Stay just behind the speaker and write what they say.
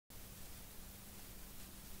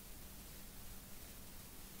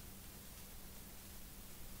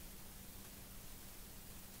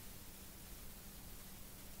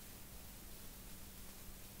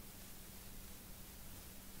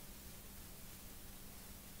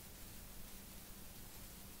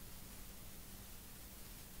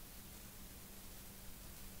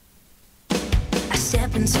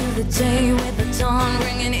into the day with the dawn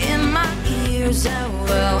ringing in my ears.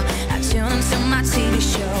 Oh, I tune into my TV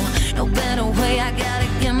show. No better way, I gotta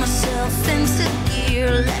get myself into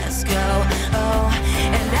gear. Let's go. Oh,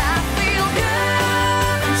 and I feel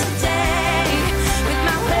good today with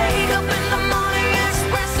my wake up in the morning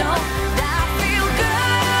Expresso. I feel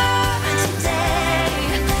good today.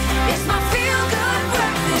 It's my feel good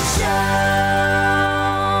breakfast show.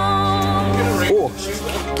 Oh,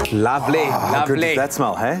 lovely, How lovely. good does that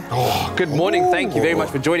smell, hey? Oh, good morning. Thank you very much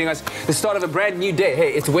for joining us. The start of a brand new day.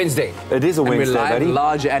 Hey, it's Wednesday. It is a Wednesday, and we're live, buddy.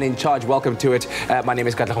 large and in charge. Welcome to it. My name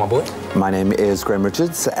is Katlego Maboe. My name is Graham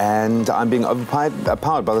Richards, and I'm being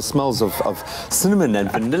overpowered by the smells of cinnamon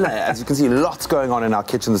and vanilla. As you can see, lots going on in our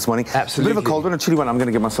kitchen this morning. Absolutely. A bit of a cold one, a chilly one. I'm going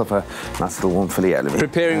to give myself a nice little warm fillet out of it.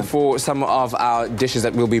 Preparing for some of our dishes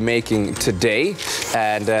that we'll be making today,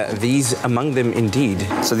 and these among them indeed.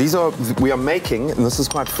 So we are making, and this is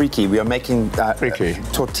quite freaky, we are making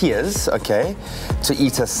tortillas, okay, to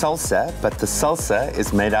eat a salsa, but the salsa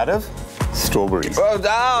is made out of strawberries. Oh,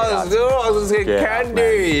 I was saying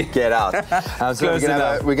candy. Get out. So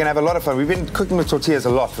we're gonna have a lot of fun. We've been cooking with tortillas a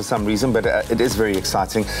lot for some reason, but it is very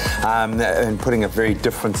exciting, and putting a very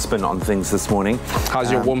different spin on things this morning. How's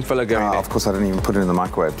your warm filler going? Of course, I didn't even put it in the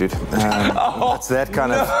microwave, dude. It's that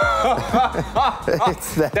kind of.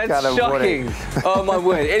 It's that That's kind of shocking. morning. Oh my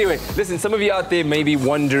word. Anyway, listen, some of you out there may be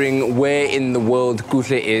wondering where in the world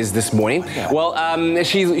Kuhle is this morning. Well,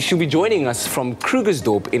 she'll be joining us from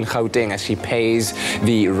Krugersdorp in Gauteng as she pays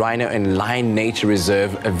the Rhino and Lion Nature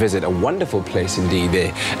Reserve a visit. A wonderful place indeed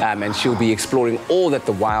there. And she'll be exploring all that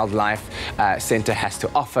the Wildlife Centre has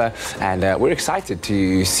to offer. And we're excited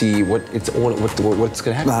to see what's going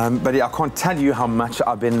to happen. But yeah, I can't tell you how much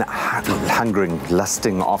I've been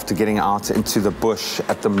lusting after getting out into the bush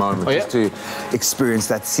at the moment, just to experience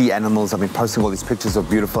that, see animals. I've been posting all these pictures of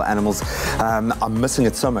beautiful animals. I'm missing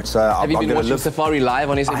it so much. So have you been watching Safari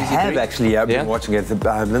Live on SABC3? I have actually. I've been watching it.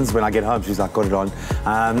 Linz, when I get home, she's like, got it on.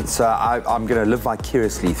 So I'm going to live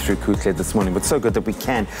vicariously through Kuhle this morning. But so good that we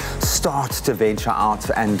can start to venture out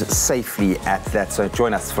and safely at that. So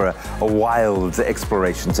join us for a wild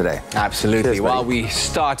exploration today. Absolutely. Cheers, while we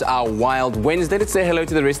start our Wild Wednesday, let's say hello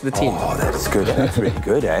to the rest of the team. Oh, that's good. That's really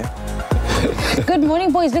good, eh? Good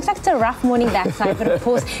morning, boys. Looks like it's a rough morning that side, but of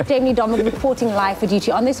course, Jamie Dominic reporting live for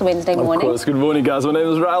duty on this Wednesday morning. Of course. Good morning, guys. My name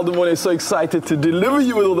is Raul De Morning. So excited to deliver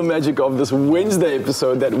you with all the magic of this Wednesday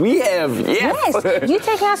episode that we have. Yes! You're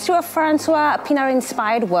taking us to a Francois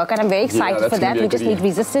Pienaar-inspired work, and I'm very excited for that. We just need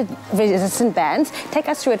resistant bands. Take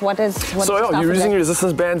us through it. What you're using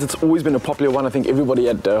resistance bands. It's always been a popular one. I think everybody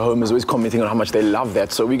at home is always commenting on how much they love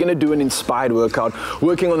that. So we're going to do an inspired workout,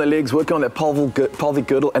 working on the legs, working on that pelvic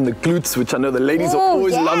girdle and the glutes, which I know the ladies are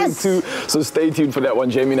always loving too. So stay tuned for that one.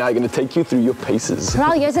 Jamie and I are going to take you through your paces.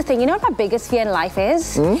 Well, here's the thing. You know what my biggest fear in life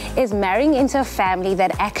is? Is marrying into a family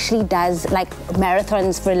that actually does like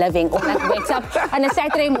marathons for a living, or like wakes up on a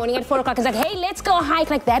Saturday morning at 4 o'clock and is like, hey, let's go hike.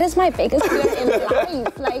 Like, that is my biggest fear in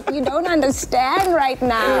life. Like, you don't understand right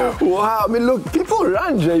now. Wow. I mean, look, people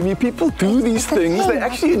run, Jamie. People do these things. They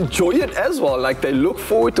actually enjoy it as well. Like, they look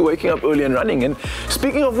forward to waking up early and running. And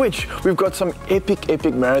speaking of which, we've got some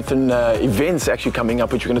epic marathon events actually coming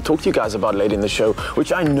up, which we're going to talk to you guys about later in the show,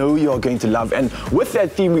 which I know you are going to love. And with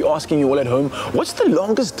that theme, we're asking you all at home, what's the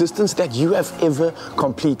longest distance that you have ever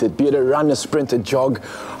completed? Be it a run, a sprint, a jog.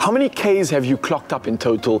 How many Ks have you clocked up in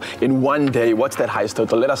total in one day? What's that highest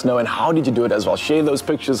total? Let us know. And how did you do it as well? Share those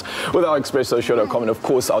pictures with our expressoshow.com, and of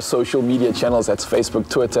course our social media channels. That's Facebook,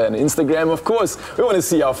 Twitter and Instagram. Of course, we want to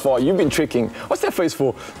see how far you've been tricking. What's that face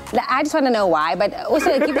for? I just want to know why, but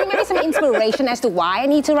also give me maybe some inspiration as to why I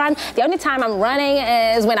need to run. The only time I'm running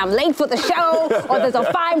is when I'm late for the show, or there's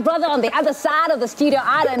a fine brother on the other side of the studio.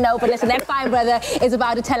 I don't know, but listen, that fine brother is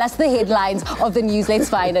about to tell us the headlines of the news. Let's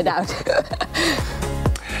find it out.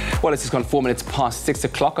 Well, it's just gone 4 minutes past 6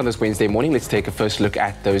 o'clock on this Wednesday morning. Let's take a first look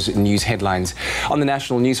at those news headlines. On the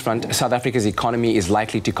national news front, South Africa's economy is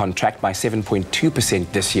likely to contract by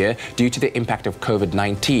 7.2% this year due to the impact of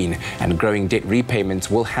COVID-19, and growing debt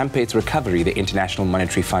repayments will hamper its recovery, the International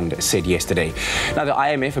Monetary Fund said yesterday. Now, the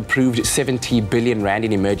IMF approved 70 billion rand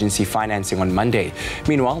in emergency financing on Monday.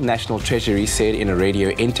 Meanwhile, National Treasury said in a radio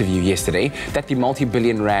interview yesterday that the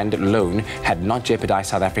multi-billion rand loan had not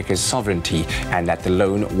jeopardized South Africa's sovereignty, and that the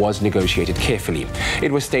loan was negotiated carefully.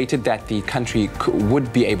 It was stated that the country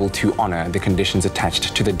would be able to honor the conditions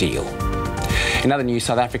attached to the deal. In other news,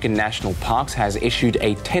 South African National Parks has issued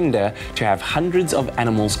a tender to have hundreds of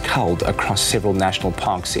animals culled across several national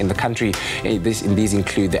parks in the country. These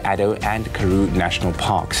include the Addo and Karoo National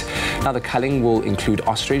Parks. Now, the culling will include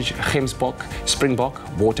ostrich, gemsbok, springbok,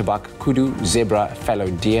 waterbuck, kudu, zebra, fallow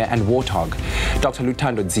deer and warthog. Dr.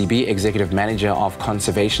 Lutando Zibi, Executive Manager of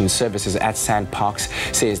Conservation Services at Sand Parks,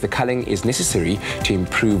 says the culling is necessary to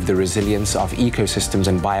improve the resilience of ecosystems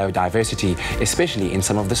and biodiversity, especially in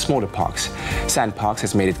some of the smaller parks. Sand Parks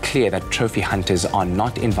has made it clear that trophy hunters are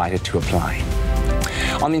not invited to apply.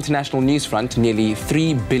 On the international news front, nearly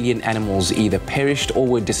 3 billion animals either perished or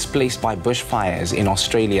were displaced by bushfires in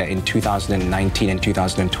Australia in 2019 and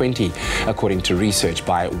 2020, according to research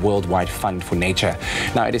by Worldwide Fund for Nature.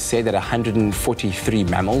 Now, it is said that 143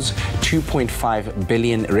 mammals, 2.5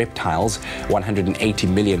 billion reptiles, 180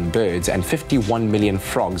 million birds, and 51 million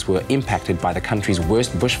frogs were impacted by the country's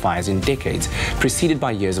worst bushfires in decades, preceded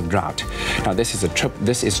by years of drought. Now, this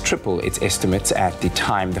is triple its estimates at the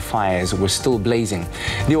time the fires were still blazing.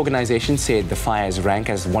 The organization said the fires rank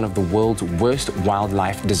as one of the world's worst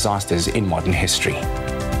wildlife disasters in modern history.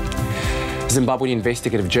 Zimbabwean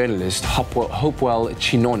investigative journalist Hopewell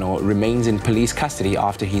Chinono remains in police custody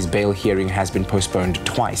after his bail hearing has been postponed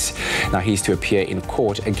twice. Now, he's to appear in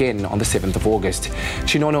court again on the 7th of August.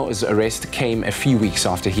 Chinono's arrest came a few weeks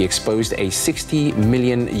after he exposed a $60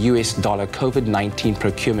 million COVID-19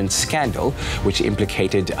 procurement scandal, which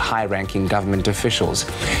implicated high-ranking government officials.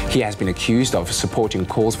 He has been accused of supporting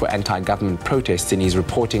calls for anti-government protests in his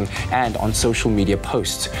reporting and on social media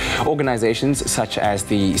posts. Organizations such as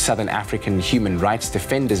the Southern African Human Rights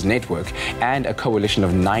Defenders Network and a coalition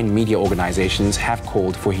of 9 media organizations have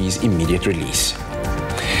called for his immediate release.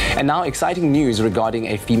 And now, exciting news regarding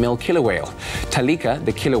a female killer whale. Talika,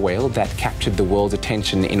 the killer whale that captured the world's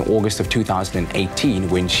attention in August of 2018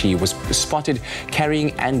 when she was spotted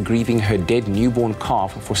carrying and grieving her dead newborn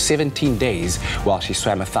calf for 17 days while she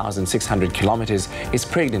swam 1,600 kilometers, is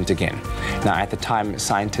pregnant again. Now, at the time,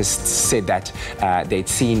 scientists said that they'd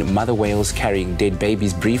seen mother whales carrying dead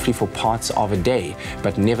babies briefly for parts of a day,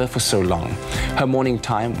 but never for so long. Her morning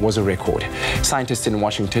time was a record. Scientists in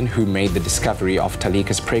Washington who made the discovery of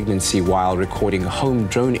Talika's pregnancy while recording home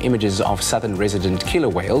drone images of southern resident killer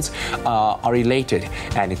whales are elated,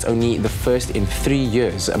 and it's only the first in 3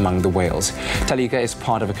 years among the whales. Talika is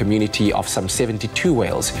part of a community of some 72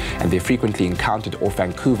 whales, and they're frequently encountered off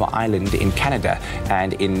Vancouver Island in Canada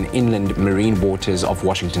and in inland marine waters of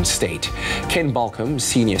Washington state. Ken Balcom,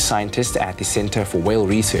 senior scientist at the Center for Whale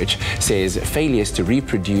Research, says failures to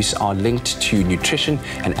reproduce are linked to nutrition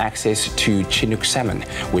and access to Chinook salmon,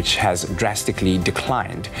 which has drastically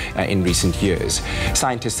declined in recent years.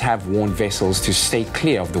 Scientists have warned vessels to stay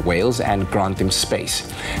clear of the whales and grant them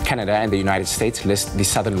space. Canada and the United States list the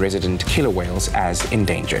southern resident killer whales as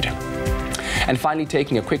endangered. And finally,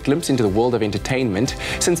 taking a quick glimpse into the world of entertainment.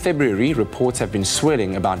 Since February, reports have been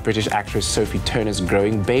swirling about British actress Sophie Turner's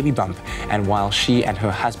growing baby bump. And while she and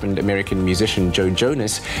her husband, American musician Joe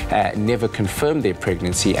Jonas, never confirmed their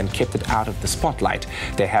pregnancy and kept it out of the spotlight,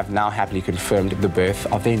 they have now happily confirmed the birth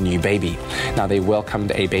of their new baby. Now, they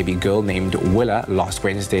welcomed a baby girl named Willa last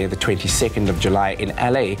Wednesday, the 22nd of July in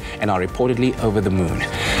LA, and are reportedly over the moon.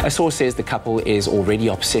 A source says the couple is already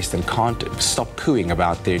obsessed and can't stop cooing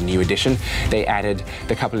about their new addition. They added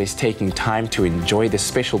the couple is taking time to enjoy this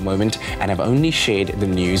special moment and have only shared the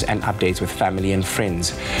news and updates with family and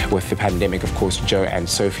friends. With the pandemic, of course, Joe and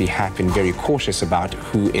Sophie have been very cautious about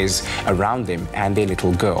who is around them and their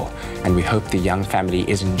little girl. And we hope the young family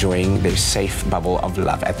is enjoying their safe bubble of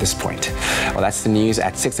love at this point. Well, that's the news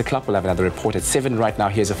at 6 o'clock. We'll have another report at 7. Right now,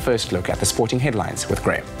 here's a first look at the sporting headlines with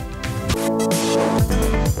Graham.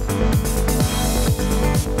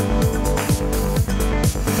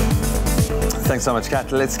 Thanks so much,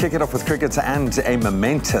 Kat. Let's kick it off with cricket and a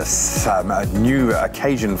momentous new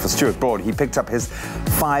occasion for Stuart Broad. He picked up his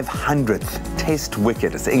 500th Test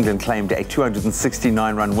wicket as England claimed a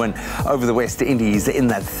 269-run win over the West Indies in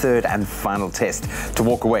that third and final Test to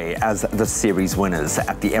walk away as the series winners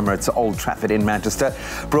at the Emirates Old Trafford in Manchester.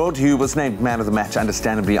 Broad, who was named man of the match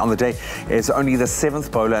understandably on the day, is only the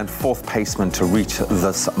 7th bowler and 4th paceman to reach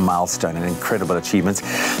this milestone. An incredible achievement.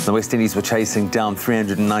 The West Indies were chasing down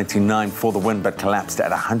 399 for the win, but collapsed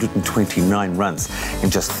at 129 runs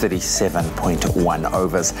in just 37.1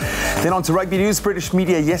 overs. Then on to rugby news. British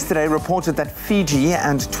media yesterday reported that Fiji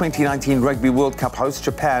and 2019 Rugby World Cup host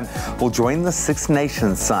Japan will join the Six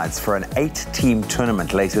Nations sides for an 8-team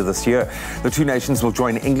tournament later this year. The two nations will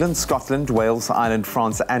join England, Scotland, Wales, Ireland,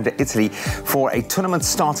 France and Italy for a tournament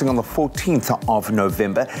starting on the 14th of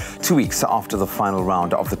November, 2 weeks after the final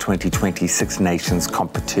round of the 2020 Six Nations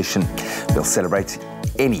competition. They'll celebrate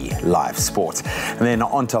any live sport. And then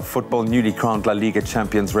on to football, newly crowned La Liga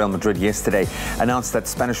champions Real Madrid yesterday announced that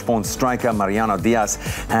Spanish-born striker Mariano Diaz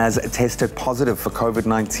has tested positive for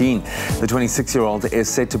COVID-19. The 26-year-old is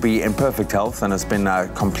said to be in perfect health and has been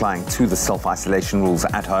complying to the self-isolation rules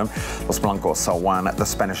at home. Los Blancos won the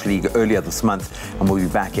Spanish League earlier this month and will be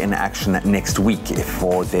back in action next week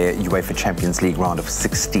for their UEFA Champions League round of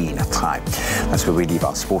 16 time. That's where we leave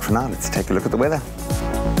our sport for now. Let's take a look at the weather.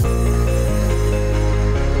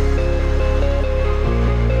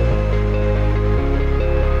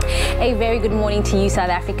 A very good morning to you, South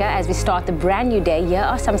Africa. As we start the brand new day, here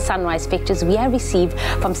are some sunrise pictures we have received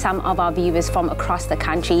from some of our viewers from across the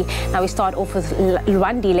country. Now we start off with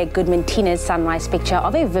Lwandile Goodman-Tina's sunrise picture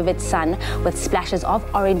of a vivid sun with splashes of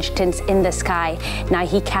orange tints in the sky. Now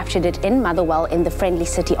he captured it in Motherwell in the friendly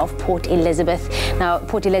city of Port Elizabeth. Now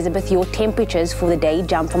Port Elizabeth, your temperatures for the day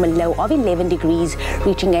jumped from a low of 11 degrees,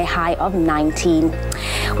 reaching a high of 19.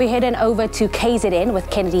 We're heading over to KZN with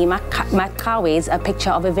Kennedy Makawe's a picture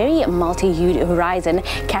of a very multi-hued horizon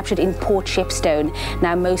captured in Port Shepstone.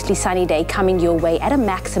 Now mostly sunny day coming your way at a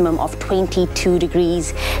maximum of 22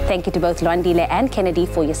 degrees. Thank you to both Lwandile and Kennedy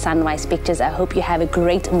for your sunrise pictures. I hope you have a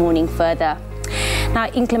great morning further. Now,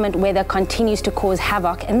 inclement weather continues to cause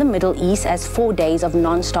havoc in the Middle East as 4 days of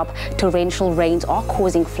non-stop torrential rains are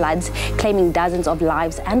causing floods, claiming dozens of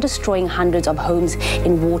lives and destroying hundreds of homes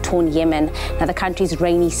in war-torn Yemen. Now, the country's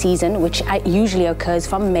rainy season, which usually occurs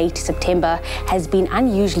from May to September, has been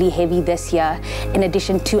unusually heavy this year. In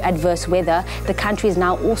addition to adverse weather, the country is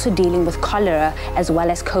now also dealing with cholera as well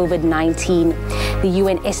as COVID-19. The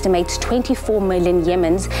UN estimates 24 million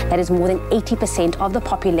Yemens, that is more than 80% of the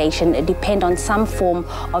population, depend on some form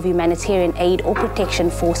of humanitarian aid or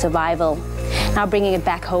protection for survival. Now bringing it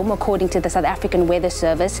back home, according to the South African Weather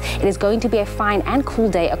Service, it is going to be a fine and cool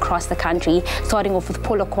day across the country, starting off with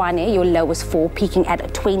Polokwane, your low is 4, peaking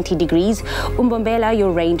at 20 degrees. Umbombela,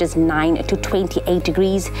 your range is 9 to 28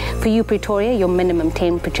 degrees. For you, Pretoria, your minimum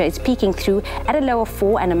temperature is peaking through at a low of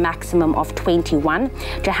 4 and a maximum of 21.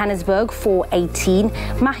 Johannesburg, 418.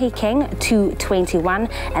 Mahikeng, 221.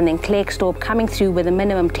 And then Klerksdorp coming through with a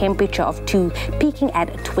minimum temperature of 2, peaking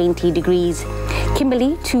at 20 degrees.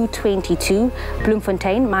 Kimberley, 222.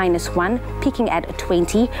 Bloemfontein, -1, peaking at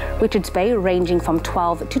 20. Richards Bay ranging from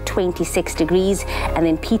 12 to 26 degrees. And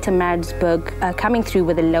then Pietermaritzburg coming through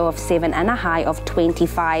with a low of 7 and a high of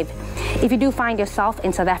 25. If you do find yourself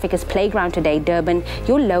in South Africa's playground today, Durban,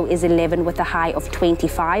 your low is 11 with a high of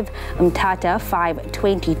 25. Umtata,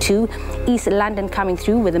 522. East London coming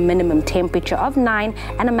through with a minimum temperature of 9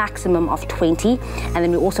 and a maximum of 20. And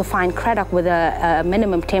then we also find Craddock with a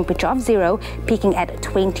minimum temperature of 0, peaking at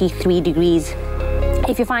 23 degrees.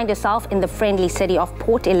 If you find yourself in the friendly city of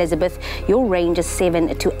Port Elizabeth, your range is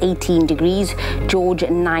 7 to 18 degrees. George,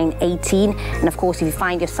 918. And of course, if you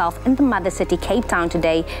find yourself in the mother city, Cape Town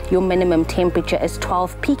today, your minimum temperature is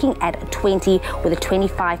 12, peaking at 20 with a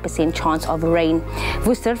 25% chance of rain.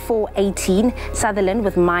 Worcester, 418. Sutherland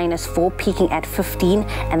with -4, peaking at 15.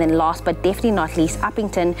 And then last but definitely not least,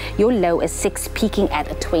 Uppington, your low is 6, peaking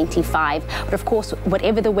at 25. But of course,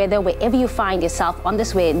 whatever the weather, wherever you find yourself on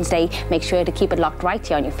this Wednesday, make sure to keep it locked right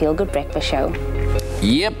here on your Feel Good Breakfast Show.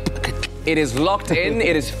 Yep. It is locked in.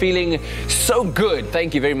 It is feeling so good.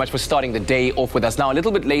 Thank you very much for starting the day off with us. Now, a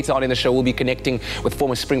little bit later on in the show, we'll be connecting with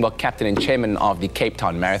former Springbok captain and chairman of the Cape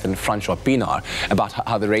Town Marathon, Francois Pienaar, about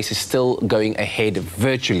how the race is still going ahead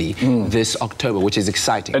virtually this October, which is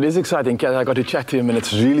exciting. It is exciting, Kat. I got to chat to him, and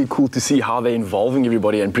it's really cool to see how they're involving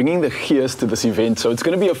everybody and bringing the gears to this event. So it's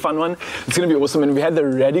going to be a fun one. It's going to be awesome. And we had the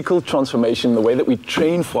radical transformation in the way that we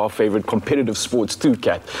train for our favorite competitive sports too,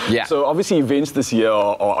 Kat. Yeah. So obviously events this year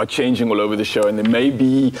are changing all over the show, and there may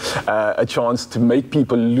be a chance to make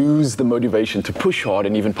people lose the motivation to push hard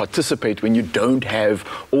and even participate when you don't have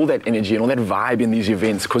all that energy and all that vibe in these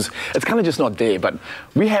events, because it's kind of just not there. But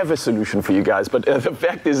we have a solution for you guys. But the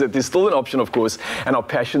fact is that there's still an option, of course, and our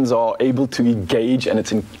passions are able to engage, and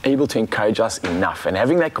it's able to encourage us enough. And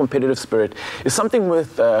having that competitive spirit is something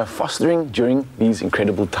worth fostering during these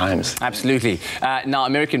incredible times. Absolutely. Now,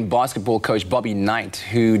 American basketball coach Bobby Knight,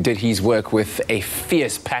 who did his work with a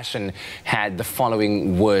fierce passion, had the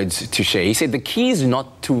following words to share. He said, the key is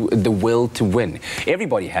not to the will to win.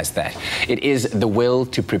 Everybody has that. It is the will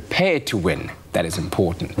to prepare to win that is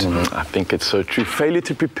important. I think it's so true. Failure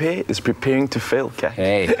to prepare is preparing to fail, Kat.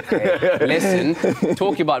 Hey, listen,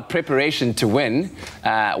 talking about preparation to win,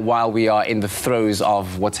 while we are in the throes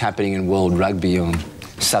of what's happening in World Rugby,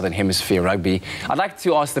 Southern Hemisphere Rugby, I'd like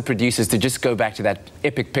to ask the producers to just go back to that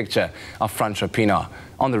epic picture of Francois Pienaar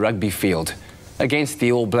on the rugby field against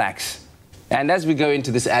the All Blacks. And as we go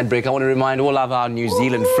into this ad break, I want to remind all of our New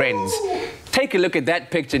Zealand friends Take a look at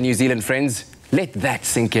that picture, New Zealand friends. Let that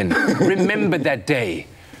sink in. Remember that day.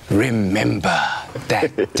 Remember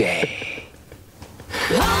that day.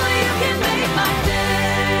 Only you can make my day.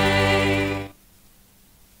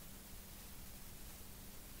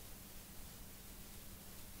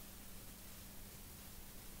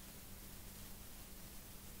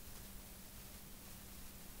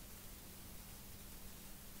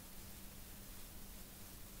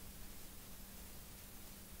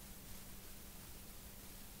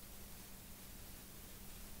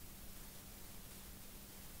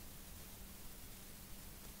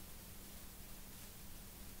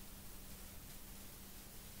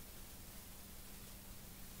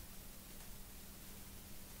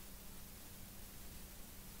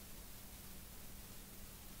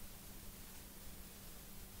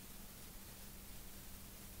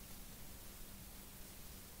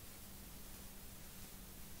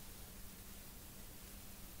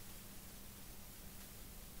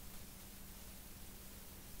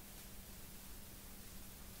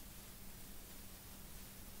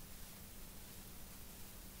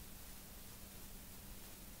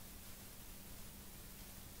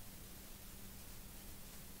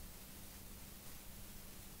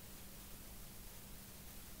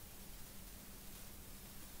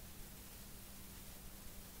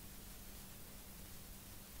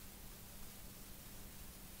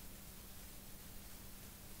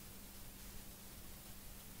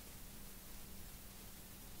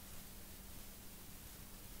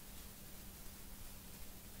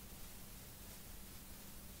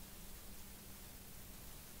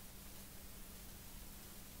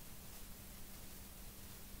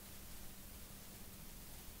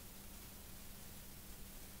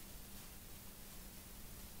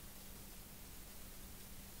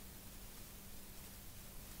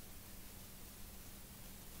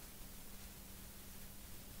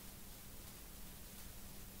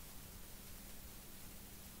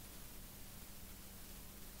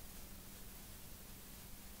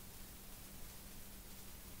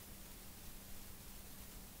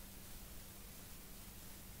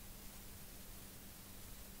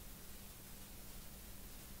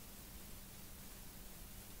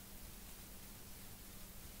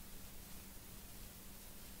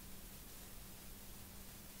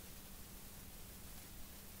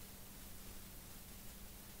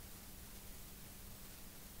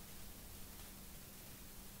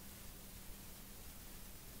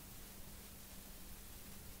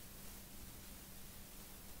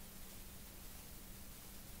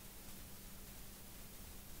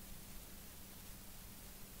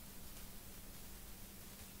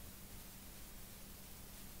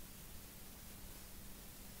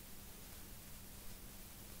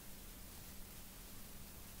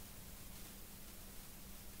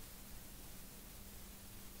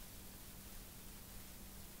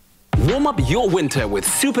 Warm up your winter with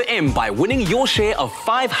Super M by winning your share of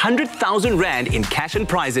 500,000 Rand in cash and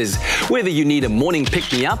prizes. Whether you need a morning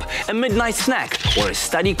pick-me-up, a midnight snack, or a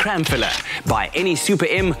study cram filler, buy any Super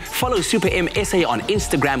M, follow Super M SA on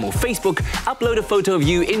Instagram or Facebook, upload a photo of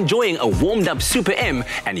you enjoying a warmed-up Super M,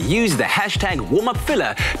 and use the hashtag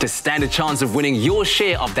 #WarmUpFiller to stand a chance of winning your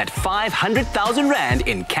share of that 500,000 Rand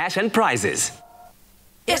in cash and prizes.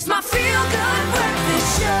 It's my feel-good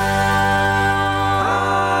breakfast show.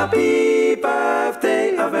 Happy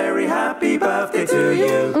birthday, a very happy birthday to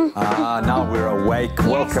you. Now we're awake. Yes.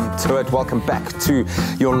 Welcome to it. Welcome back to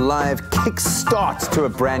your live kickstart to a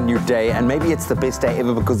brand new day. And maybe it's the best day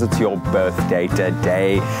ever because it's your birthday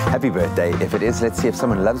today. Happy birthday. If it is, let's see if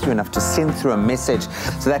someone loves you enough to send through a message.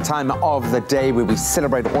 So that time of the day where we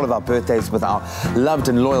celebrate all of our birthdays with our loved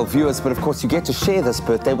and loyal viewers. But of course, you get to share this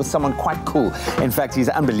birthday with someone quite cool. In fact, he's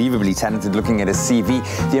unbelievably talented. Looking at his CV,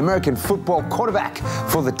 the American football quarterback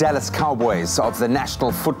for the Dallas Cowboys of the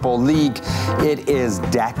National Football League. It is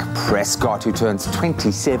Dak Prescott, who turns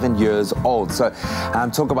 27 years old. So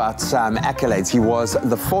talk about accolades. He was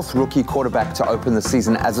the 4th rookie quarterback to open the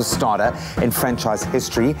season as a starter in franchise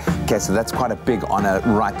history. Okay, so that's quite a big honor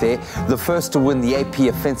right there. The first to win the AP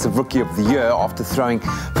Offensive Rookie of the Year after throwing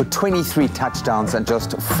for 23 touchdowns and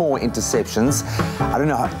just 4 interceptions. I don't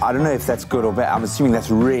know if that's good or bad. I'm assuming that's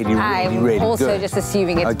really good. I'm also just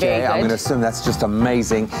assuming it's very good. I'm going to assume that's just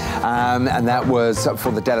amazing. and that was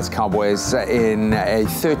for the Dallas Cowboys in a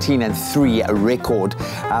 13-3 record.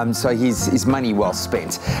 So his money well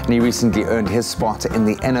spent, and he recently earned his spot in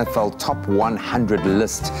the NFL Top 100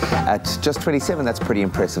 list at just 27. That's pretty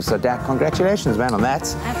impressive. So, Dak, congratulations, man, on that.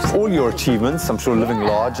 Absolutely. All your achievements. I'm sure living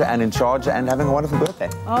large and in charge and having a wonderful birthday.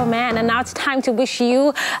 Oh, man. And now it's time to wish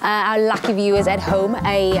you, our lucky viewers at home,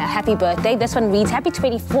 a happy birthday. This one reads, happy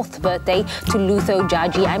 24th birthday to Lutho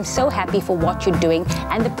Jaji. I'm so happy for what you're doing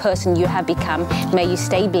and the person you have become. May you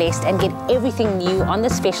stay blessed and get everything new on the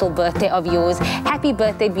special birthday of yours. Happy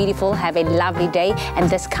birthday, beautiful. Have a lovely day. And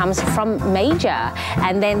this comes from Major.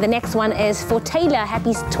 And then the next one is for Taylor.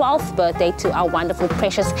 Happy 12th birthday to our wonderful,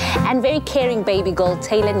 precious and very caring baby girl,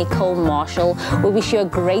 Taylor Nicole Marshall. We wish you a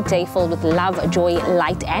great day filled with love, joy,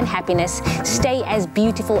 light and happiness. Stay as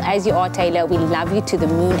beautiful as you are, Taylor. We love you to the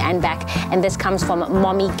moon and back. And this comes from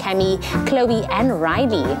Mommy, Cammy, Chloe and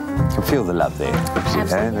Riley. You can feel the love there.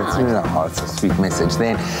 Absolutely. It's a sweet message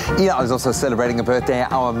then. Eli is also celebrating a birthday.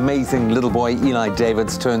 Our amazing little boy, Eli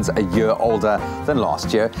Davids, turns a year older than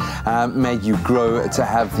last year. May you grow to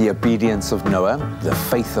have the obedience of Noah, the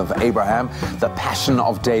faith of Abraham, the passion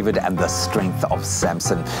of David, and the strength of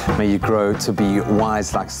Samson. May you grow to be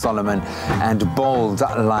wise like Solomon and bold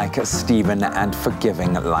like Stephen and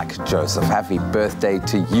forgiving like Joseph. Happy birthday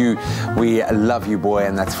to you. We love you, boy,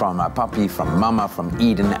 and that's from Papi, from Mama, from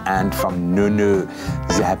Eden, and from Nunu.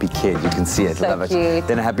 He's a happy kid. You can see it. So love cute. it.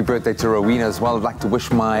 Then a happy birthday to Rowena as well. I'd like to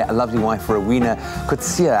wish my lovely wife, Rowena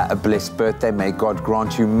Kutsia, a blessed birthday. May God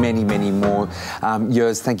grant you many, many more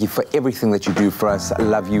years. Thank you for everything that you do for us. I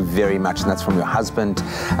love you very much. And that's from your husband,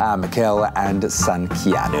 Mikhail, and son,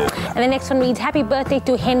 Keanu. And the next one reads, happy birthday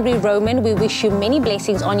to Henry Roman. We wish you many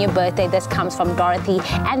blessings on your birthday. This comes from Dorothy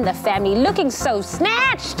and the family. Looking so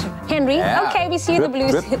snatched, Henry. Yeah. Okay, we see you in the blue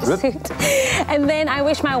suit. And then I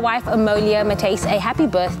wish my wife, Amolia Mateus, a happy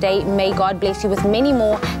birthday. May God bless you with many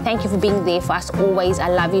more. Thank you for being there for us always. I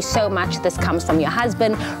love you so much. This comes from your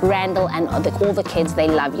husband, Randall, and all the kids. They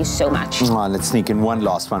love you so much. Oh, let's sneak in one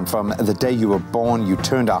last one. From the day you were born, you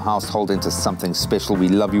turned our household into something special. We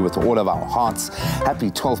love you with all of our hearts.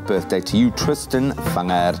 Happy 12th birthday to you, Tristan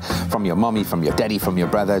Fanger. From your mommy, from your daddy, from your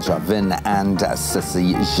brother, Javin, and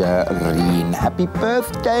Sissy Jareen. Happy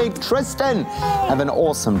birthday, Tristan. Have an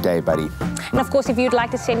awesome day, buddy. And of course, if you'd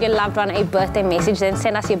like to send your loved one a birthday message, then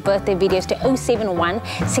send us your birthday videos to 071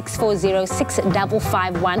 640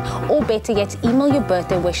 6551, or better yet, email your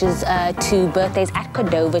birthday wishes to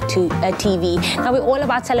birthdays@Cordova TV. Now, we're all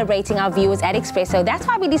about celebrating our viewers at Expresso. That's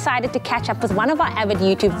why we decided to catch up with one of our avid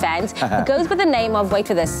YouTube fans who goes by the name of, wait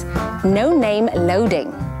for this, No Name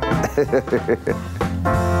Loading.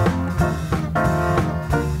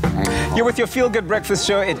 You're with your Feel Good Breakfast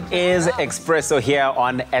Show. It is Expresso here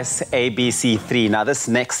on SABC3. Now, this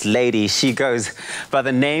next lady, she goes by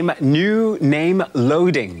the name New Name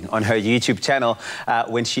Loading on her YouTube channel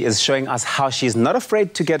when she is showing us how she's not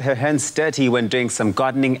afraid to get her hands dirty when doing some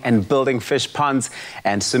gardening and building fish ponds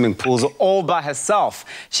and swimming pools all by herself.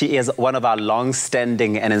 She is one of our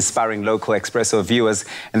long-standing and inspiring local Expresso viewers.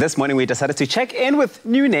 And this morning, we decided to check in with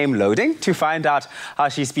New Name Loading to find out how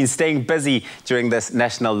she's been staying busy during this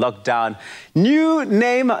national lockdown. New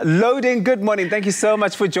Name Loading, good morning. Thank you so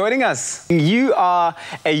much for joining us. You are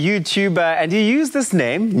a YouTuber and you use this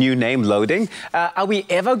name, New Name Loading. Are we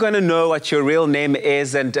ever going to know what your real name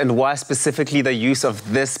is and why specifically the use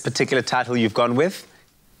of this particular title you've gone with?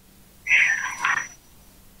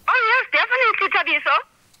 Oh, yes, definitely, Tabiso.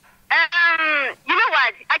 You know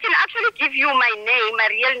what? I can actually give you my name, my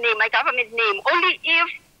real name, my government name, only if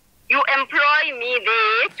you employ me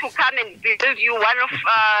there to come and build you one of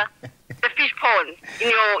the fish ponds in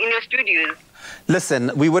your studios.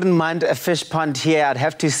 Listen, we wouldn't mind a fish pond here. I'd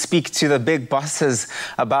have to speak to the big bosses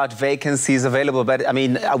about vacancies available. But, I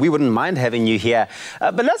mean, we wouldn't mind having you here.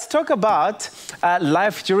 But let's talk about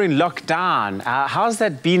life during lockdown. How's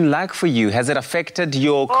that been like for you? Has it affected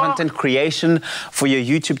your content creation for your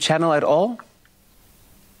YouTube channel at all?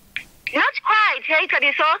 Not quite, hey,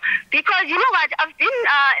 Tabiso, because you know what? I've been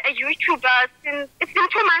a YouTuber since, it's been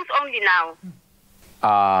 2 months only now.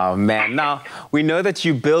 Oh, man. Now, we know that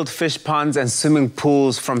you build fish ponds and swimming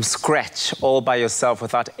pools from scratch, all by yourself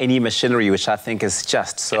without any machinery, which I think is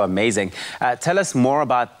just so amazing. Tell us more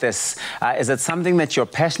about this. Is it something that you're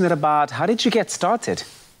passionate about? How did you get started?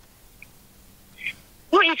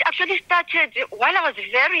 Well, it actually started while I was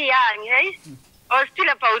very young, hey? I was still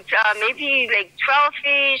about maybe like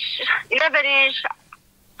 12-ish, 11-ish.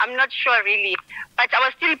 I'm not sure really. But I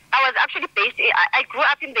was actually based, I grew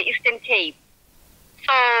up in the Eastern Cape.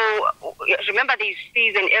 So, remember there's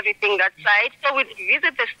seas and everything that side. So we'd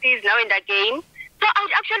visit the seas now and again. So I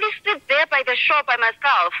would actually sit there by the shore by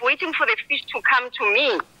myself, waiting for the fish to come to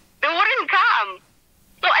me. They wouldn't come.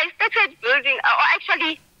 So I started building, or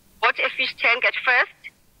actually bought a fish tank at first,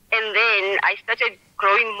 and then I started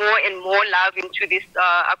growing more and more love into this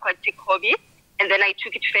aquatic hobby. And then I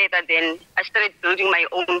took it further. Then I started building my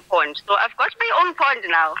own pond. So I've got my own pond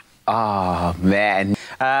now. Oh, man.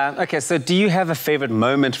 Okay, so do you have a favorite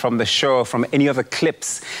moment from the show, from any of the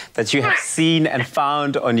clips that you have seen and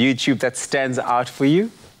found on YouTube that stands out for you?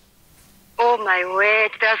 Oh, my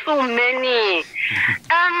word. There are so many.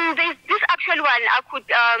 There's this actual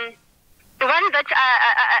one. The one that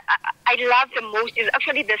I love the most is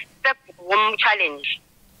actually the step worm challenge.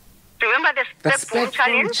 Remember the step worm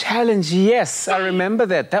challenge? Challenge, yes, I remember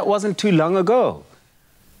that. That wasn't too long ago.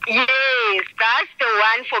 Yes, that's the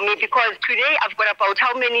one for me because today I've got about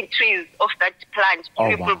how many trees of that plant,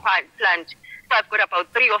 beautiful plant. So I've got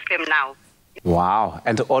about 3 of them now. Wow,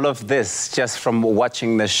 and all of this just from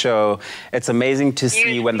watching the show. It's amazing to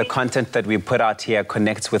see when the content that we put out here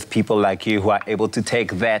connects with people like you who are able to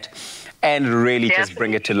take that and really just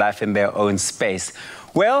bring it to life in their own space.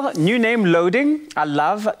 Well, new name loading. I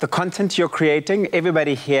love the content you're creating.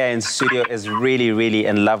 Everybody here in studio is really, really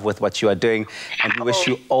in love with what you are doing. And we wish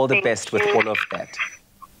you all the best with all of that.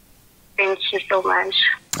 Thank you so much.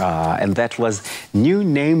 And that was new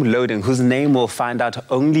name loading, whose name we'll find out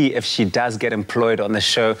only if she does get employed on the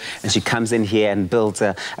show and she comes in here and builds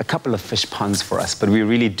a couple of fish ponds for us. But we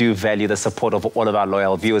really do value the support of all of our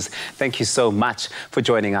loyal viewers. Thank you so much for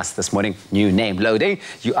joining us this morning. New name loading.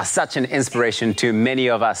 You are such an inspiration to many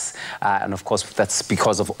of us. And of course, that's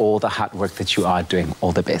because of all the hard work that you are doing.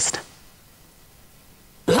 All the best.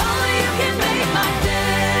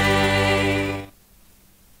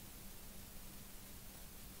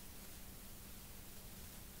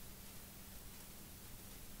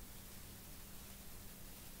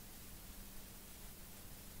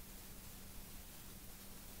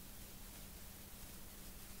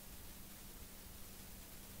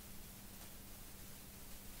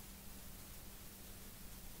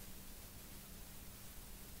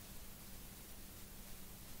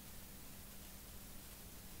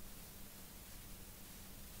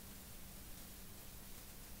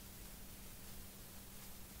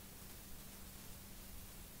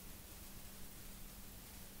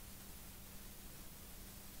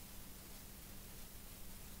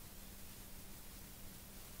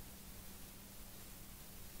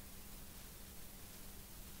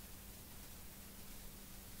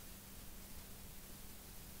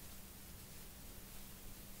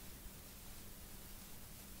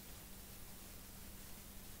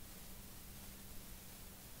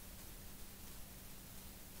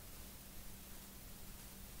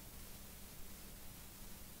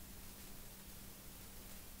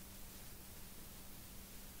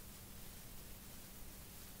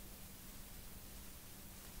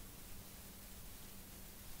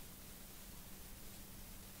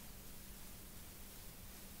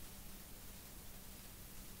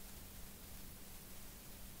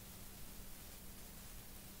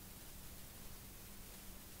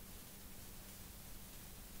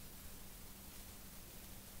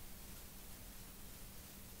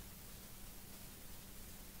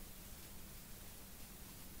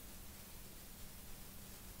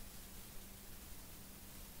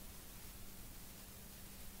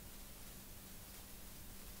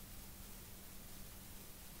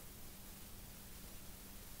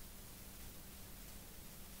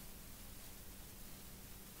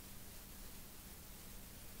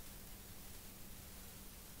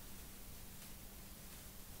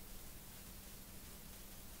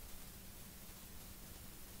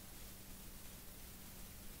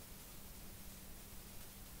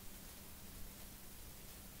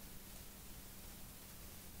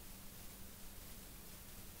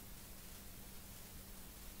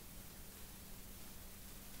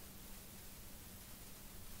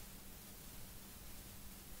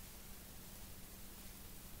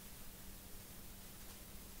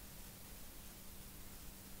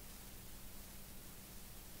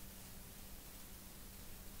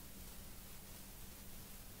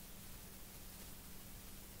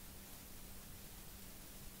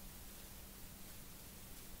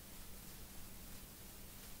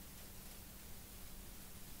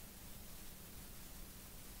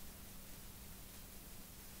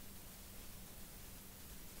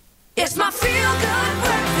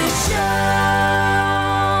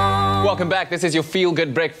 Welcome back. This is your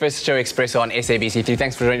feel-good breakfast show, Expresso on SABC3.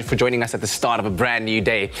 Thanks for joining us at the start of a brand new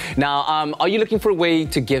day. Now, are you looking for a way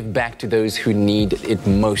to give back to those who need it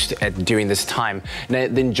most during this time? Now,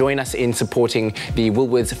 then join us in supporting the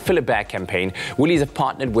Woolworths Fill a Bag campaign. Woolies have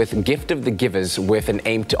partnered with Gift of the Givers with an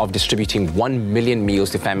aim of distributing 1 million meals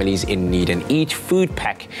to families in need. And each food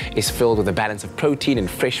pack is filled with a balance of protein and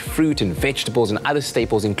fresh fruit and vegetables and other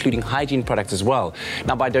staples, including hygiene products as well.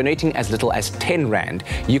 Now, by donating as little as 10 Rand,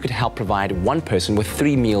 you could help provide one person with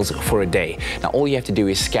 3 meals for a day. Now, all you have to do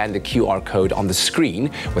is scan the QR code on the screen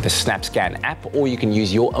with a SnapScan app, or you can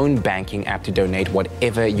use your own banking app to donate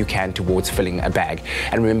whatever you can towards filling a bag.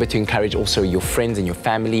 And remember to encourage also your friends and your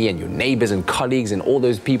family and your neighbors and colleagues and all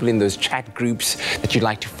those people in those chat groups that you'd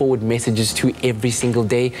like to forward messages to every single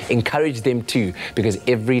day. Encourage them too, because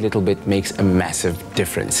every little bit makes a massive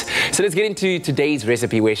difference. So let's get into today's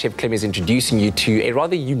recipe, where Chef Clem is introducing you to a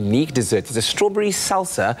rather unique dessert. It's a strawberry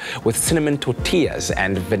salsa with cinnamon tortillas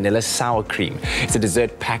and vanilla sour cream. It's a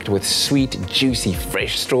dessert packed with sweet, juicy,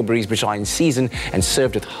 fresh strawberries which are in season and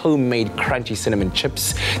served with homemade crunchy cinnamon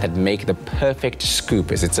chips that make the perfect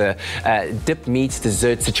scoopers. It's a dip meets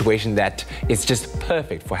dessert situation that is just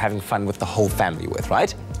perfect for having fun with the whole family with,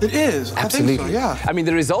 right? It is. Absolutely. I think so, yeah. I mean,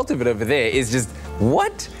 the result of it over there is just,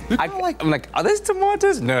 what? I'm like, are those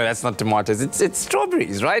tomatoes? No, that's not tomatoes. It's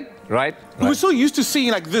strawberries, right? Right? We're so used to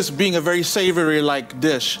seeing like this being a very savory like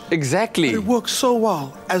dish. Exactly. But it works so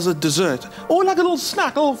well as a dessert. Or like a little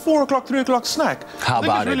snack, a little 4 o'clock, 3 o'clock snack. How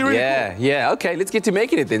about it? Really Yeah, cool. yeah. Okay, let's get to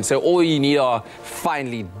making it then. So all you need are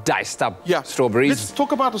finely diced up strawberries. Let's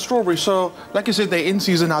talk about the strawberries. So, like I said, they're in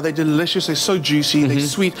season now. They're delicious. They're so juicy. They're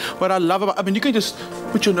sweet. What I love about, I mean, you can just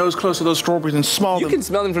put your nose close to those strawberries and smell them. You can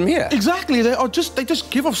smell them from here. Exactly. They just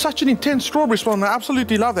give off such an intense strawberry smell, and I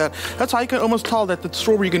absolutely love that. That's how you can almost tell that the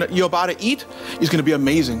strawberry you're about to eat is going to be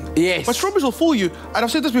amazing. Yes. But strawberries will fool you. And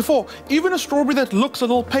I've said this before, even a strawberry that looks a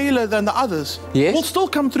little paler than the others will still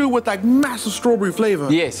come through with like massive strawberry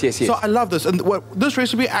flavor. Yes, yes, yes. So I love this. And this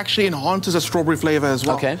recipe actually enhances a strawberry flavor as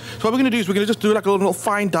well. Okay. So what we're going to do is we're going to just do like a little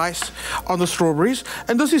fine dice on the strawberries.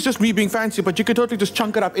 And this is just me being fancy, but you can totally just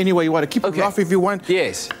chunk it up any way you want to. Keep it rough if you want.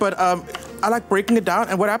 Yes. But I like breaking it down.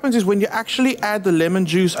 And what happens is when you actually add the lemon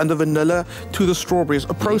juice and the vanilla to the strawberries,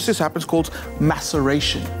 a process happens called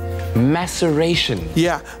maceration. Maceration.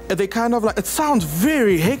 Yeah, they kind of like, it sounds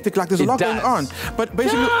very hectic, like there's a lot going on. But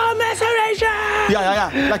basically, maceration!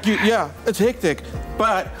 Yeah. Like it's hectic.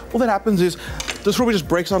 But all that happens is the strawberry just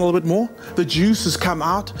breaks down a little bit more. The juices come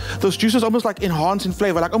out. Those juices almost like enhance in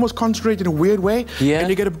flavor, like almost concentrate in a weird way. Yeah. And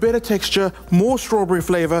you get a better texture, more strawberry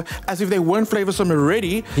flavor, as if they weren't flavorsome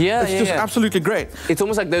already. Yeah, it's just absolutely great. It's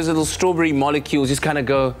almost like those little strawberry molecules just kind of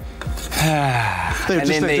go, and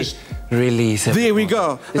then they release it. There we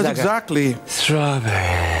go. That's like exactly.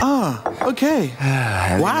 Strawberry. Okay.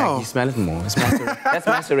 Wow. You smell it more. That's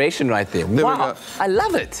maceration right there. Wow. I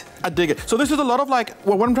love it. I dig it. So this is a lot of like,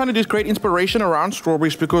 what I'm trying to do is create inspiration around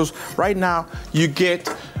strawberries, because right now you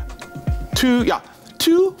get two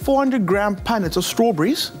 400-gram punnets of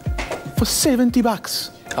strawberries for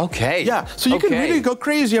 $70. Okay. Yeah. So you can really go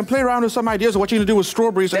crazy and play around with some ideas of what you're going to do with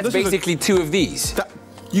strawberries. That's basically 2 of these.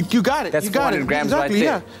 You got it. That's you got 400 it. grams exactly, right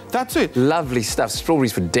there. Yeah, that's it. Lovely stuff.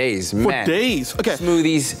 Strawberries for days, man. For days. Okay.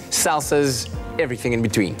 Smoothies, salsas, everything in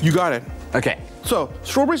between. You got it. Okay. So,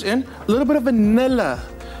 strawberries in, a little bit of vanilla.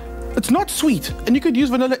 It's not sweet, and you could use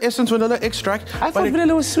vanilla essence, vanilla extract. I thought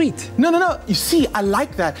vanilla was sweet. No. You see, I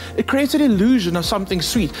like that. It creates an illusion of something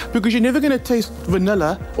sweet, because you're never going to taste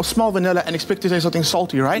vanilla or smell vanilla and expect to taste something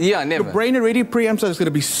salty, right? Yeah, never. Your brain already preempts that it's going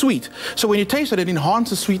to be sweet. So when you taste it, it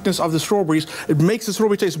enhances the sweetness of the strawberries. It makes the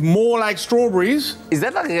strawberry taste more like strawberries. Is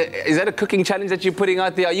that a cooking challenge that you're putting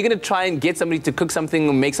out there? Are you going to try and get somebody to cook something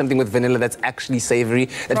or make something with vanilla that's actually savory,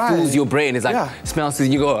 that fools your brain? It's like, smells,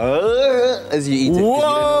 and you go, as you eat it. Whoa!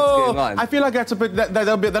 You don't know what's going on. I feel like that's a bit,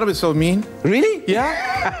 that'll be so mean. Really?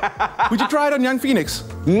 Yeah? Would you try it on young Phoenix?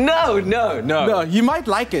 No. No, you might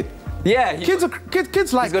like it. Yeah. Kids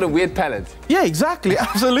like. He's got a weird palate. Yeah, exactly.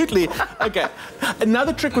 Absolutely. Okay.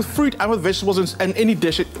 Another trick with fruit and with vegetables and any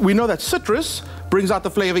dish, we know that citrus brings out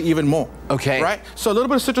the flavor even more. Okay. Right? So a little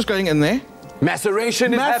bit of citrus going in there.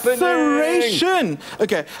 Maceration is happening. Maceration.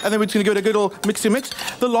 Okay, and then we're just going to give it a good old mixy mix.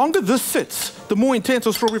 The longer this sits, the more intense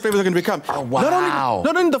those strawberry flavors are going to become. Oh, wow.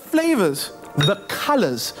 Not only the flavors, the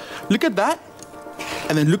colors. Look at that,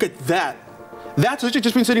 and then look at that. That's literally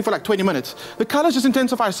just been sitting for like 20 minutes. The colors just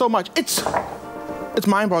intensify so much. It's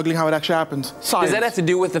mind-boggling how it actually happens. Science. Does that have to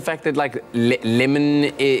do with the fact that like lemon,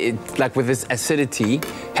 like with this acidity,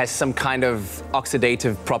 has some kind of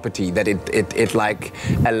oxidative property that it like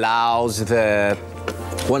allows the,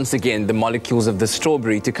 once again, the molecules of the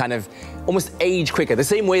strawberry to kind of almost age quicker. The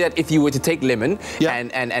same way that if you were to take lemon Yeah.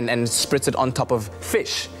 and spritz it on top of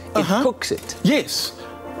fish, it cooks it. Yes,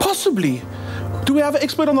 possibly. Do we have an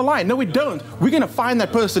expert on the line? No, we don't. We're going to find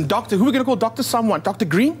that person. Doctor, who are we going to call Dr. someone? Dr.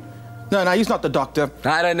 Green? No, he's not the doctor.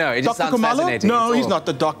 I don't know. It just Dr. sounds Kumalo? fascinating. No, he's not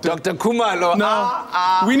the doctor. Dr. Kumalo.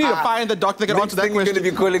 No. We need to find the doctor that can answer that Next thing question.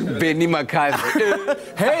 we're going to be calling Benny McCarthy.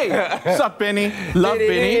 Hey, what's up, Benny? Love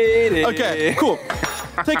Benny. Okay, cool.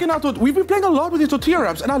 Taking out, we've been playing a lot with these tortilla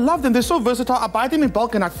wraps, and I love them. They're so versatile. I buy them in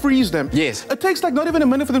bulk and I freeze them. Yes. It takes like not even a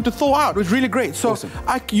minute for them to thaw out. It's really great. So Awesome.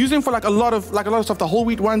 I use them for like a lot of stuff. The whole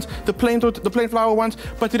wheat ones, the plain flour ones.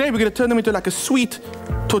 But today we're gonna turn them into like a sweet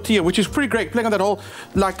tortilla, which is pretty great. Playing on that whole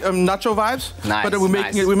like nacho vibes. Nice. But then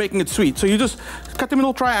we're making it sweet. So you just cut them in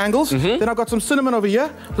little triangles. Then I've got some cinnamon over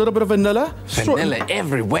here, a little bit of vanilla. Vanilla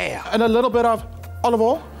everywhere. And a little bit of olive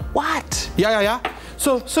oil. What? Yeah.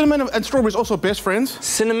 So cinnamon and strawberries also best friends.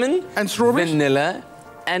 Cinnamon And strawberries? vanilla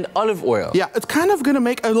and olive oil. Yeah, it's kind of gonna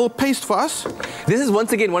make a little paste for us. This is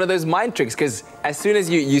once again one of those mind tricks, because as soon as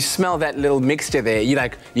you smell that little mixture there,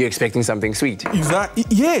 you're expecting something sweet. Exactly.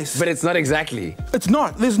 Yes. But it's not exactly. It's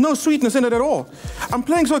not. There's no sweetness in it at all. I'm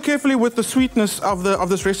playing so carefully with the sweetness of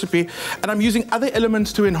this recipe, and I'm using other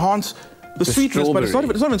elements to enhance the sweetness, but it's not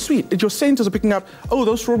even sweet. Your senses are picking up, oh,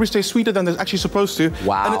 those strawberries taste sweeter than they're actually supposed to.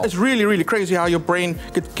 Wow. And it's really, really crazy how your brain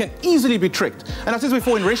can easily be tricked. And I said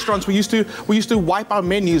before, in restaurants, we used to wipe our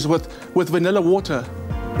menus with vanilla water.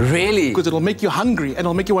 Really? Because it'll make you hungry and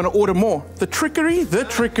it'll make you want to order more. The trickery.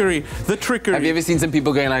 Have you ever seen some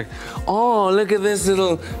people going like, oh, look at this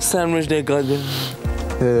little sandwich they got there?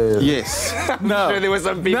 Yes. No. I'm sure there were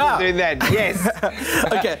some people doing that. Yes.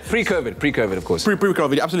 Okay. Pre-COVID, of course.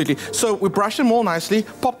 Pre-COVID, absolutely. So we brush them all nicely,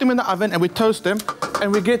 pop them in the oven, and we toast them,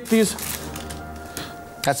 and we get these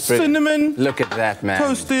That's brilliant. cinnamon. Look at that, man.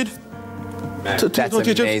 Toasted. That's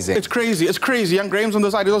amazing. It's crazy. Young Graham's on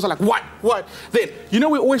the side. He's also like, what? Then,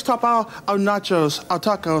 we always top our nachos, our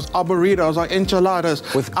tacos, our burritos, our enchiladas.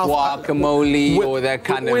 With guacamole or that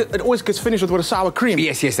kind of... It always gets finished with a sour cream.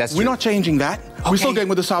 Yes, that's true. We're not changing that. We're still going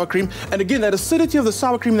with the sour cream. And again, that acidity of the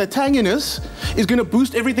sour cream, that tanginess, is going to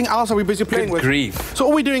boost everything else that we're busy playing with. Good grief. So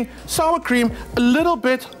all we're doing, sour cream, a little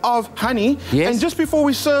bit of honey. Yes. And just before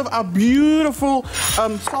we serve our beautiful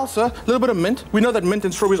salsa, a little bit of mint. We know that mint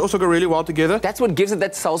and strawberries also go really well together. That's what gives it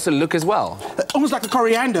that salsa look as well. Almost like a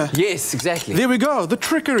coriander. Yes, exactly. There we go. The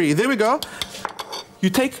trickery. There we go. You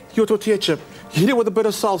take your tortilla chip, you hit it with a bit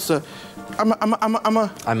of salsa.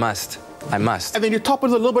 I must. And then you top it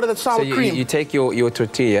with a little bit of that sour cream. You take your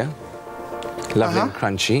tortilla, lovely and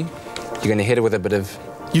crunchy. You're going to hit it with a bit of...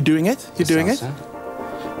 You doing it? You're doing it?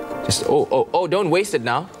 Just, don't waste it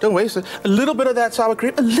now. Don't waste it. A little bit of that sour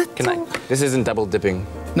cream, a little. This isn't double dipping.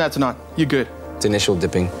 No, it's not. You're good. It's initial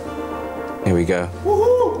dipping. Here we go.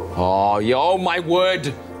 Woohoo! Oh, my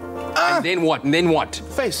word. And then what?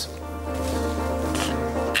 Face.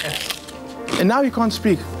 And now you can't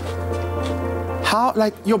speak. How,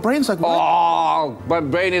 your brain's like, what? Oh, my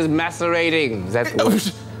brain is macerating. That's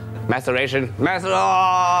maceration.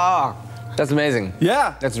 That's amazing.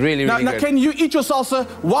 Yeah. That's really good. Now, can you eat your salsa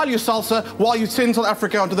while you send South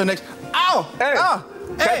Africa onto the next? Ow! Hey,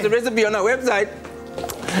 that's the recipe on our website.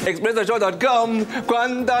 Expressoshow.com.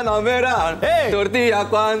 Guantanamera. Hey! Tortilla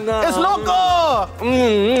Guantanamera. Es loco!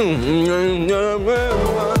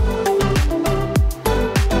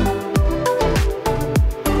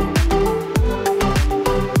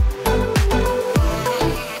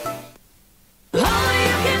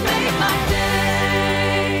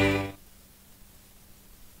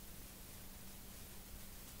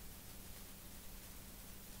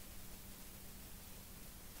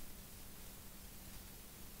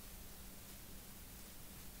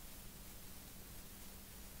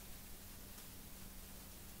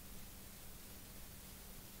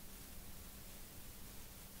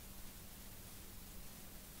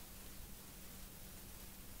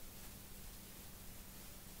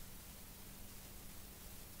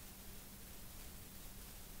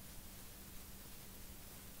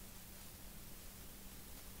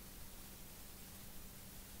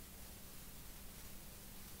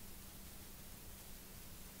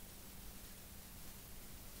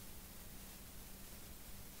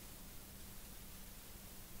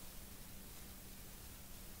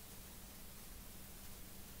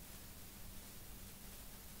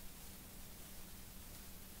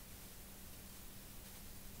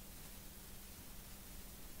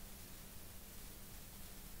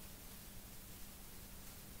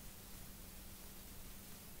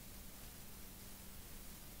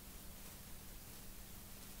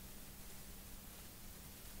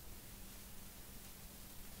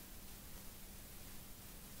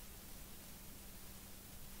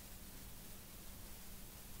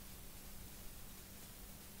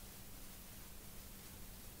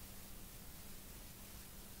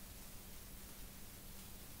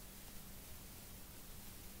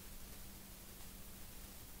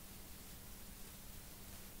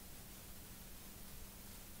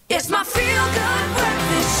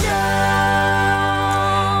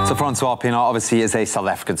 So Francois Pienaar obviously is a South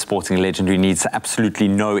African sporting legend who needs absolutely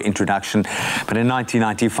no introduction. But in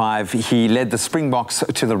 1995, he led the Springboks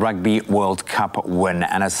to the Rugby World Cup win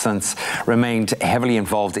and has since remained heavily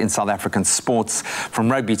involved in South African sports,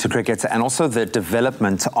 from rugby to cricket, and also the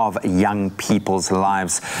development of young people's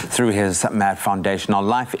lives through his MAD Foundation. Our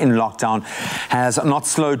life in lockdown has not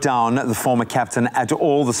slowed down the former captain at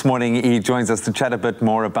all. This morning, he joins us to chat a bit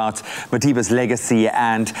more about Madiba's legacy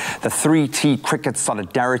and the 3T Cricket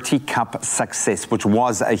Solidarity Cup success, which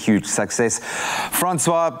was a huge success.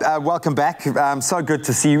 Francois, welcome back. So good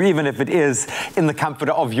to see you, even if it is in the comfort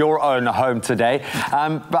of your own home today.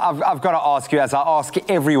 But I've got to ask you, as I ask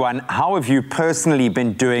everyone, how have you personally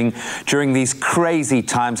been doing during these crazy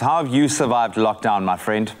times? How have you survived lockdown, my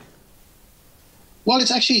friend? Well,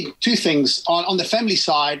 it's actually two things. On the family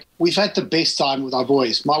side, we've had the best time with our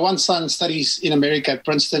boys. My one son studies in America at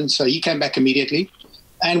Princeton, so he came back immediately.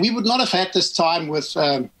 And we would not have had this time with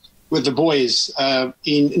the boys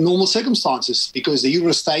in normal circumstances, because the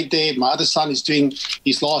Euro stayed there. My other son is doing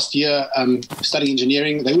his last year studying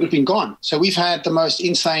engineering. They would have been gone. So we've had the most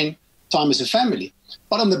insane time as a family.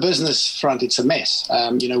 But on the business front, it's a mess.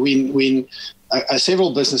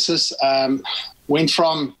 Several businesses went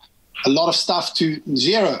from a lot of stuff to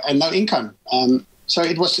zero and no income. So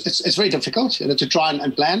it's very difficult to try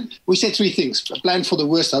and plan. We said three things: a plan for the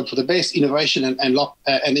worst, hope for the best, innovation, and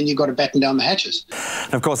then you've got to batten down the hatches.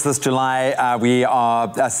 And of course, this July, we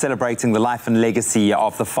are celebrating the life and legacy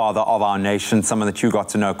of the father of our nation, someone that you got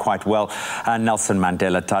to know quite well, Nelson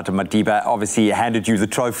Mandela. Tata Madiba obviously handed you the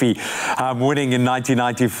trophy, winning in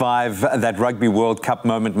 1995. That Rugby World Cup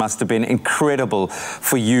moment must have been incredible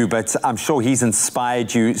for you, but I'm sure he's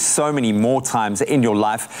inspired you so many more times in your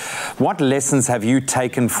life. What lessons have you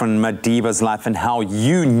taken from Madiba's life and how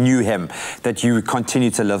you knew him that you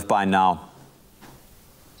continue to live by now?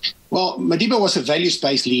 Well, Madiba was a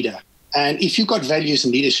values-based leader. And if you've got values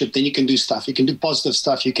and leadership, then you can do stuff. You can do positive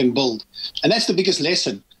stuff. You can build. And that's the biggest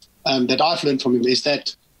lesson that I've learned from him, is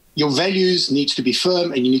that your values need to be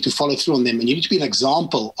firm and you need to follow through on them. And you need to be an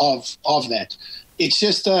example of that. It's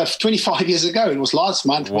just 25 years ago. It was last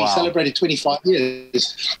month. Wow. We celebrated 25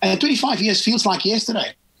 years. And 25 years feels like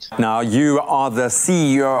yesterday. Now, you are the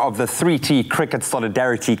CEO of the 3T Cricket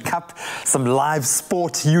Solidarity Cup, some live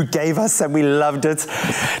sport you gave us and we loved it.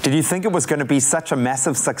 Did you think it was going to be such a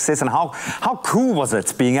massive success, and how cool was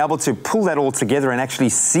it being able to pull that all together and actually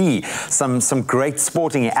see some great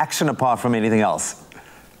sporting action apart from anything else?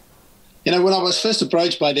 You know, when I was first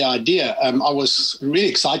approached by the idea, I was really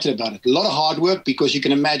excited about it. A lot of hard work, because you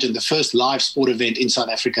can imagine the first live sport event in South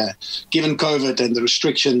Africa, given COVID and the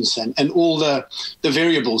restrictions and all the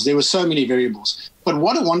variables. There were so many variables. But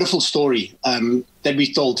what a wonderful story that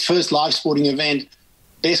we told. First live sporting event,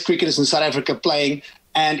 best cricketers in South Africa playing,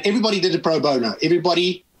 and everybody did it pro bono.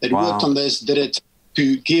 Everybody that worked on this did it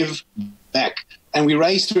to give back. And we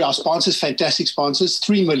raised through our sponsors, fantastic sponsors,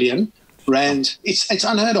 3 million. Rand. It's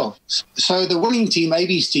unheard of. So the winning team,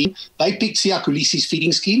 AB's team, they picked Siya Kolisi's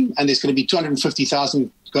feeding scheme, and there's going to be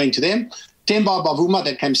 250,000 going to them. Themba Bavuma,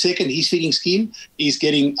 that came second, his feeding scheme is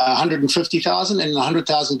getting 150,000, and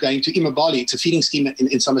 100,000 going to Imabali. It's a feeding scheme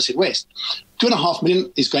in Somerset West. 2.5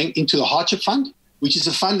 million is going into the Hardship Fund, which is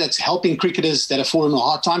a fund that's helping cricketers that have fallen on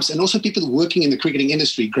hard times, and also people working in the cricketing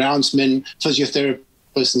industry, groundsmen, physiotherapists,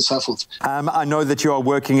 and so forth. I know that you are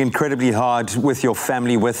working incredibly hard with your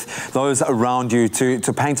family, with those around you,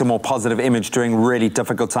 to paint a more positive image during really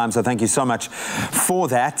difficult times. So thank you so much for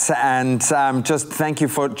that. And just thank you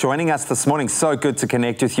for joining us this morning. So good to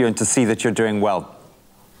connect with you and to see that you're doing well.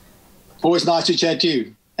 Always nice to chat to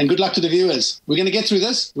you. And good luck to the viewers. We're going to get through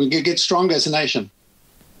this. We're going to get stronger as a nation.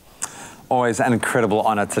 Always an incredible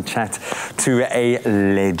honour to chat to a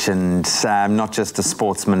legend, not just a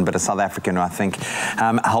sportsman, but a South African who I think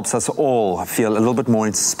helps us all feel a little bit more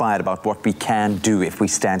inspired about what we can do if we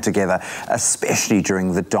stand together, especially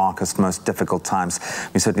during the darkest, most difficult times.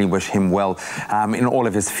 We certainly wish him well in all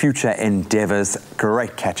of his future endeavours.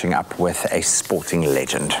 Great catching up with a sporting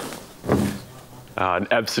legend. An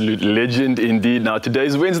absolute legend indeed. Now,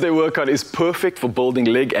 today's Wednesday workout is perfect for building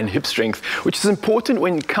leg and hip strength, which is important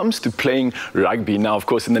when it comes to playing rugby. Now, of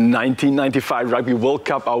course, in the 1995 Rugby World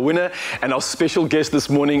Cup, our winner and our special guest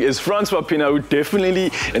this morning is Francois Pienaar, who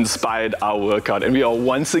definitely inspired our workout. And we are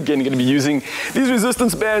once again going to be using these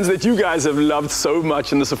resistance bands that you guys have loved so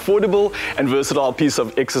much. And this affordable and versatile piece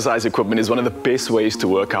of exercise equipment is one of the best ways to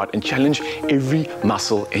work out and challenge every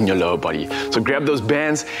muscle in your lower body. So grab those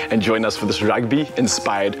bands and join us for this rugby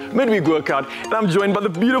inspired midweek workout. And I'm joined by the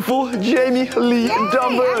beautiful Jamie Lee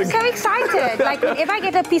Dumberg. I'm so excited. Like, whenever I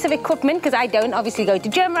get a piece of equipment, because I don't obviously go to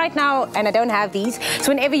gym right now and I don't have these.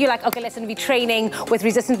 So whenever you're like, okay, listen, we're training with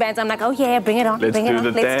resistance bands, I'm like, oh yeah, bring it on, bring it on.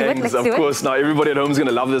 Let's do it, let's do it. Of course, now everybody at home is going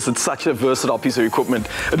to love this. It's such a versatile piece of equipment.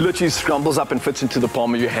 It literally scrambles up and fits into the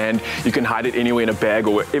palm of your hand. You can hide it anywhere in a bag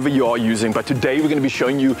or wherever you are using. But today we're going to be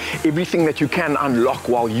showing you everything that you can unlock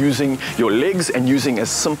while using your legs and using a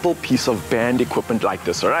simple piece of band equipment like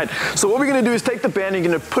this, all right? So what we're going to do is take the band and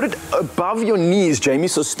you're going to put it above your knees, Jamie.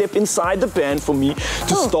 So step inside the band for me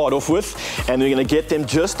to start off with, and we're going to get them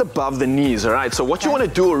just above the knees, all right? So what you want to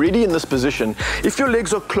do already in this position, if your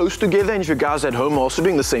legs are close together, and if you guys at home are also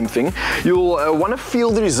doing the same thing, you'll want to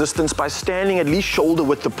feel the resistance by standing at least shoulder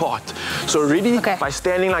width apart. So already by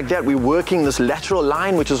standing like that, we're working this lateral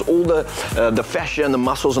line, which is all the fascia and the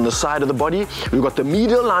muscles on the side of the body. We've got the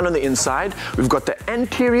medial line on the inside. We've got the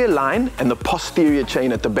anterior line and the posterior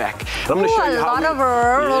chain at the back. And I'm going to show you how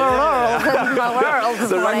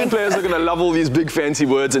the rugby players are going to love all these big fancy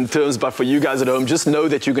words and terms, but for you guys at home, just know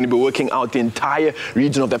that you're going to be working out the entire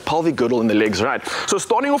region of that pelvic girdle in the legs, right? So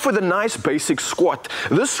starting off with a nice basic squat.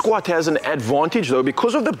 This squat has an advantage though,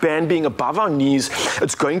 because of the band being above our knees,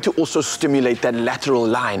 it's going to also stimulate that lateral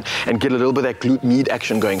line and get a little bit of that glute med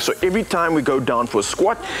action going. So every time we go down for a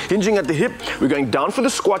squat, hinging at the hip, we're going down for the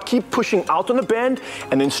squat, keep pushing out on the band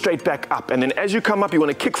and then straight back up. And then as you come up, you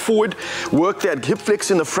want to kick forward, work that hip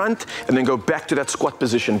flex in the front and then go back to that squat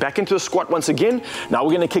position. Back into the squat once again. Now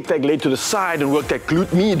we're going to kick that leg to the side and work that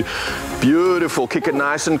glute med. Beautiful. Kick it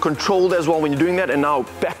nice and controlled as well when you're doing that. And now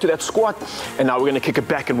back to that squat. And now we're going to kick it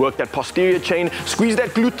back and work that posterior chain. Squeeze that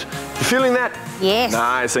glute. You feeling that? Yes.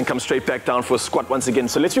 Nice. And come straight back down for a squat once again.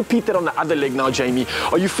 So let's repeat that on the other leg now, Jamie.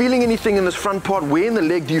 Are you feeling anything in this front part? Where in the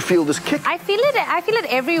leg do you feel this kick? I feel it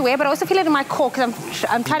everywhere, but I also feel it in my core because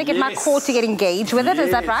I'm trying to get my core to get engaged with it.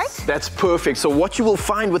 Is that right? That's perfect. So what you will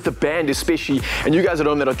find with the band especially, and you guys at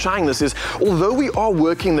home that are trying this, is although we are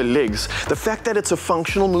working the legs, the fact that it's a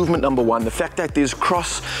functional movement, number one, the fact that there's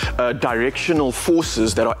cross-directional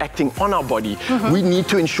forces that are acting on our body, we need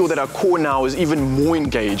to ensure that our core now is even more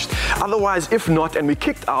engaged. Otherwise, if not, and we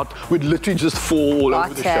kicked out, we'd literally just fall all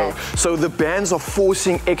over the show. So the bands are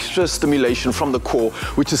forcing extra stimulation from the core,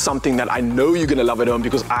 which is something that I know you're going to love at home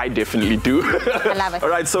because I definitely do. I love it. All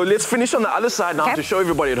right, so let's finish on the other side now to show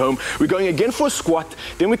everybody at home. We're going again for a squat,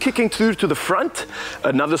 then we're kicking through to the front,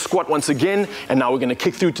 another squat once again, and now we're going to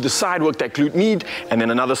kick through to the side, work that glute med, and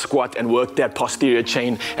then another squat and work that posterior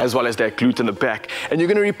chain as well as that glute in the back. And you're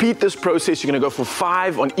going to repeat this process. You're going to go for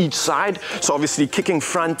 5 on each side. So obviously kicking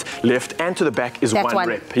front, left, and to the back is one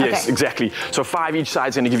rep. Yes, exactly. So 5 each side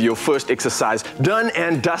is going to give you your first exercise done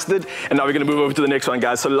and dusted. And now we're going to move over to the next one,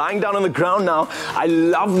 guys. So lying down on the ground now, I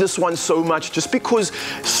love this one so much just because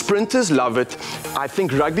sprinters love it. I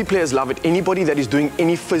think rugby players love it. Anybody that is doing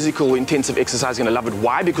any physical intensive exercise is going to love it.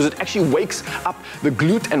 Why? Because it actually wakes up the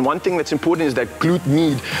glute. And one thing that's important is that glute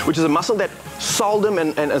med, which is a muscle that seldom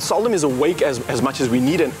is awake as much as we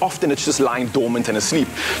need, and often it's just lying dormant and asleep.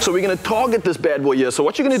 So we're going to target this bad boy here. So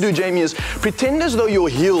what you're going to do, Jamie, is pretend as though your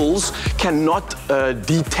heels cannot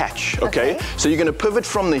detach, okay? So you're going to pivot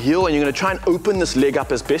from the heel and you're going to try and open this leg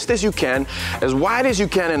up as best as you can, as wide as you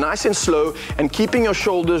can, and nice and slow, and keeping your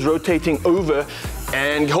shoulders rotating over.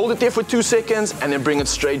 And hold it there for 2 seconds and then bring it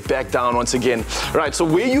straight back down once again. Right, so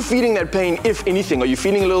where are you feeling that pain, if anything? Are you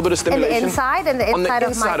feeling a little bit of stimulation? On the inside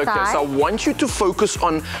of my thigh. Okay, so I want you to focus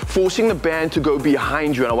on forcing the band to go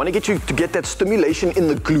behind you, and I want to get you to get that stimulation in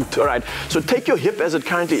the glute, all right? So take your hip as it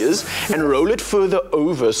currently is and roll it further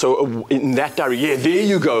over, so in that direction. Yeah, there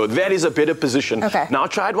you go. That is a better position. Okay. Now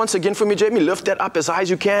try it once again for me, Jamie. Lift that up as high as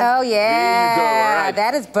you can. Oh, yeah. There you go, all right?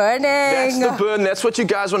 That is burning. That's the burn. That's what you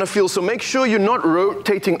guys want to feel. So make sure you're not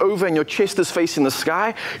rotating over and your chest is facing the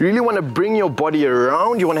sky. You really want to bring your body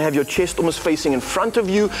around. You want to have your chest almost facing in front of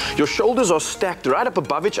you. Your shoulders are stacked right up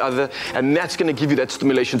above each other, and that's going to give you that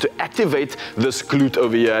stimulation to activate this glute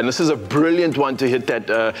over here. And this is a brilliant one to hit that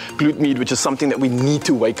glute med, which is something that we need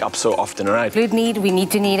to wake up so often, all right? Glute med, we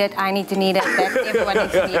need to need it. I need to need it. Everyone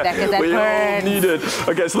needs to need that because that burns. We all need it.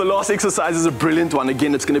 Okay, so the last exercise is a brilliant one.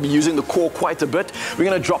 Again, it's going to be using the core quite a bit. We're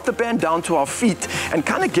going to drop the band down to our feet and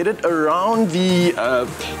kind of get it around the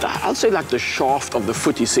I'll say like the shaft of the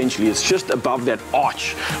foot, essentially. It's just above that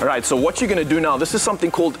arch. All right, so what you're going to do now, this is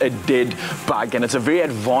something called a dead bug, and it's a very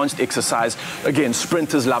advanced exercise. Again,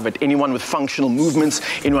 sprinters love it. Anyone with functional movements,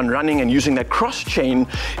 anyone running and using that cross chain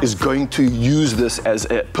is going to use this as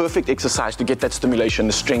a perfect exercise to get that stimulation,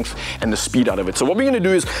 the strength, and the speed out of it. So what we're going to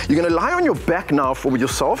do is you're going to lie on your back now for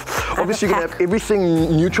yourself. Obviously, you're going to have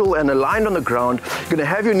everything neutral and aligned on the ground. You're going to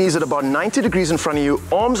have your knees at about 90 degrees in front of you,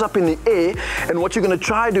 arms up in the air, and what you're going to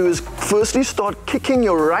try to do is firstly start kicking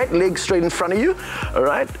your right leg straight in front of you. All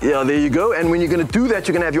right, yeah, there you go. And when you're going to do that,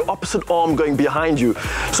 you're going to have your opposite arm going behind you.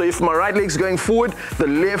 So if my right leg's going forward, the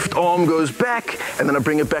left arm goes back, and then I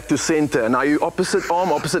bring it back to center. Now you opposite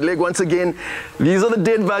arm, opposite leg once again. These are the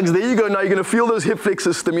dead bugs. There you go. Now you're going to feel those hip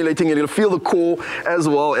flexors stimulating. You're going to feel the core as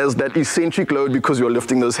well as that eccentric load because you're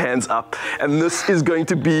lifting those hands up. And this is going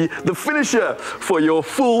to be the finisher for your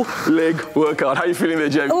full leg workout. How are you feeling there,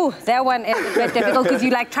 Jamie? Oh, that one is a bit difficult because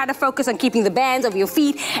you like try to focus on keeping the bands of your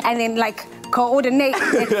feet and then like coordinate.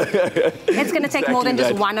 It's going to take more than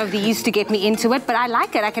just one of these to get me into it, but I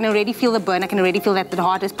like it. I can already feel the burn. I can already feel that the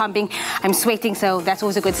heart is pumping. I'm sweating, so that's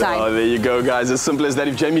always a good sign. Oh, there you go, guys. As simple as that.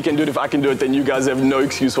 If Jamie can do it, if I can do it, then you guys have no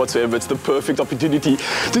excuse whatsoever. It's the perfect opportunity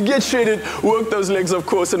to get shredded, work those legs, of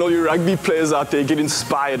course, and all you rugby players out there, get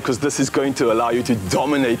inspired because this is going to allow you to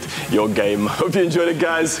dominate your game. Hope you enjoyed it,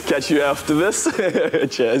 guys. Catch you after this.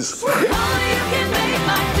 Cheers.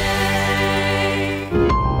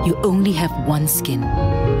 You only have one skin.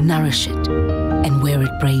 Nourish it and wear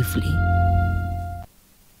it bravely.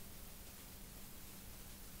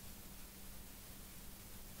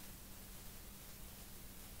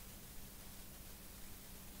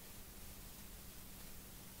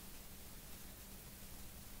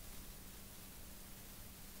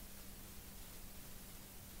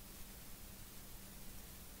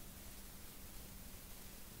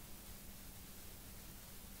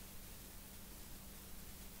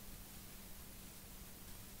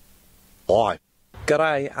 Hi.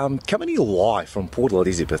 G'day, I'm coming to you live from Port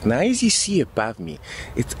Elizabeth. Now, as you see above me,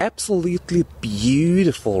 it's absolutely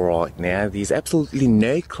beautiful right now. There's absolutely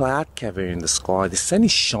no cloud cover in the sky. The sun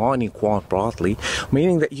is shining quite brightly,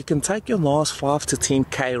 meaning that you can take your nice 5 to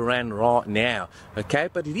 10k run right now, okay?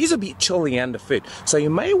 But it is a bit chilly underfoot, so you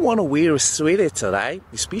may want to wear a sweater today,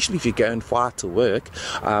 especially if you're going far to work,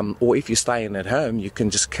 or if you're staying at home, you can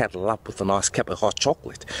just cuddle up with a nice cup of hot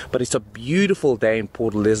chocolate. But it's a beautiful day in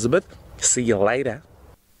Port Elizabeth. See you later.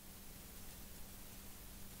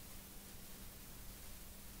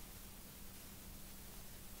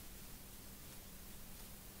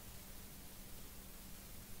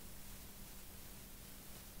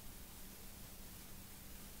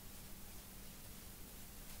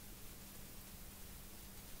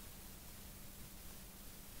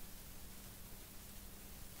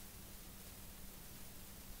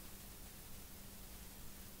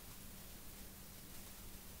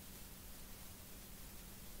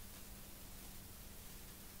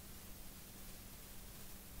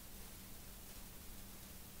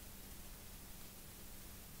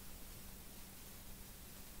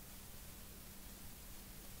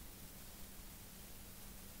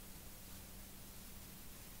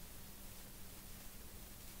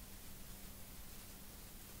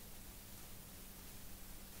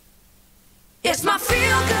 It's my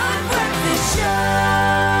feel-good breakfast show.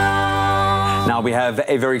 Now we have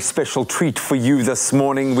a very special treat for you this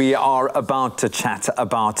morning. We are about to chat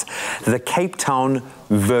about the Cape Town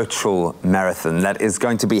Virtual Marathon that is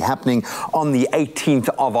going to be happening on the 18th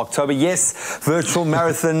of October. Yes, virtual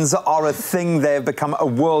marathons are a thing. They've become a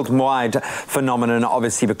worldwide phenomenon,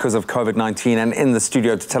 obviously because of COVID-19. And in the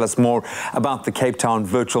studio to tell us more about the Cape Town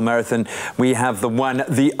Virtual Marathon, we have the one,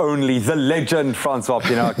 the only, the legend, Francois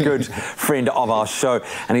Pienaar, a good friend of our show.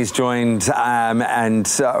 And he's joined and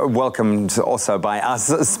welcomed also by us,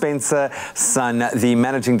 Spencer Sun, the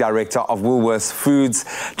Managing Director of Woolworths Foods.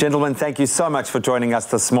 Gentlemen, thank you so much for joining us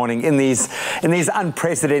this morning in these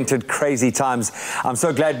unprecedented, crazy times. I'm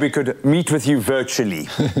so glad we could meet with you virtually.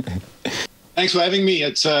 Thanks for having me.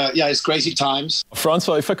 It's it's crazy times.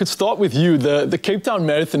 Francois, if I could start with you, the Cape Town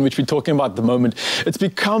Marathon, which we're talking about at the moment, it's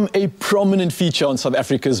become a prominent feature on South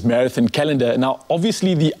Africa's marathon calendar. Now,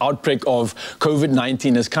 obviously, the outbreak of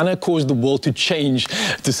COVID-19 has kind of caused the world to change,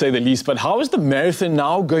 to say the least. But how is the marathon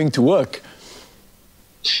now going to work?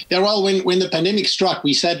 Yeah, well, when the pandemic struck,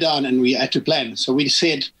 we sat down and we had to plan. So we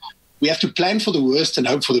said we have to plan for the worst and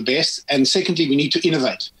hope for the best. And secondly, we need to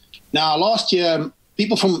innovate. Now, last year,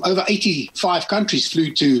 people from over 85 countries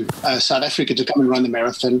flew to South Africa to come and run the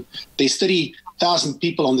marathon. There's 30,000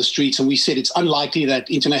 people on the streets, and we said it's unlikely that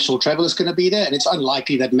international travel is going to be there, and it's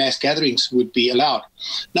unlikely that mass gatherings would be allowed.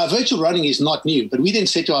 Now, virtual running is not new, but we then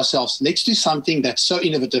said to ourselves, let's do something that's so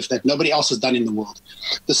innovative that nobody else has done in the world.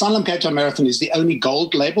 The Sanlam Cape Town Marathon is the only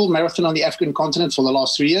gold label marathon on the African continent for the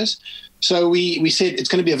last 3 years. So we said it's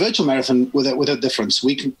going to be a virtual marathon with a difference.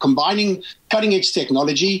 We're combining cutting-edge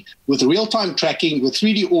technology with real-time tracking, with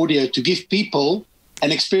 3D audio to give people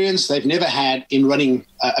an experience they've never had in running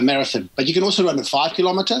a marathon. But you can also run a 5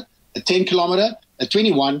 kilometer, a 10 kilometer, a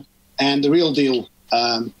 21, and the real deal,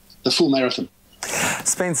 the full marathon.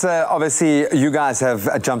 Spencer, obviously you guys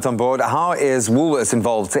have jumped on board. How is Woolworths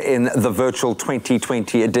involved in the virtual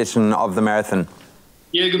 2020 edition of the marathon?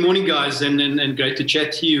 Yeah, good morning, guys, and great to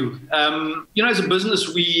chat to you. You know, as a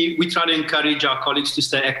business, we try to encourage our colleagues to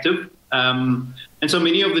stay active. And so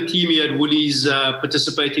many of the team here at Woolies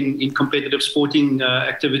participate in competitive sporting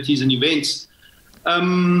activities and events.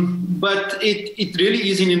 But it really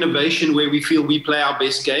is an innovation where we feel we play our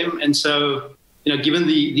best game. And so, you know, given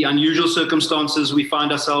the unusual circumstances we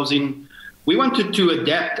find ourselves in, we wanted to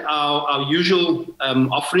adapt our usual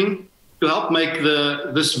offering to help make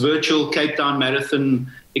this virtual Cape Town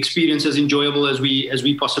Marathon experience as enjoyable as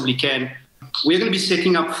we possibly can. We're going to be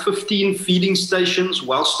setting up 15 feeding stations,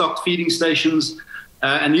 well-stocked feeding stations,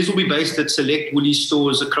 and these will be based at select Woolies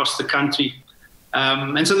stores across the country.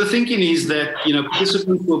 And so the thinking is that, you know,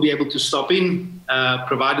 participants will be able to stop in,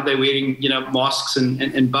 provided they're wearing, you know, masks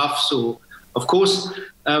and buffs, or of course,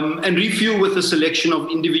 and refuel with a selection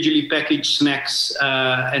of individually packaged snacks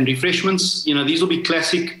and refreshments. You know, these will be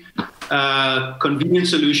classic, convenient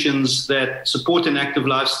solutions that support an active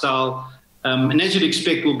lifestyle, and as you'd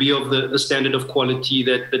expect, will be of the standard of quality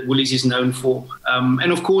that Woolies is known for.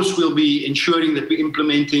 And of course, we'll be ensuring that we're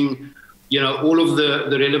implementing, you know, all of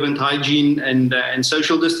the relevant hygiene and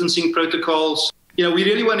social distancing protocols. You know, we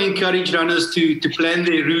really want to encourage runners to plan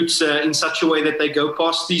their routes in such a way that they go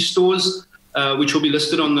past these stores, which will be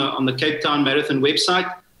listed on the Cape Town Marathon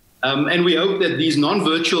website. And we hope that these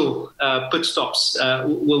non-virtual pit stops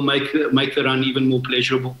will make the run even more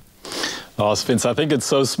pleasurable. Oh, Spencer, I think it's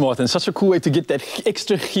so smart and such a cool way to get that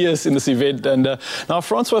extra gears in this event. And now,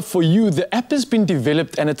 Francois, for you, the app has been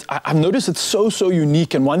developed, and I've noticed it's so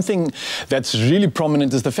unique. And one thing that's really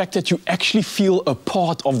prominent is the fact that you actually feel a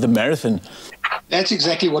part of the marathon. That's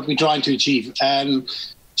exactly what we're trying to achieve.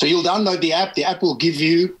 So you'll download the app. The app will give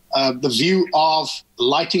you the view of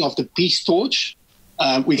lighting of the peace torch.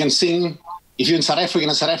 We can sing, if you're in South Africa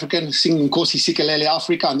and a South African, sing Nkosi Sikelele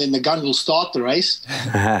Africa, and then the gun will start the race.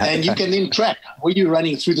 And you can then track where you're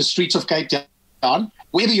running through the streets of Cape Town,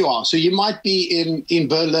 wherever you are. So you might be in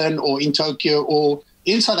Berlin or in Tokyo or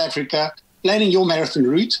in South Africa, planning your marathon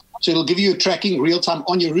route. So it'll give you a tracking real time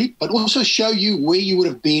on your route, but also show you where you would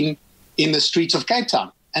have been in the streets of Cape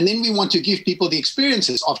Town. And then we want to give people the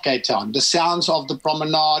experiences of Cape Town, the sounds of the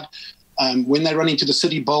promenade, when they run into the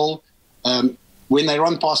City Bowl, when they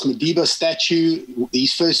run past Madiba's statue,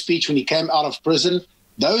 his first speech when he came out of prison.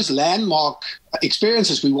 Those landmark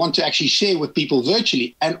experiences we want to actually share with people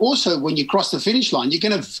virtually. And also, when you cross the finish line, you're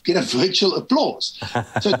going to get a virtual applause.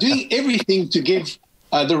 So doing everything to give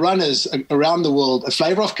the runners around the world a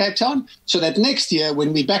flavor of Cape Town, so that next year,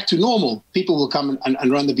 when we're back to normal, people will come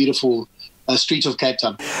and run the beautiful streets of Cape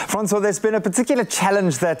Town. Francois, there's been a particular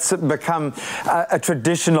challenge that's become a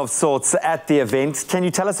tradition of sorts at the event. Can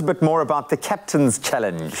you tell us a bit more about the Captain's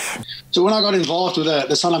Challenge? So when I got involved with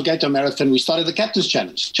the Sanlam Cape Town Marathon, we started the Captain's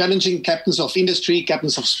Challenge, challenging captains of industry,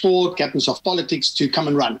 captains of sport, captains of politics to come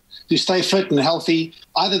and run, to stay fit and healthy,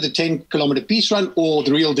 either the 10-kilometer peace run or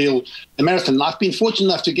the real deal, the marathon. And I've been fortunate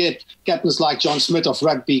enough to get captains like John Smith of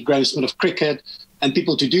rugby, Graham Smith of cricket, and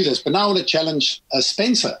people to do this. But now I want to challenge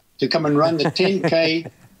Spencer to come and run the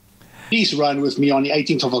 10K peace run with me on the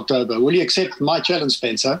 18th of October. Will you accept my challenge,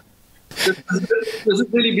 Spencer? This has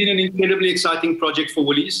really been an incredibly exciting project for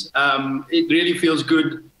Woolies. It really feels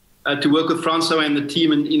good to work with Francois and the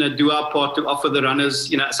team and, you know, do our part to offer the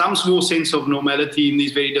runners, you know, some small sense of normality in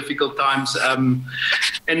these very difficult times. And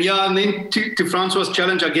then to Francois'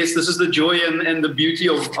 challenge, I guess this is the joy and the beauty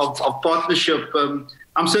of partnership.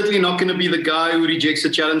 I'm certainly not going to be the guy who rejects a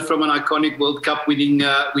challenge from an iconic World Cup winning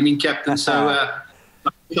captain. So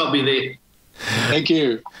I'll be there. Thank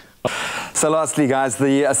you. So lastly, guys,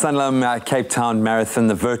 the Sanlam Cape Town Marathon,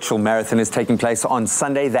 the virtual marathon, is taking place on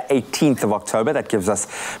Sunday, the 18th of October. That gives us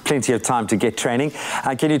plenty of time to get training.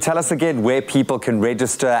 Can you tell us again where people can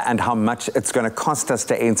register and how much it's going to cost us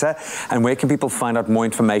to enter? And where can people find out more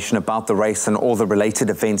information about the race and all the related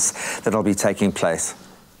events that will be taking place?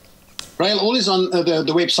 Rail, all is on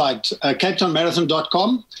the website,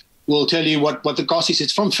 capetownmarathon.com. We'll tell you what the cost is.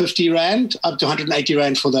 It's from 50 Rand up to 180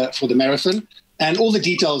 Rand for the marathon. And all the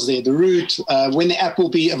details there, the route, when the app will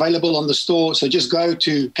be available on the store. So just go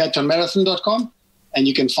to capetownmarathon.com and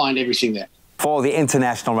you can find everything there. For the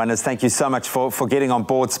international runners, thank you so much for getting on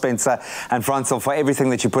board, Spencer and Francois, for everything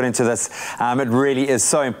that you put into this. It really is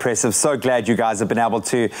so impressive. So glad you guys have been able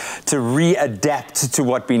to readapt to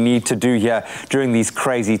what we need to do here during these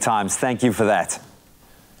crazy times. Thank you for that.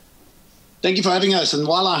 Thank you for having us. And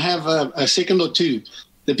while I have a second or two,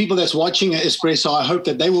 the people that's watching Expresso, I hope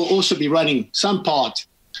that they will also be running some part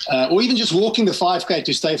or even just walking the 5K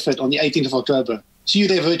to stay fit on the 18th of October. See you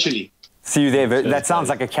there virtually. See you there. That sounds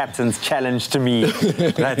like a captain's challenge to me.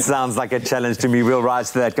 That sounds like a challenge to me. We'll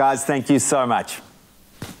rise to that. Guys, thank you so much.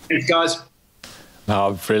 Thanks, guys.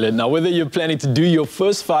 Oh, brilliant. Now, whether you're planning to do your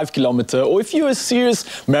first 5 kilometer or if you're a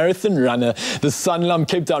serious marathon runner, the Sanlam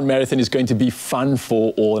Cape Town Marathon is going to be fun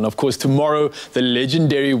for all. And of course, tomorrow, the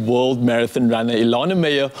legendary world marathon runner, Ilana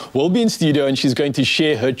Meyer, will be in studio and she's going to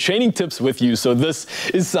share her training tips with you. So this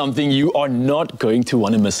is something you are not going to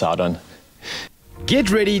want to miss out on.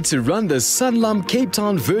 Get ready to run the Sanlam Cape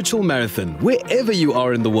Town Virtual Marathon wherever you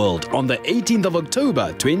are in the world on the 18th of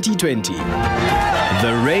October 2020.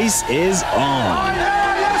 The race is on.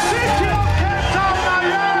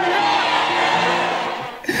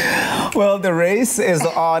 Well, the race is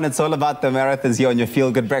on. It's all about the marathons here on your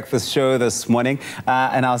Feel Good Breakfast show this morning.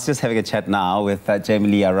 And I was just having a chat now with Jamie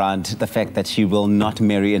Lee around the fact that she will not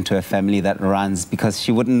marry into a family that runs because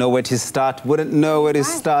she wouldn't know where to start, But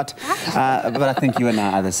I think you and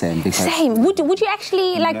I are the same. Same. Would you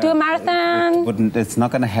actually do a marathon? It's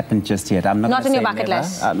not going to happen just yet. I'm not on your bucket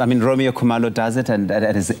list. I mean, Romeo Khumalo does it, and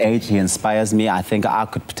at his age, he inspires me. I think I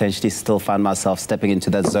could potentially still find myself stepping into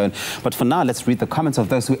that zone. But for now, let's read the comments of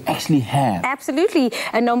those who actually have. Absolutely.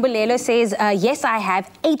 Nombolelo says, yes, I have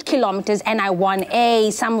 8 kilometers and I won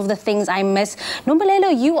some of the things I miss.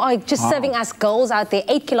 Nombolelo, you are just serving us goals out there.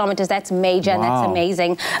 8 kilometers, that's major and that's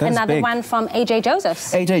amazing. Another one from AJ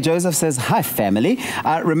Josephs. AJ Joseph says, hi, family.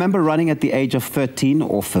 I remember running at the age of 13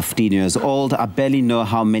 or 15 years old. I barely know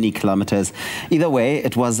how many kilometers. Either way,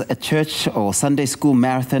 it was a church or Sunday school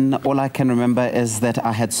marathon. All I can remember is that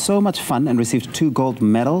I had so much fun and received 2 gold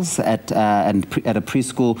medals at a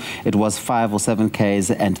preschool. It was 5 or 7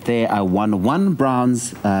 Ks, and there I won 1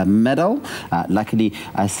 bronze medal. Luckily,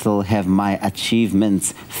 I still have my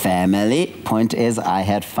achievements, family. Point is, I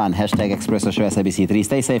had fun. Hashtag Expresso Show SABC3.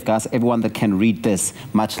 Stay safe, guys. Everyone that can read this,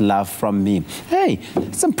 much love from me. Hey,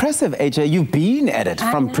 it's impressive, AJ. You've been at it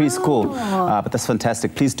from preschool. But that's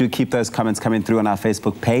fantastic. Please do keep those comments coming through on our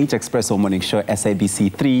Facebook page, Expresso Morning Show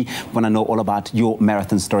SABC3. When I know all about your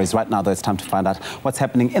marathon stories. Right now, though, it's time to find out what's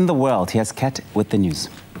happening in the world. Here's Kat with the news.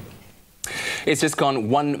 It's just gone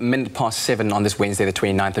 7:01 on this Wednesday, the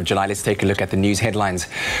 29th of July. Let's take a look at the news headlines.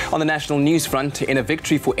 On the national news front, in a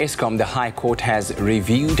victory for Eskom, the High Court has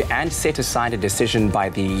reviewed and set aside a decision by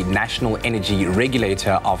the National Energy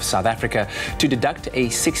Regulator of South Africa to deduct a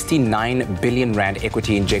 69 billion rand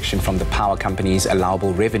equity injection from the power company's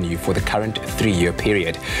allowable revenue for the current 3-year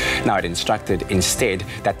period. Now, it instructed instead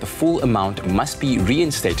that the full amount must be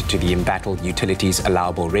reinstated to the embattled utilities'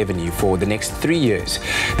 allowable revenue for the next 3 years.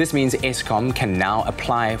 This means Eskom can now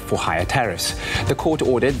apply for higher tariffs. The court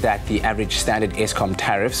ordered that the average standard Eskom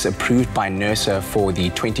tariffs approved by NERSA for the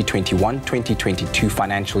 2021-2022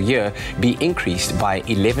 financial year be increased by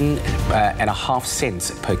 11.5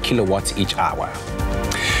 cents per kilowatts each hour.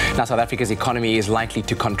 Now, South Africa's economy is likely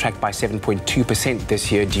to contract by 7.2%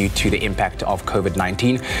 this year due to the impact of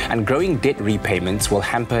COVID-19, and growing debt repayments will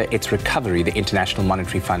hamper its recovery, the International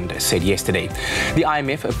Monetary Fund said yesterday. The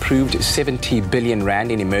IMF approved 70 billion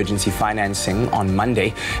rand in emergency financing on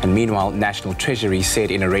Monday, and meanwhile, National Treasury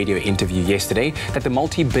said in a radio interview yesterday that the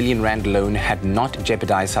multi-billion rand loan had not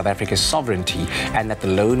jeopardized South Africa's sovereignty and that the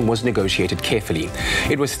loan was negotiated carefully.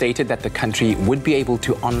 It was stated that the country would be able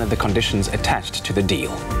to honor the conditions attached to the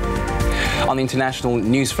deal. On the international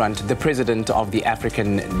news front, the president of the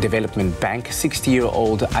African Development Bank,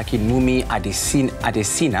 60-year-old Akinwumi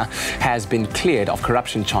Adesina, has been cleared of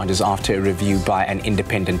corruption charges after a review by an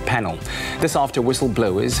independent panel. This after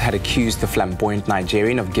whistleblowers had accused the flamboyant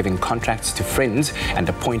Nigerian of giving contracts to friends and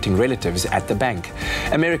appointing relatives at the bank.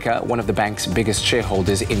 America, one of the bank's biggest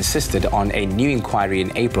shareholders, insisted on a new inquiry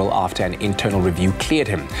in April after an internal review cleared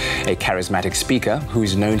him. A charismatic speaker, who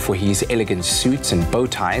is known for his elegant suits and bow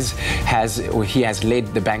ties, he has led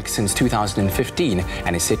the bank since 2015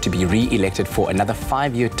 and is set to be re-elected for another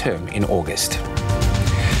 5-year term in August.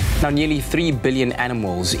 Now, nearly 3 billion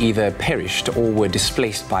animals either perished or were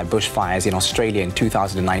displaced by bushfires in Australia in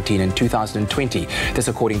 2019 and 2020. This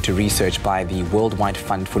according to research by the Worldwide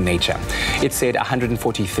Fund for Nature. It said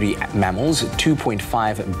 143 mammals,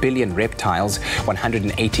 2.5 billion reptiles,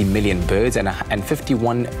 180 million birds and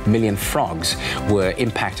 51 million frogs were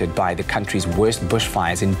impacted by the country's worst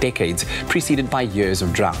bushfires in decades, preceded by years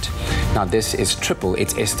of drought. Now, this is triple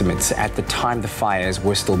its estimates at the time the fires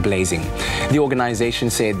were still blazing. The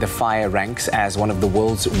organization said the fire ranks as one of the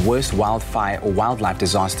world's worst wildlife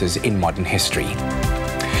disasters in modern history.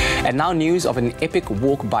 And now news of an epic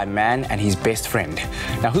walk by man and his best friend.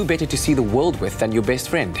 Now, who better to see the world with than your best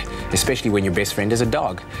friend, especially when your best friend is a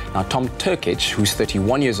dog? Now, Tom Turkich, who's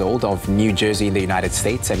 31 years old, of New Jersey in the United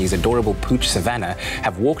States, and his adorable pooch Savannah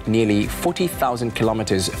have walked nearly 40,000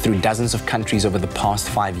 kilometers through dozens of countries over the past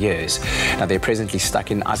 5 years. Now, they're presently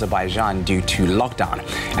stuck in Azerbaijan due to lockdown,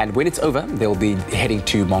 and when it's over, they'll be heading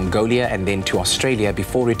to Mongolia and then to Australia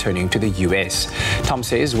before returning to the US. Tom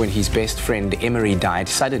says when his best friend Emery died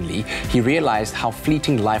suddenly, he realized how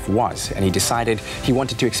fleeting life was, and he decided he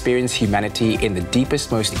wanted to experience humanity in the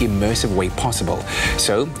deepest, most immersive way possible.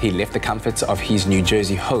 So he left the comforts of his New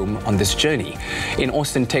Jersey home on this journey. In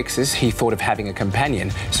Austin, Texas, he thought of having a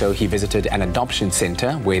companion, so he visited an adoption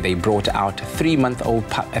center where they brought out a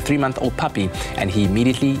three-month-old puppy, and he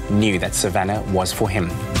immediately knew that Savannah was for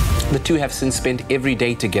him. The two have since spent every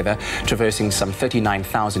day together, traversing some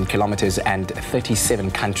 39,000 kilometers and 37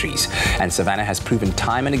 countries. And Savannah has proven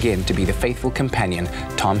time and again to be the faithful companion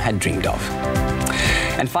Tom had dreamed of.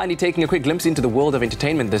 And finally, taking a quick glimpse into the world of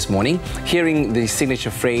entertainment this morning, hearing the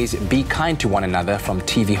signature phrase, "be kind to one another," from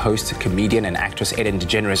TV host, comedian and actress Ellen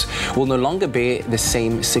DeGeneres will no longer bear the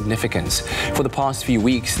same significance. For the past few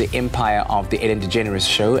weeks, the empire of the Ellen DeGeneres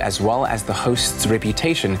show, as well as the host's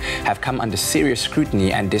reputation, have come under serious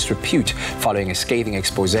scrutiny and disrepute following a scathing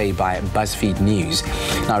expose by BuzzFeed News.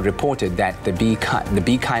 Now, it reported that the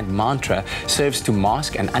Be Kind mantra serves to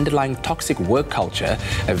mask an underlying toxic work culture,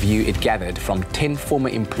 a view it gathered from 10 former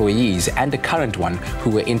employees and a current one who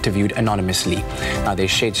were interviewed anonymously. Now, they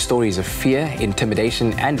shared stories of fear,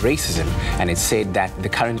 intimidation and racism, and it said that the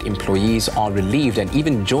current employees are relieved and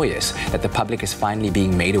even joyous that the public is finally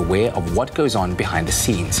being made aware of what goes on behind the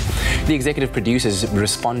scenes. The executive producers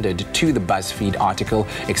responded to the BuzzFeed article,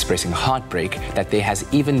 expressing heartbreak that there has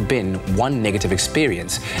even been one negative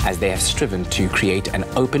experience, as they have striven to create an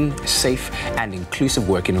open, safe and inclusive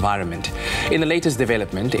work environment. In the latest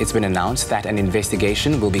development, it's been announced that an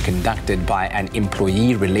investigation will be conducted by an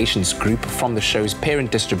employee relations group from the show's parent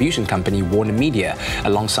distribution company, Warner Media,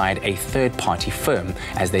 alongside a third-party firm,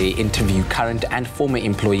 as they interview current and former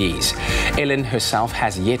employees. Ellen herself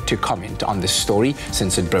has yet to comment on this story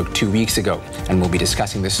since it broke 2 weeks ago, and we'll be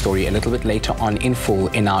discussing this story a little bit later on in full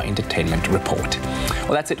in our entertainment report.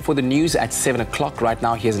 Well, that's it for the news at 7 o'clock. Right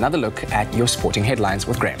now, here's another look at your sporting headlines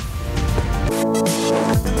with Graham.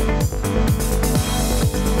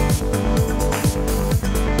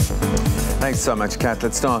 Thanks so much, Kat.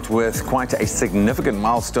 Let's start with quite a significant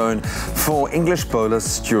milestone for English bowler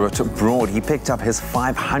Stuart Broad. He picked up his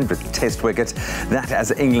 500th Test wicket. That,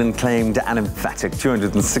 as England claimed an emphatic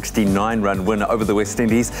 269-run win over the West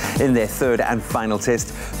Indies in their third and final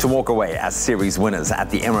Test to walk away as series winners at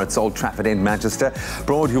the Emirates Old Trafford in Manchester.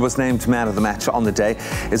 Broad, who was named man of the match on the day,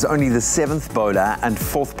 is only the 7th bowler and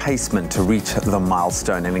 4th paceman to reach the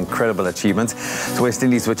milestone. An incredible achievement. The West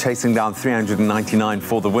Indies were chasing down 399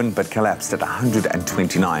 for the win, but collapsed at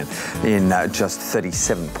 129 in just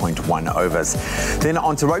 37.1 overs. Then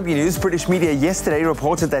on to rugby news. British media yesterday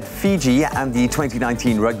reported that Fiji and the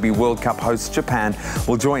 2019 Rugby World Cup host Japan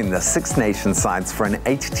will join the Six Nations sides for an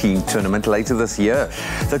 8-team tournament later this year.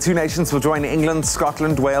 The two nations will join England,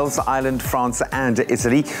 Scotland, Wales, Ireland, France and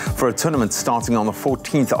Italy for a tournament starting on the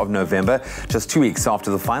 14th of November, just 2 weeks after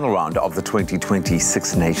the final round of the 2020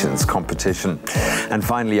 Six Nations competition. And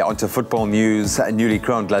finally, on to football news. Newly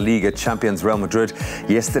crowned La Liga champions Real Madrid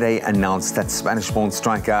yesterday announced that Spanish-born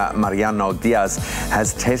striker Mariano Diaz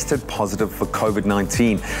has tested positive for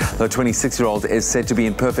COVID-19. The 26-year-old is said to be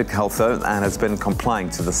in perfect health, though, and has been complying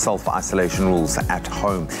to the self-isolation rules at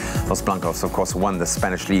home. Los Blancos, of course, won the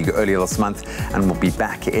Spanish League earlier this month and will be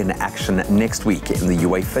back in action next week in the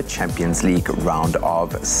UEFA Champions League round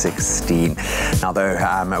of 16. Now,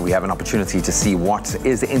 though, we have an opportunity to see what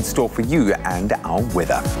is in store for you and our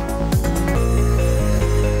weather.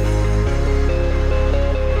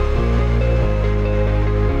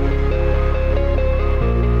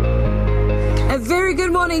 Very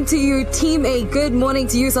good morning to you, Team A. Good morning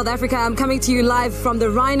to you, South Africa. I'm coming to you live from the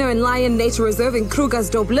Rhino and Lion Nature Reserve in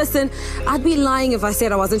Krugersdorp. Listen, I'd be lying if I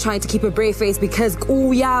said I wasn't trying to keep a brave face because,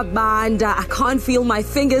 I can't feel my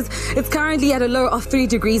fingers. It's currently at a low of 3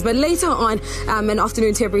 degrees, but later on, an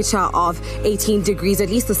afternoon temperature of 18 degrees. At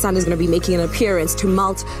least the sun is going to be making an appearance to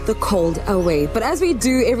melt the cold away. But as we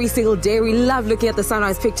do every single day, we love looking at the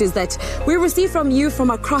sunrise pictures that we receive from you from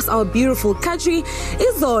across our beautiful country.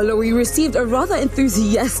 Izolo, we received a rather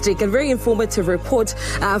enthusiastic and very informative report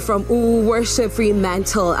from Worship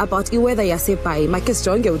Fremantle about iweather yaseBhayi. Marcus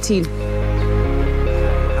John Gautin.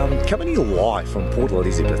 coming to you live from Port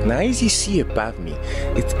Elizabeth. Now, as you see above me,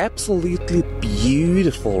 it's absolutely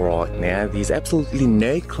beautiful right now. There's absolutely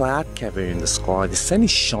no cloud cover in the sky. The sun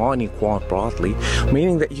is shining quite brightly,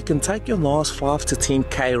 meaning that you can take your nice 5 to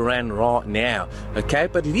 10k run right now, okay?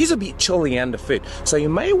 But it is a bit chilly underfoot, so you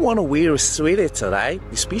may want to wear a sweater today,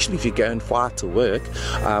 especially if you're going far to work,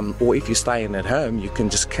 or if you're staying at home, you can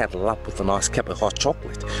just cuddle up with a nice cup of hot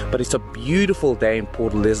chocolate. But it's a beautiful day in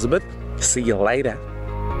Port Elizabeth. See you later.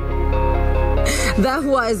 That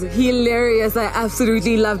was hilarious. I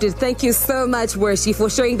absolutely loved it. Thank you so much, Worshi, for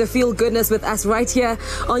sharing the feel goodness with us right here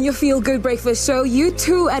on your Feel Good Breakfast Show. You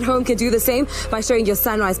too at home can do the same by sharing your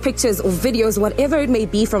sunrise pictures or videos, whatever it may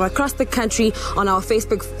be, from across the country on our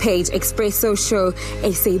Facebook page, Expresso Show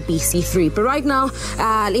SABC3. But right now,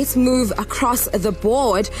 let's move across the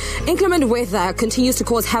board. Inclement weather continues to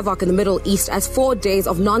cause havoc in the Middle East as 4 days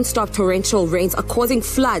of non-stop torrential rains are causing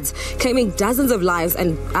floods, claiming dozens of lives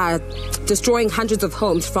and destroying hundreds of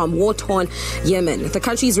homes from war-torn Yemen. The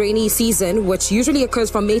country's rainy season, which usually occurs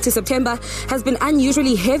from May to September, has been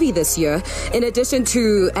unusually heavy this year. In addition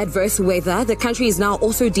to adverse weather, the country is now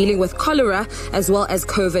also dealing with cholera as well as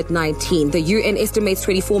COVID-19. The UN estimates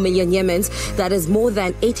 24 million Yemens, that is more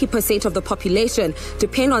than 80% of the population,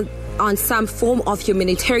 depend on some form of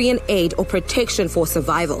humanitarian aid or protection for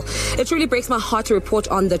survival. It really breaks my heart to report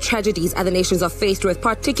on the tragedies other nations are faced with,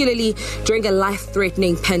 particularly during a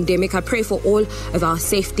life-threatening pandemic. I pray for all of our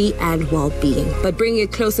safety and well-being. But bringing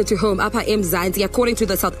it closer to home, Upper Mzansi, according to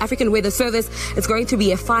the South African Weather Service, it's going to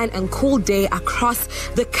be a fine and cool day across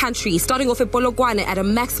the country. Starting off at Polokwane at a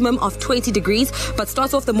maximum of 20 degrees, but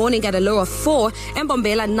starts off the morning at a low of 4.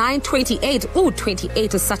 Mbombela 9:28. Ooh,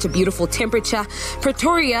 28 is such a beautiful temperature.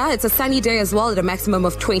 Pretoria, it's a sunny day as well at a maximum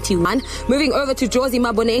of 21. Moving over to Jozi,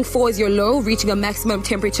 Maboneng, 4 is your low, reaching a maximum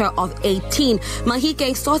temperature of 18.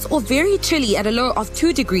 Mahikeng starts off very chilly at a low of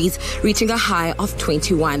 2 degrees, reaching a high of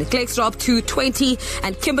 21. Klerksdorp 220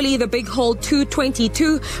 and Kimberley, the Big Hole,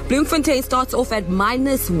 222. Bloemfontein starts off at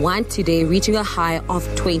 -1 today, reaching a high of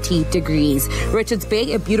 20 degrees. Richards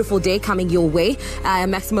Bay, a beautiful day coming your way, a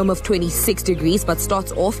maximum of 26 degrees, but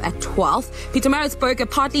starts off at 12. Pietermaritzburg, a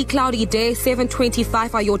partly cloudy day,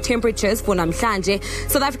 7:25 are your temperatures for namhlanje.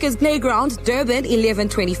 South Africa's Playground, Durban,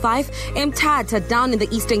 11:25. Mthatha down in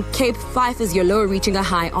the Eastern Cape, 5 is your low, reaching a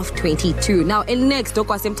high of 22. Now in next,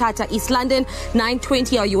 Mthatha, East London,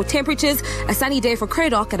 9:20 are your temperatures. A sunny day for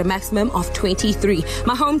Cradock at a maximum of 23.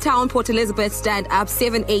 My hometown, Port Elizabeth, stand up,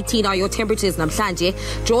 7:18 are your temperatures namhlanje.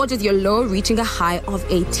 George is your low, reaching a high of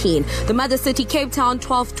 18. The mother city, Cape Town,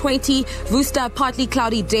 12:20. Worcester, partly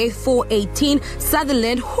cloudy day, 4:18.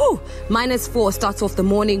 Sutherland, -4, starts off the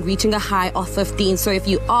morning, reaching a high of 15. So if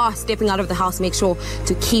you are stepping out of the house, make sure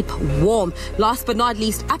to keep warm. Last but not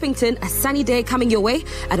least, Uppington, a sunny day coming your way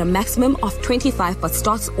at a maximum of 25, but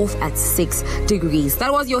starts off at 6 degrees.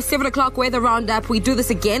 That was your 7 o'clock weather roundup. We do this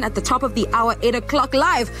again at the top of the hour, 8 o'clock,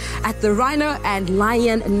 live at the Rhino and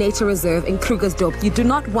Lion Nature Reserve in Krugersdorp. You do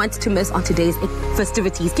not want to miss on today's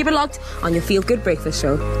festivities. Keep it locked on your Feel Good Breakfast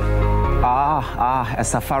Show. A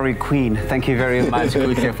safari queen. Thank you very much,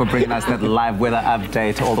 Kutle, for bringing us that live weather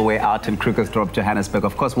update all the way out in Krugersdorp, Johannesburg.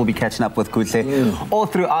 Of course, we'll be catching up with Kutle all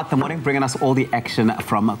throughout the morning, bringing us all the action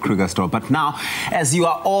from Krugersdorp. But now, as you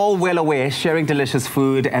are all well aware, sharing delicious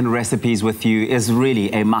food and recipes with you is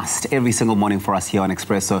really a must every single morning for us here on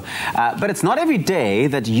Expresso. But it's not every day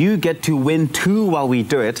that you get to win too while we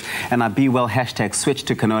do it. And our Be Well hashtag Switch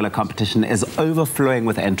to Canola competition is overflowing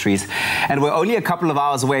with entries. And we're only a couple of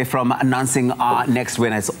hours away from announcing our next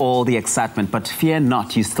winner. It's all the excitement, but fear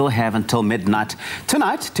not, you still have until midnight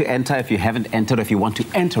tonight to enter if you haven't entered, or if you want to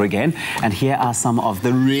enter again. And here are some of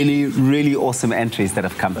the really awesome entries that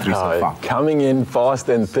have come through so far. Coming in fast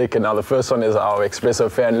and thick. And now the first one is our Expresso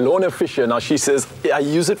fan, Lorna Fisher. Now she says, I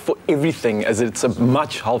use it for everything as it's a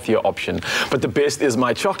much healthier option. But the best is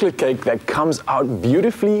my chocolate cake that comes out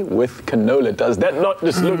beautifully with canola. Does that not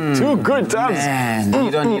just look too good, Tams? Man,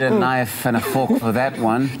 you don't need a knife and a fork for that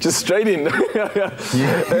one. Just straight in.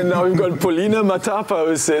 And now we've got Paulina Matapa,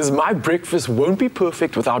 who says, my breakfast won't be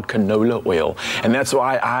perfect without canola oil. And that's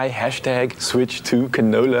why I hashtag switch to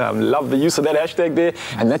canola. I love the use of that hashtag there.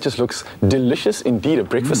 And that just looks delicious indeed, a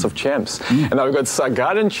breakfast of champs. And now we've got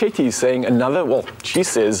Sagaran Chetty saying another, well, she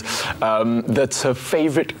says that's her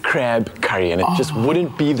favorite crab curry. And it just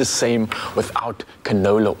wouldn't be the same without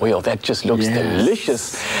canola oil. That just looks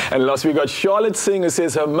delicious. And last we got Charlotte Singh, who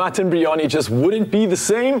says her mutton biryani just wouldn't be the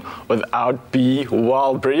same without bee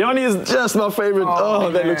wild. Biryani is just my favorite. Oh,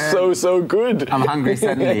 they look so good. I'm hungry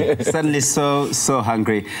suddenly. Suddenly so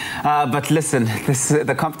hungry. But listen,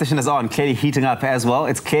 the competition is on, clearly heating up as well.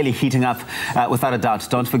 It's clearly heating up without a doubt.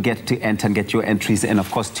 Don't forget to enter and get your entries in. Of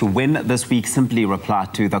course, to win this week, simply reply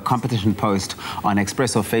to the competition post on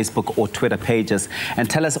Expresso Facebook or Twitter pages and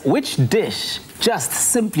tell us which dish just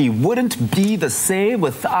simply wouldn't be the same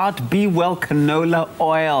without Be Well canola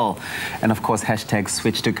oil. And of course, hashtag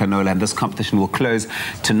switch to canola. And this competition will close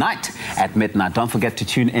tonight at midnight. Don't forget to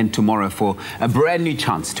tune in tomorrow for a brand new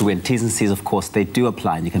chance to win. T's and C's, of course, they do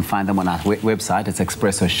apply. And you can find them on our website. It's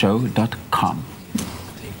expressoshow.com.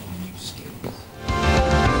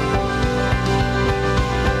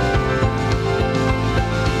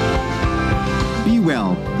 Be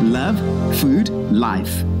Well. Love, food,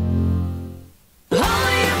 life.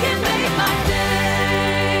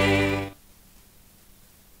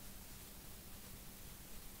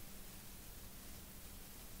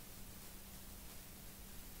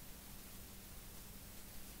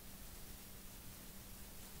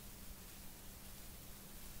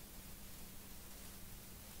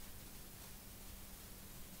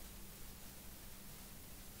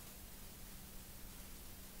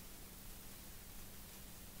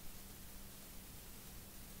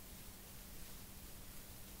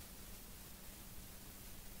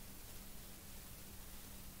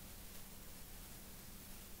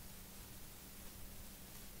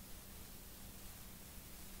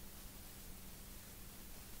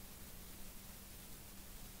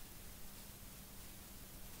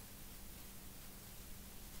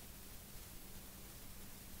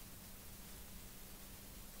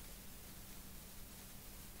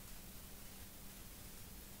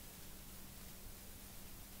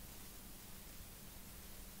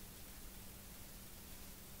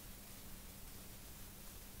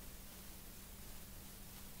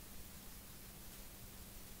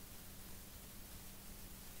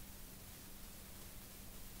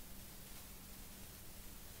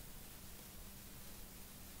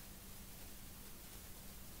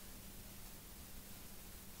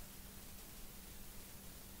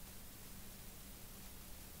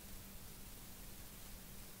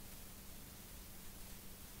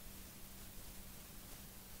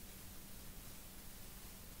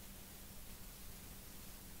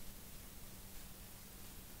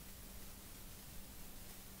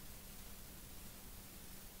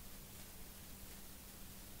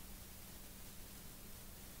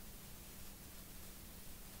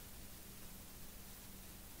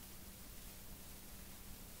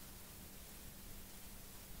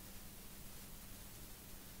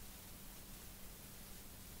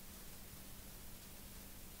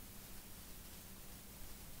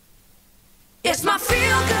 It's my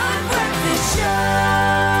feel-good breakfast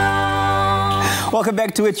show. Welcome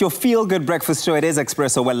back to it, your feel-good breakfast show. It is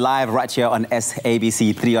Expresso. We're live right here on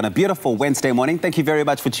SABC3 on a beautiful Wednesday morning. Thank you very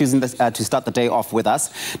much for choosing this, to start the day off with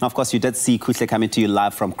us. Now, of course, you did see Kuhle coming to you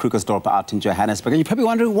live from Krugersdorp out in Johannesburg. And you're probably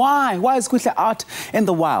wondering why? Why is Kuhle out in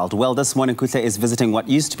the wild? Well, this morning, Kuhle is visiting what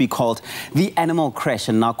used to be called the Animal Creche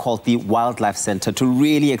and now called the Wildlife Center to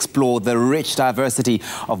really explore the rich diversity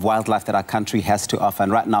of wildlife that our country has to offer.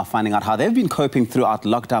 And right now, finding out how they've been coping throughout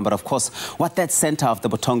lockdown, but of course, what that center of the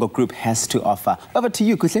Botongo Group has to offer. Over to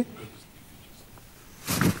you, Kuhle.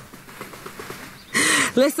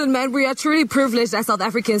 Listen, man, we are truly privileged as South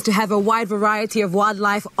Africans to have a wide variety of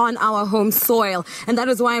wildlife on our home soil. And that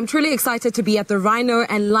is why I'm truly excited to be at the Rhino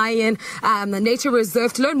and Lion Nature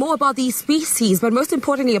Reserve to learn more about these species, but most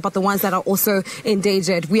importantly about the ones that are also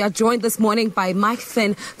endangered. We are joined this morning by Mike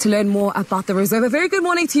Finn to learn more about the reserve. A very good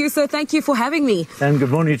morning to you, sir. Thank you for having me. And good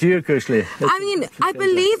morning to you, Kuhle. I mean, I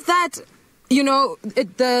believe that, you know,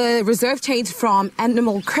 the reserve changed from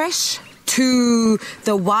Animal Creche to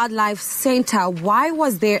the Wildlife Center. Why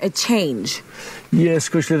was there a change? Yes,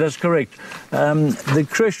 Kuhle, that's correct. The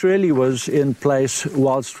creche really was in place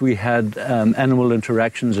whilst we had animal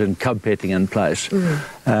interactions and cub petting in place.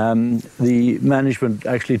 The management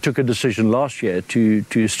actually took a decision last year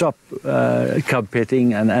to stop cub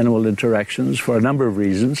petting and animal interactions for a number of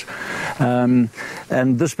reasons.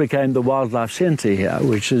 And this became the Wildlife Centre here,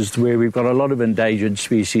 which is where we've got a lot of endangered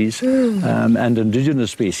species and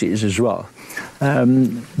indigenous species as well.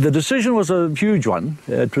 The decision was a huge one.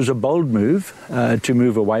 It was a bold move to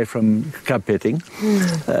move away from cub petting,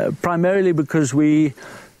 primarily because we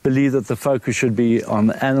believe that the focus should be on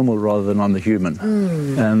the animal rather than on the human.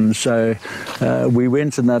 And so we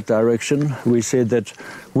went in that direction. We said that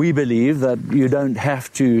we believe that you don't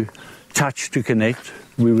have to touch to connect.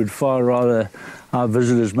 We would far rather our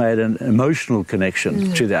visitors made an emotional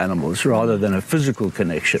connection to the animals rather than a physical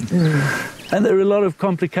connection. And there are a lot of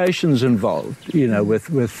complications involved, you know,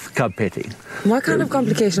 with cub petting. What kind of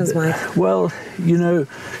complications, Mike? Well, you know,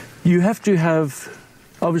 you have to have,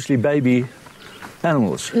 obviously, baby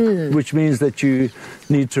animals, which means that you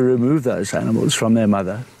need to remove those animals from their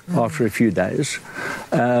mother after a few days,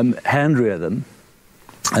 hand rear them.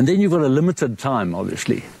 And then you've got a limited time,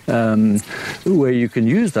 obviously, where you can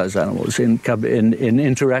use those animals in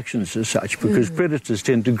interactions as such, because predators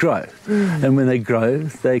tend to grow. And when they grow,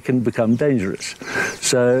 they can become dangerous.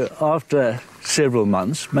 So after several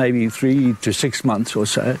months, maybe 3 to 6 months or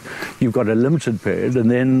so, you've got a limited period,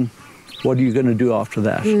 and then what are you going to do after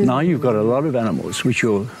that? Now you've got a lot of animals which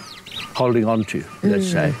you're holding on to, let's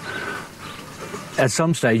say. At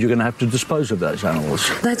some stage, you're going to have to dispose of those animals.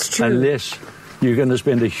 That's true. Unless you're going to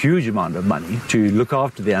spend a huge amount of money to look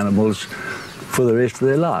after the animals for the rest of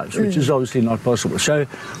their lives, which is obviously not possible. So,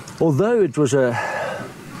 although it was a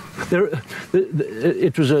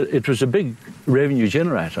big revenue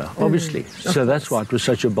generator, obviously. So that's why it was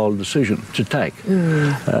such a bold decision to take.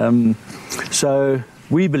 So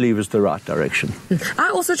we believe is the right direction. I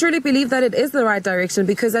also truly believe that it is the right direction,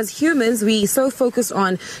 because as humans, we so focus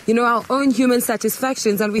on, you know, our own human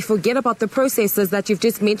satisfactions, and we forget about the processes that you've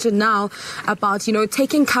just mentioned now about, you know,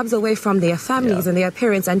 taking cubs away from their families and their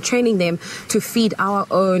parents and training them to feed our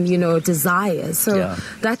own, you know, desires. So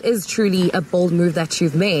that is truly a bold move that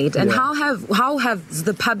you've made. And how have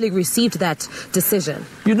the public received that decision?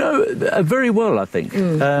 You know, very well, I think.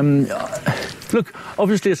 Look,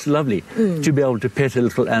 obviously it's lovely to be able to pet a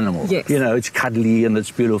little animal. Yes. You know, it's cuddly and it's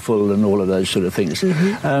beautiful and all of those sort of things.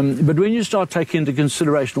 But when you start taking into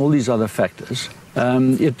consideration all these other factors,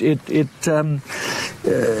 the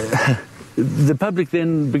public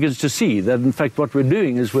then begins to see that, in fact, what we're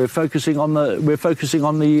doing is we're focusing on the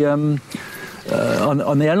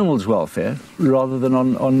animal's welfare rather than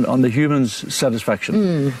on the human's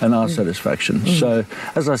satisfaction and our satisfaction. So,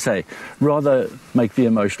 as I say, rather make the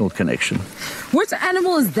emotional connection. Which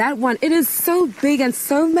animal is that one? It is so big and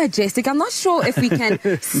so majestic. I'm not sure if we can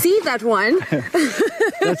see that one.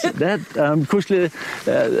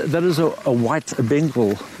 That is a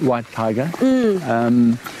Bengal white tiger.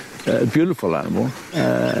 A beautiful animal.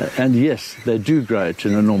 And yes, they do grow to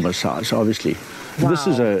an enormous size, obviously. Wow. This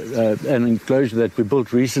is an enclosure that we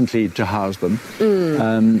built recently to house them.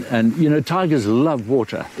 And, you know, tigers love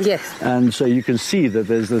water. Yes. And so you can see that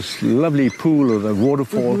there's this lovely pool of a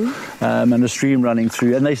waterfall and a stream running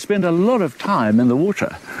through. And they spend a lot of time in the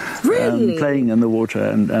water. Really? Playing in the water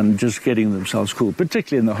and just getting themselves cool,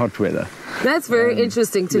 particularly in the hot weather. That's very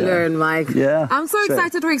interesting to learn, Mike. Yeah. I'm so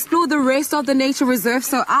excited to explore the rest of the nature reserve,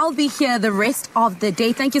 so I'll be here the rest of the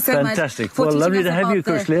day. Thank you so much. Fantastic. Well, lovely to have you,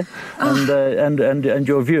 Kushli, and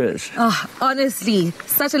your viewers. Honestly,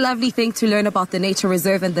 such a lovely thing to learn about the nature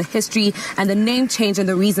reserve and the history and the name change and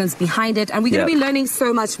the reasons behind it. And we're going to be learning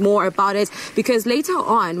so much more about it, because later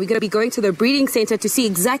on we're going to be going to the breeding center to see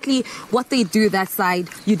exactly what they do that side.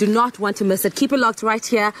 You do not want to miss it. Keep it locked right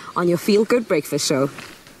here on your Feel Good Breakfast Show.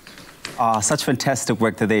 Such fantastic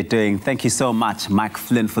work that they're doing. Thank you so much, Mike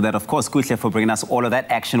Flynn, for that. Of course, Kuhle for bringing us all of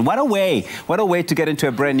that action. What a way to get into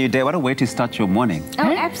a brand new day. What a way to start your morning. Oh,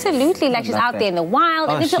 absolutely. Like, she's out there in the wild.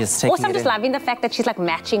 Oh, and it's she's also, I'm just loving the fact that she's like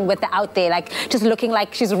matching with the out there, like just looking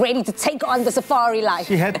like she's ready to take on the safari life.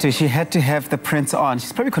 She had to have the print on.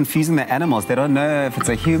 She's probably confusing the animals. They don't know if it's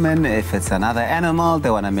a human, if it's another animal.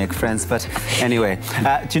 They want to make friends. But anyway,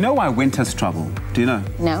 do you know why winter's trouble? Do you know?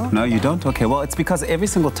 No. No, you don't? Okay, well, it's because every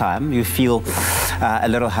single time you feel a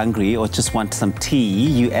little hungry or just want some tea,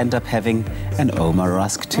 you end up having an Oma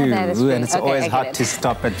Rusk too. And it's always hard to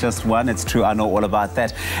stop at just one. It's true, I know all about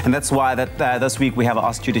that. And that's why this week we have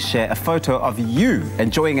asked you to share a photo of you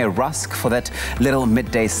enjoying a rusk for that little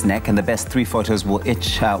midday snack. And the best 3 photos will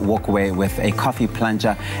each walk away with a coffee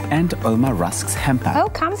plunger and Oma Rusk's hamper. Oh,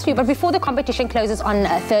 come through. But before the competition closes on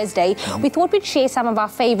Thursday, we thought we'd share some of our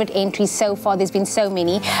favorite entries so far. There's been so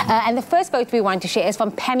many. And the first photo we want to share is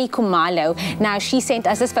from Pammy Kumalo. Now, she sent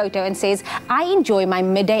us this photo and says, I enjoy my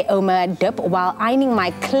midday Oma dip while ironing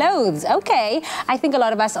my clothes. Okay. I think a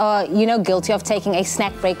lot of us are, you know, guilty of taking a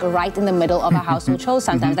snack break right in the middle of our household chores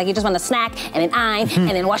sometimes. Like, you just want to snack and then iron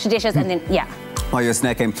and then wash the dishes and then, While you're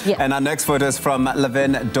snacking. And our next photo is from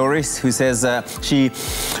Levin Doris, who says she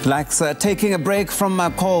likes taking a break from my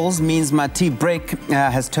calls means my tea break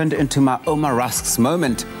has turned into my Oma Rusks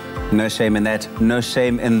moment. No shame in that. No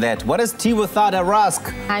shame in that. What is tea without a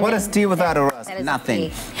rusk? What is tea without a rusk?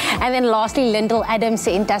 Nothing. And then lastly, Lyndall Adams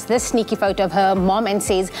sent us this sneaky photo of her mom and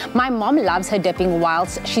says, my mom loves her dipping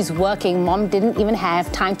whilst she's working. Mom didn't even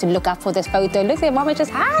have time to look up for this photo. Look, their mom is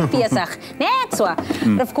just happy.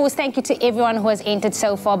 But of course, thank you to everyone who has entered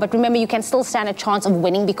so far. But remember, you can still stand a chance of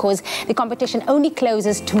winning because the competition only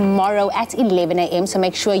closes tomorrow at 11 a.m. So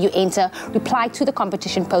make sure you enter, reply to the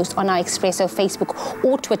competition post on our Expresso Facebook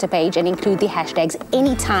or Twitter page and include the hashtags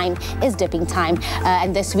anytime is dipping time.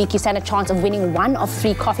 And this week, you stand a chance of winning one of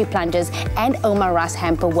 3 coffee plungers and Omar Russ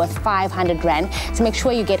hamper worth 500 Rand. So make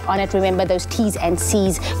sure you get on it. Remember, those T's and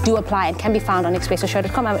C's do apply and can be found on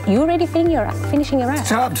expressoshow.com. Are you already finishing your rap?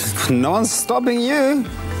 No one's stopping you.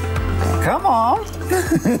 Come on.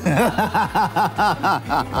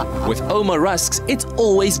 With Omar Rusks, it's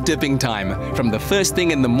always dipping time. From the first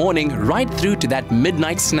thing in the morning right through to that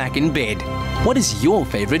midnight snack in bed. What is your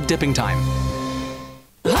favorite dipping time?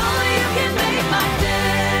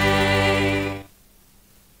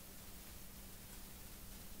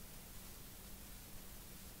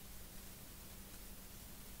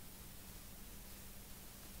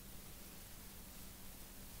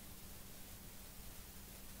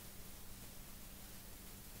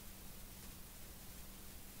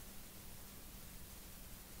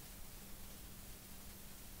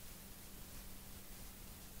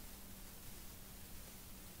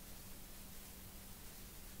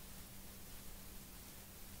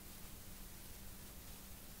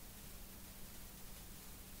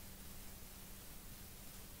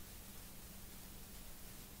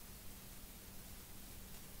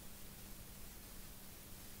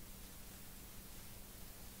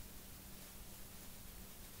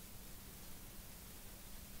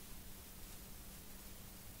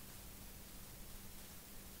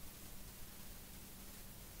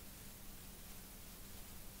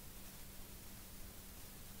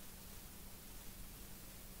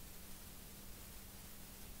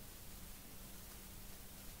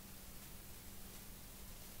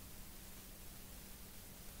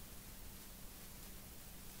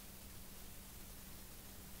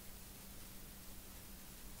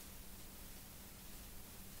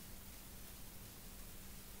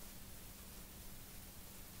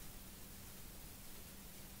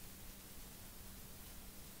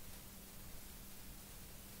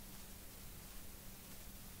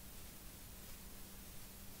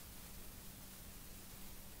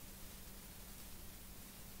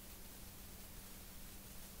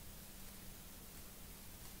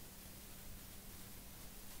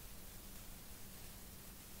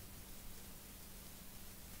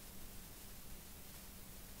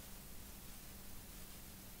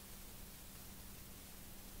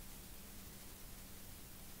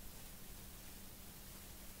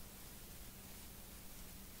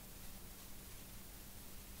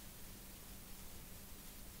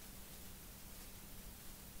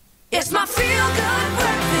 It's my feel-good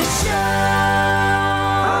breakfast show.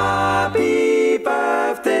 Happy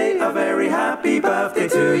birthday, a very happy birthday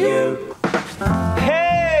to you.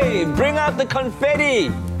 Hey, bring out the confetti.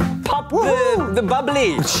 Pop the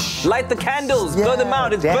bubbly. Light the candles. Blow them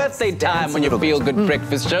out. It's birthday time on your Feel Good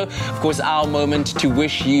Breakfast Show. Of course, our moment to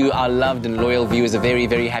wish you, our loved and loyal viewers, a very,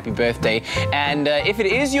 very happy birthday. And if it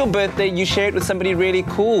is your birthday, you share it with somebody really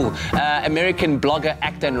cool. American blogger,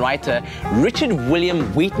 actor, and writer Richard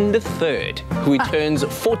William Wheaton III, who turns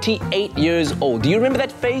 48 years old. Do you remember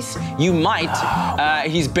that face? You might.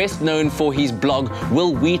 He's best known for his blog,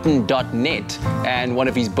 willwheaton.net, and one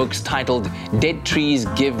of his books titled Dead Trees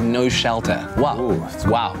Give No Shelter. Wow. Ooh,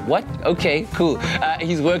 wow. What? Okay, cool.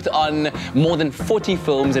 He's worked on more than 40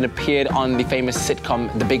 films and appeared on the famous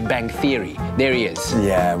sitcom The Big Bang Theory. There he is.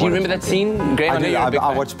 Yeah. Do you remember that scene? Graham,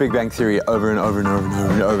 I watched Big Bang Theory over and over and over and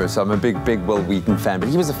over and over, so I'm a big Will Wheaton fan. But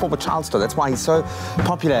he was a former child star. That's why he's so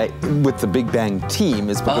popular with the Big Bang team,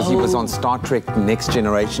 is because he was on Star Trek Next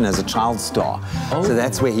Generation as a child star. So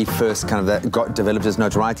that's where he first kind of developed his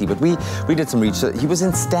notoriety. But we did some research. He was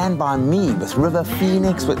in Stand By Me with River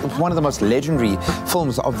Phoenix, with one of the most legendary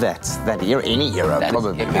films of that era, any era,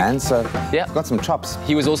 probably, man. So got some chops.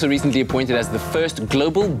 He was also recently appointed as the first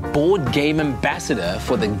global board game ambassador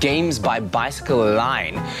for the Games by Bicycle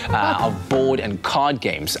line of board and card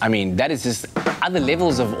games. I mean, that is just other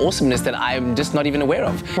levels of awesomeness that I'm just not even aware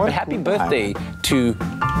of. But happy birthday to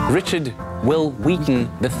Richard Will Wheaton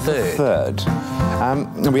III.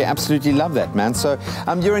 We absolutely love that, man. So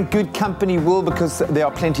you're in good company, Will, because there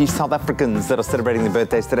are plenty of South Africans that are celebrating their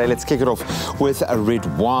birthdays today. Let's kick it off with a red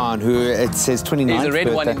wine, who it says 29th He's a red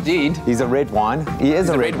birthday. one indeed. He's a red wine. He is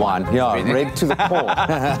a red wine. Yeah, Really? red to the core.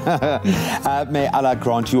 May Allah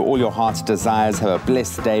grant you all your heart's desires. Have a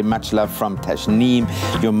blessed day. Much love from Tashneem,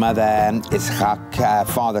 your mother, Ishaq,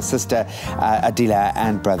 father, sister, Adila,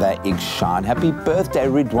 and brother Igshan. Happy birthday,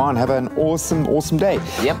 Ridwan. Have an awesome, awesome day.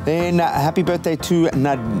 Yep. Then happy birthday to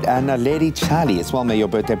Naledi Charlie as well. May your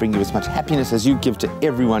birthday bring you as much happiness as you give to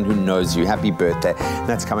everyone who knows you. Happy birthday.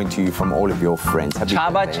 That's coming to you from all of your friends. Happy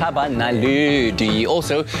birthday. Chaba Naledi.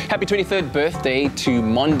 Also, happy 23rd birthday to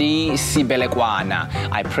Mondi Sibelekwana.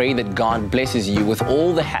 I pray that God blesses you with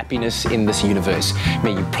all the happiness in this universe.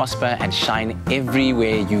 May you prosper and shine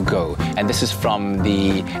everywhere you go. And this is from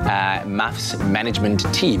the MAFS management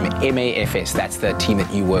team, MAFS. That's the team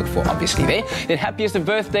that you work for, obviously. There. Then happiest of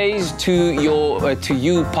birthdays to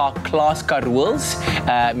you, Park Class Karwils.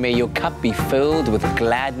 May your cup be filled with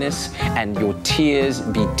gladness and your tears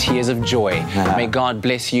be tears of joy. May God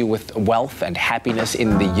bless you with wealth and happiness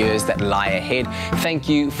in the years that lie ahead. Thank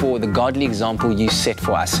you for the godly example you set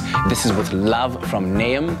for us. This is with love from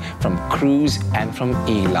Nahum, from Cruz, and from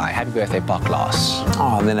Eli. Happy birthday, Park Class.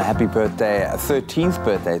 Oh, and then a happy birthday, 13th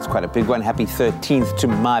birthday. It's quite a big one. Happy 13th to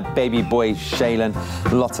my baby boy, Shaylin.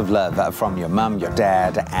 Lots of love from your mum, your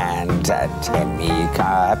dad, and Tammy.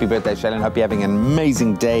 Happy birthday, Shaylin. Hope you're having an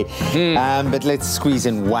amazing day. But let's squeeze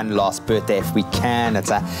in one last birthday if we can.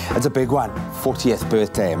 It's a big one. 40th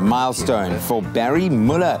birthday, milestone for Barry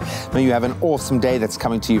Muller. May you have an awesome day. That's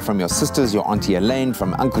coming to you from your sisters, your Auntie Elaine,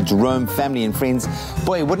 from Uncle Jerome, family and friends.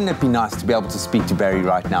 Boy, wouldn't it be nice to be able to speak to Barry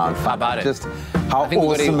right now and find out just how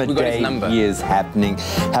awesome a day he is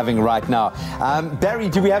having right now. Barry,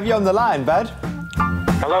 do we have you on the line, bud?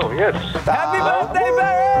 Hello, yes. Happy birthday,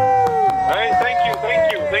 Barry! Hey, thank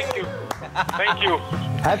you.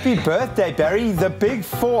 Happy birthday, Barry. The big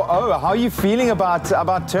 4-0. How are you feeling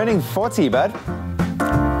about turning 40, bud?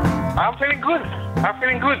 I'm feeling good.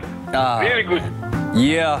 Really good.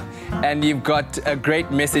 Yeah, and you've got a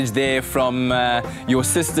great message there from your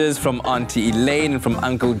sisters, from Auntie Elaine, and from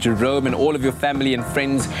Uncle Jerome, and all of your family and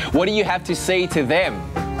friends. What do you have to say to them?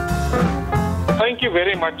 Thank you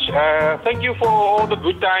very much. Thank you for all the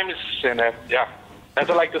good times. And yeah, as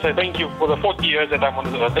I like to say, thank you for the 40 years that I'm on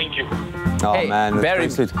the Thank you. Oh, hey, man. Barry,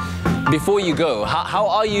 before you go, how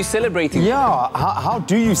are you celebrating? Yeah, how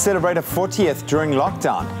do you celebrate a 40th during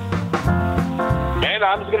lockdown? Man,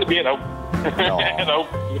 I'm just going to be at home.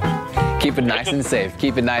 Keep it nice and safe.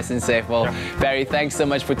 Keep it nice and safe. Well, Barry, thanks so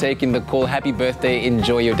much for taking the call. Happy birthday.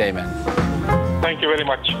 Enjoy your day, man. Thank you very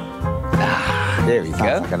much. There we go.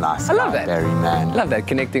 Sounds like a nice guy, I love that. Barry, man. Love that.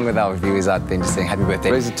 Connecting with our viewers out there and just saying happy birthday.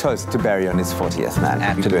 Raise a toast to Barry on his 40th, man.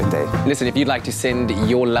 Happy birthday. Listen, if you'd like to send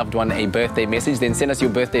your loved one a birthday message, then send us your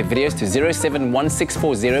birthday videos to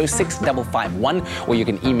 0716406551, or you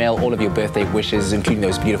can email all of your birthday wishes, including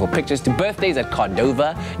those beautiful pictures, to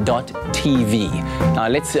birthdays@cardova.tv. Now,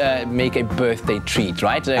 let's make a birthday treat,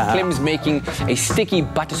 right? Clem's making a sticky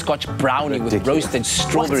butterscotch brownie with roasted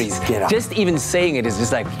strawberries. Just even saying it is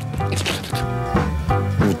just like...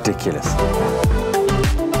 ridiculous.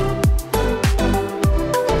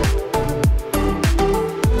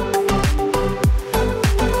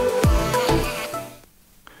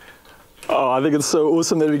 Oh, I think it's so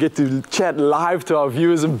awesome that we get to chat live to our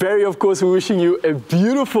viewers. And Barry, of course, we're wishing you a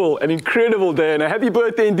beautiful and incredible day and a happy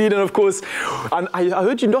birthday indeed. And of course, I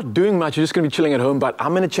heard you're not doing much. You're just going to be chilling at home. But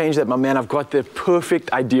I'm going to change that, my man. I've got the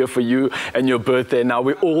perfect idea for you and your birthday. Now,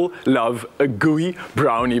 we all love a gooey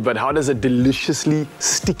brownie. But how does a deliciously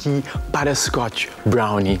sticky butterscotch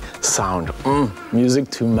brownie sound? Music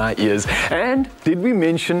to my ears. And did we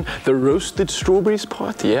mention the roasted strawberries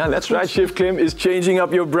part? Yeah, that's right. Chef Clem is changing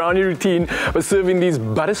up your brownie routine by serving these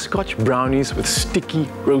butterscotch brownies with sticky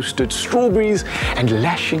roasted strawberries and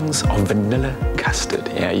lashings of vanilla custard.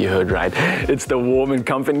 Yeah, you heard right. It's the warm and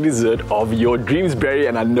comforting dessert of your dreams, Barry,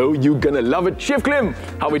 and I know you're gonna love it. Chef Clem,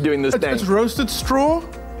 how are we doing this thing? It's roasted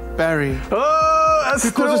strawberry. Oh, a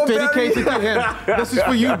because it's dedicated to him. This is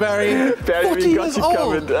for you, Barry. Barry, 40 we got years you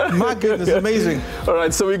old. covered. My goodness, amazing. All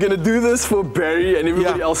right, so we're going to do this for Barry and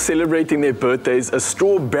everybody else celebrating their birthdays. A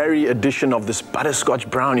strawberry edition of this butterscotch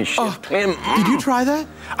brownie. Chef Clem. Did you try that?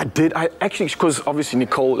 I did. I actually, because obviously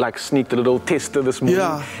Nicole sneaked a little tester this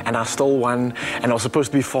morning, and I stole one, and I was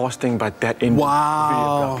supposed to be fasting, but that ended very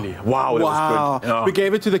abruptly. Wow, that was good. Yeah. We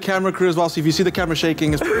gave it to the camera crew as well, so if you see the camera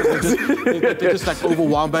shaking, it's they're just like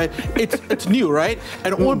overwhelmed by it. It's new, right?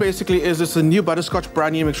 And all basically is a new butterscotch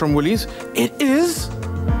brownie mix from Woolies. It is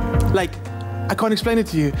like I can't explain it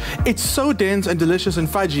to you. It's so dense and delicious and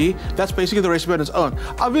fudgy. That's basically the recipe on its own.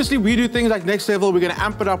 Obviously, we do things like next level. We're going to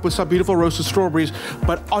amp it up with some beautiful roasted strawberries.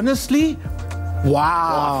 But honestly,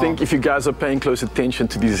 wow. Well, I think if you guys are paying close attention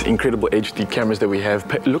to these incredible HD cameras that we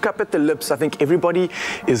have, look up at the lips. I think everybody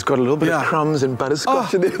has got a little bit of crumbs and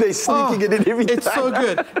butterscotch and they're sneaking it in every time. It's so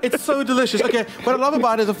good. It's so delicious. Okay, what I love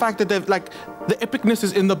about it is the fact that they've like, the epicness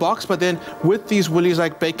is in the box, but then with these Woolies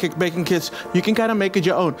like baking kits, you can kind of make it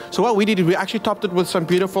your own. So what we did is we actually topped it with some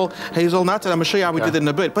beautiful hazelnuts, and I'm gonna show you how we did it in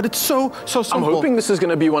a bit. But it's so simple. I'm hoping this is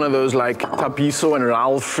gonna be one of those like Tapiso and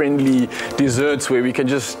Raul friendly desserts where we can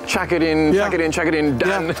just chuck it in, chuck it in,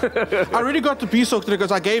 done. Yeah. I really got the piso today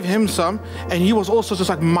because I gave him some, and he was also just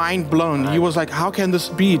like mind blown. He was like, how can this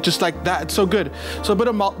be just like that? It's so good. So a bit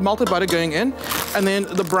of malted butter going in, and then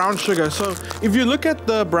the brown sugar. So if you look at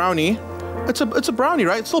the brownie, it's a brownie,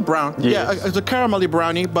 right? It's still brown. Yes. Yeah, it's a caramelly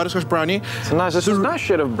brownie, butterscotch brownie. It's a nice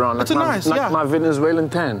shade of brown. Like it's a nice, like my Venezuelan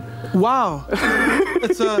tan. Wow.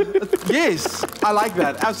 Yes, I like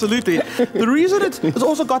that, absolutely. The reason it's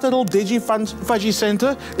also got that little fudgy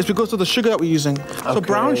center is because of the sugar that we're using. So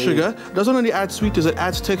brown sugar doesn't only add sweetness, it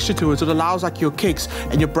adds texture to it. So it allows like your cakes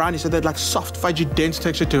and your brownies, so they're like soft, fudgy, dense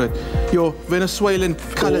texture to it. Your Venezuelan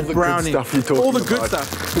colored brownie. All the good stuff.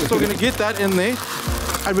 So we're gonna get that in there,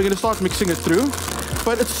 and we're gonna start mixing it through.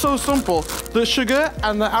 But it's so simple. The sugar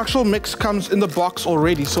and the actual mix comes in the box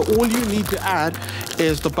already. So all you need to add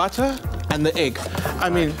is the butter and the egg. I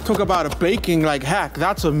mean, talk about a baking like hack.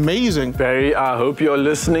 That's amazing. Barry, I hope you're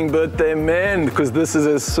listening, birthday man, because this is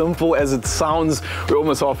as simple as it sounds. We're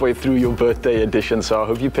almost halfway through your birthday edition, so I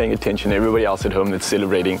hope you're paying attention. Everybody else at home that's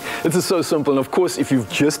celebrating. This is so simple. And of course, if you've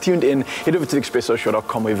just tuned in, head over to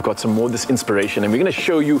expressoshow.com where we've got some more of this inspiration, and we're going to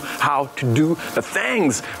show you how to do the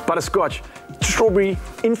things. Butterscotch, strawberry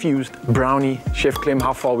infused brownie. Chef Clem,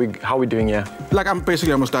 how are we doing here? Like I'm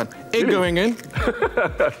basically almost done. Egg going in,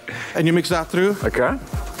 and you mix that through. Okay.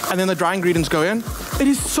 And then the dry ingredients go in. It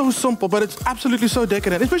is so simple, but it's absolutely so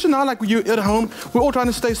decadent. Especially now, like you're at home, we're all trying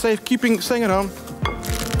to stay safe, staying at home.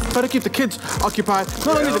 Try to keep the kids occupied.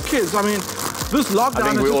 Not only the kids, I mean, this lockdown. I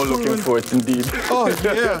think we're all looking for it, indeed. Oh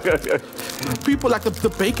yeah. People like the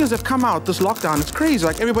bakers have come out this lockdown. It's crazy.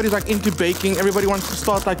 Like everybody's like into baking. Everybody wants to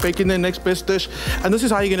start like baking their next best dish, and this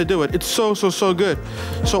is how you're gonna do it. It's so good.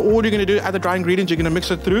 So all you're gonna do, add the dry ingredients. You're gonna mix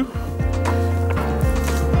it through.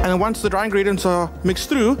 And then once the dry ingredients are mixed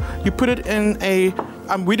through, you put it in a,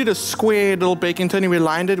 we did a square little baking tin and we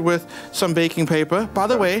lined it with some baking paper. By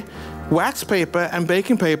the way, wax paper and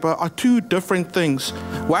baking paper are two different things.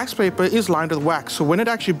 Wax paper is lined with wax, so when it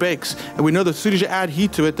actually bakes, and we know that as soon as you add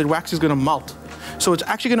heat to it, the wax is gonna melt. So it's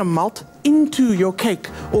actually gonna melt into your cake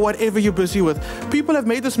or whatever you're busy with. People have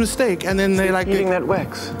made this mistake and then they're like eating that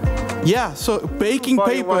wax. Yeah, so baking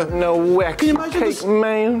paper. No wax. Can you imagine cake,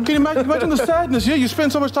 man? Can you imagine the sadness? Yeah, you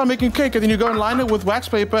spend so much time making cake and then you go and line it with wax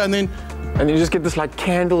paper and then you just get this like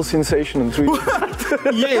candle sensation in 3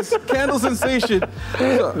 Yes, candle sensation.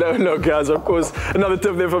 No, guys, of course. Another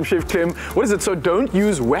tip there from Chef Clem. What is it? So don't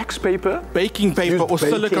use wax paper. Baking paper or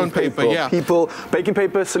silicone paper, yeah. People, baking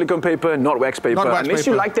paper, silicone paper, not wax paper. Not wax Unless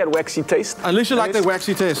paper. you like that waxy taste. Unless you like that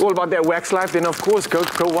waxy taste. All about that wax life, then of course, go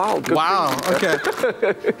wild. Go crazy.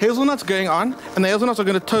 Okay. Hazelnuts going on, and the hazelnuts are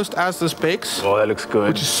going to toast as this bakes. Oh, that looks good.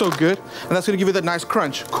 Which is so good. And that's going to give you that nice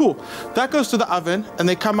crunch. Cool. That goes to the oven, and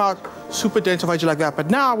they come out super dense if like that. But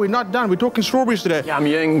now we're not done. We're talking strawberries today. Yeah, I'm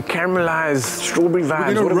hearing caramelized strawberry vibes.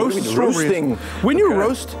 We're going to roast strawberries. Roasting. When you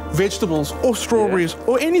roast vegetables or strawberries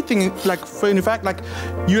or anything, like in fact, like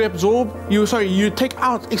you take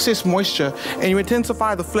out excess moisture and you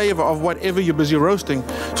intensify the flavor of whatever you're busy roasting.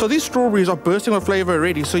 So these strawberries are bursting with flavor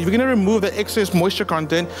already. So if you're going to remove the excess moisture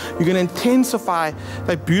content, you're going to intensify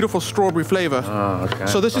that beautiful strawberry flavor. Oh, okay.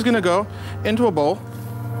 So this is going to go into a bowl.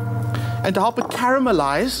 And to help it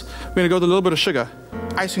caramelize, we're going to go with a little bit of sugar,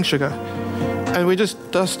 icing sugar. And we just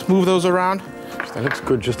move those around. That looks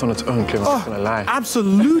good just on its own, Clem, I'm not going to lie.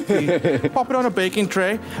 Absolutely. Pop it on a baking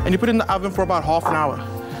tray, and you put it in the oven for about half an hour.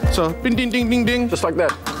 So, ding, ding, ding, ding, ding. Just like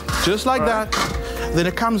that? Just like that. Then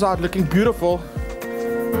it comes out looking beautiful,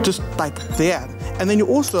 just like that. And then you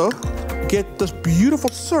also get this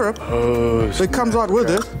beautiful syrup that comes out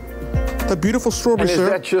with it. The beautiful strawberry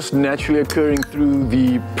syrup. And is that just naturally occurring through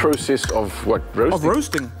the process of what, roasting? Of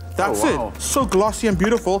roasting. That's it. So glossy and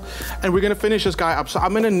beautiful. And we're going to finish this guy up. So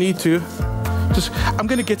I'm going to need to I'm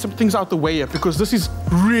going to get some things out the way here because this is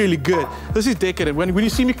really good. This is decadent. When you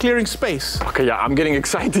see me clearing space. Okay, yeah, I'm getting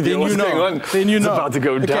excited. Then what's going on? Then you know. It's about to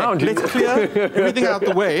go down. Let's clear everything out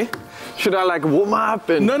the way. Should I like warm up?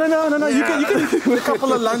 And No. You can do a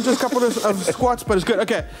couple of lunges, couple of squats, but it's good.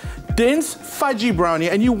 Okay. dense fudgy brownie,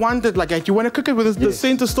 and you want it like that. You want to cook it with the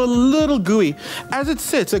center still a little gooey. As it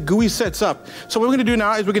sets, a gooey sets up. So what we're going to do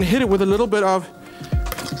now is we're going to hit it with a little bit of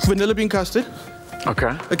vanilla bean custard.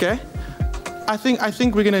 Okay. Okay. I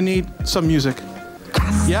think we're going to need some music.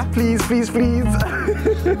 Yeah? Please, please, please.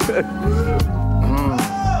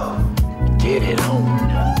 Get it on.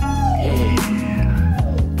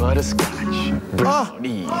 Yeah. Butterscotch.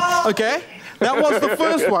 Brownie. Okay. That was the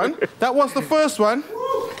first one. That was the first one.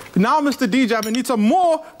 Now, Mr. DJ, I'm going to need some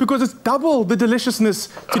more because it's double the deliciousness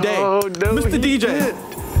today. Oh, no, Mr. DJ. Did.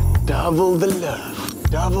 Double the love.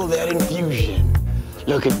 Double that infusion.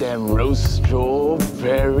 Look at them roast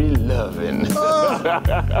strawberry lovin'.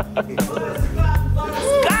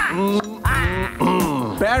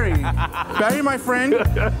 Barry, my friend,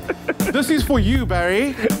 this is for you,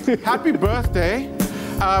 Barry. Happy birthday.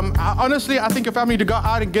 Honestly, I think your family need to go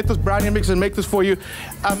out and get this brownie mix and make this for you.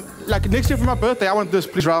 Like next year for my birthday, I want this,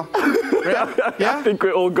 please, Raul. Yeah? I think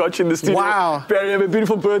we all got you in the studio. Wow. Barry, have a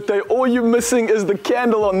beautiful birthday. All you're missing is the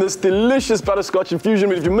candle on this delicious butterscotch infusion.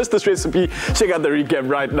 But if you missed this recipe, check out the recap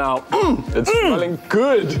right now. It's smelling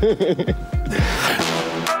good.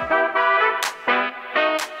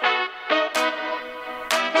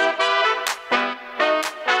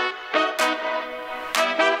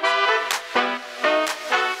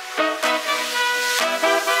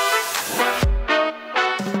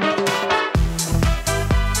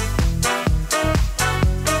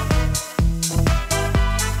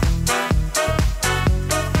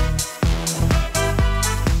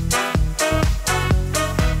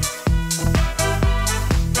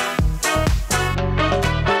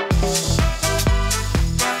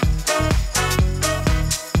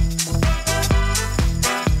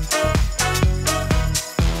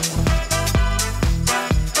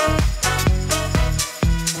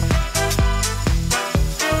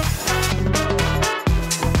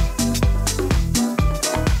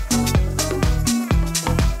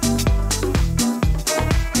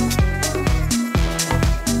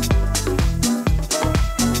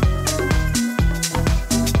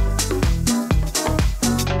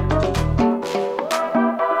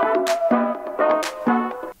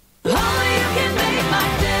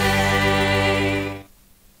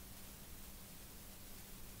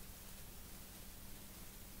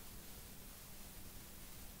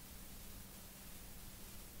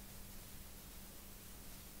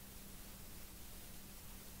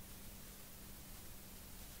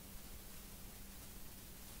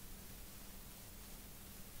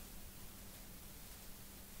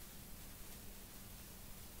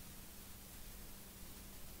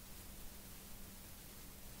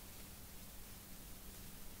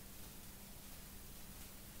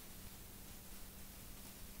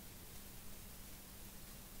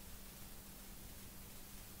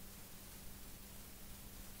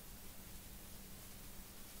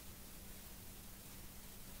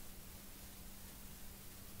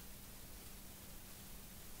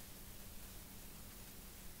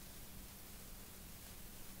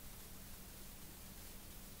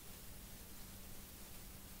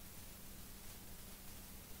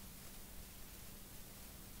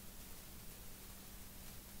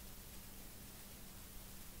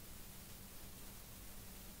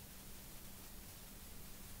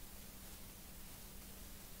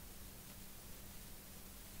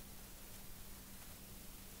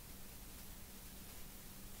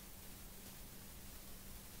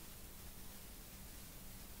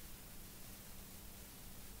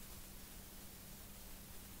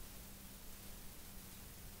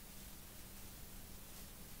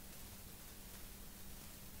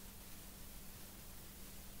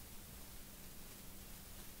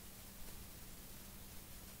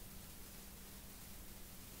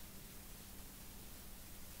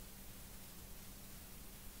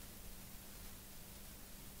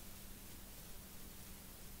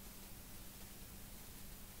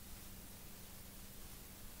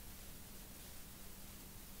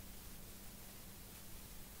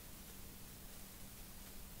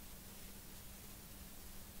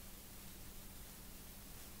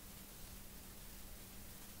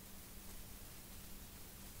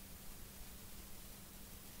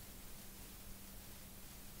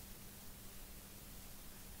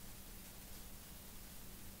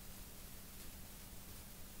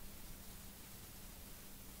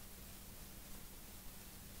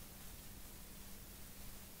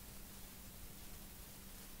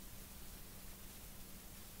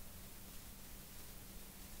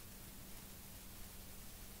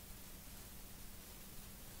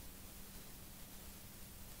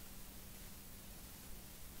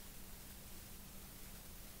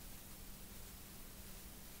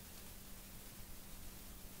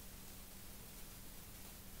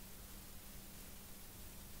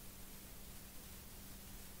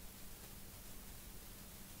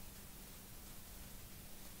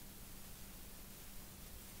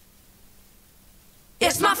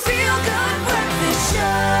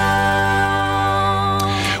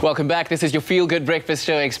 Welcome back. This is your Feel Good Breakfast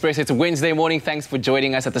Show, Expresso. It's a Wednesday morning. Thanks for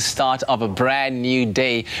joining us at the start of a brand new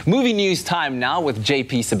day. Movie news time now with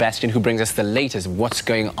JP Sebastian, who brings us the latest what's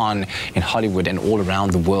going on in Hollywood and all around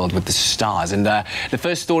the world with the stars. And the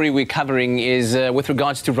first story we're covering is with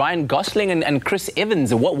regards to Ryan Gosling and Chris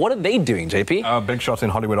Evans. What are they doing, JP? Big shots in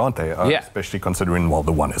Hollywood, aren't they? Especially considering, well,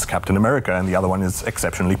 the one is Captain America and the other one is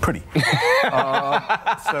exceptionally pretty.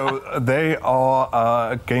 So they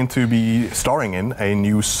are going to be starring in a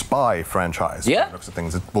new spy franchise. Yeah. Looks at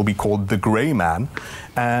things. It will be called The Grey Man.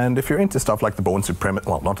 And if you're into stuff like the Bourne Supremacy,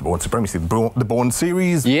 well, not the Bourne Supremacy, the Bourne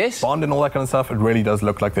series, Bond and all that kind of stuff, it really does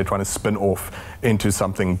look like they're trying to spin off into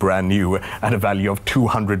something brand new at a value of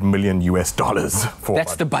 $200 million for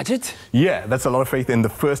That's the budget? Yeah, that's a lot of faith in the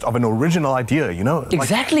first of an original idea, you know?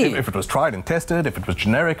 Exactly. Like if it was tried and tested, if it was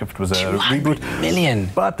generic, if it was a reboot. Million.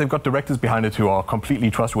 But they've got directors behind it who are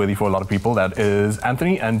completely trustworthy for a lot of people. That is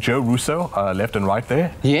Anthony and Joe Russo, left and right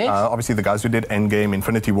there. Yes. Obviously the guys who did Endgame,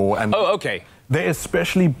 Infinity War. And okay. They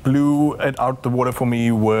especially blew it out the water for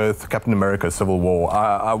me with Captain America: Civil War.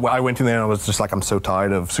 I went in there and I was just like, I'm so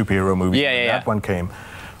tired of superhero movies. That one came.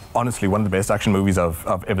 Honestly, one of the best action movies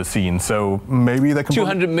I've ever seen. So maybe they can...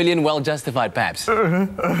 200 million, well justified, perhaps.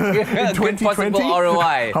 2020? Possible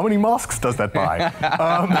ROI. How many masks does that buy?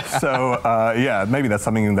 Yeah, maybe that's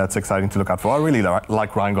something that's exciting to look out for. I really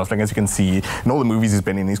like Ryan Gosling. As you can see, in all the movies he's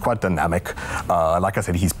been in, he's quite dynamic. Like I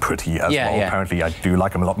said, he's pretty as well. Apparently, I do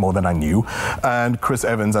like him a lot more than I knew. And Chris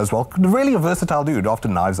Evans as well. Really a versatile dude after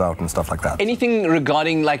Knives Out and stuff like that. Anything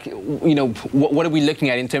regarding, like, you know, what are we looking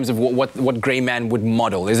at in terms of what Grey Man would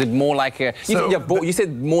model? Is it more like a... you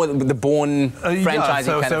said more the Bourne franchise kind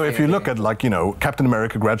of so thing. If you look at, like, you know, Captain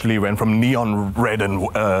America gradually went from neon red and,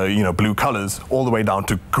 you know, blue colors all the way down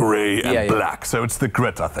to grey and black. So it's the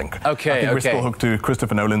grit, I think. I think we're still hooked to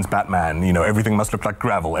Christopher Nolan's Batman. You know, everything must look like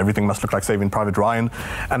gravel. Everything must look like Saving Private Ryan.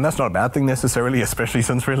 And that's not a bad thing necessarily, especially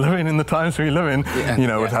since we're living in the times we live in. You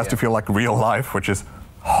know, it has to feel like real life, which is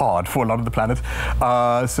hard for a lot of the planet.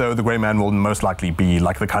 So the Grey Man will most likely be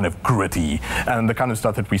like the kind of gritty and the kind of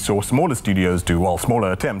stuff that we saw smaller studios do, well,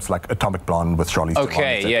 smaller attempts like Atomic Blonde with Charlize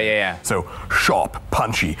Theron. So sharp,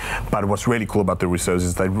 punchy. But what's really cool about the Russos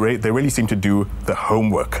is they really seem to do the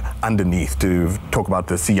homework underneath to talk about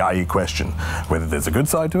the CIA question, whether there's a good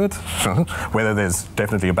side to it, whether there's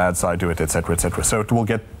definitely a bad side to it, etc., etc. So it will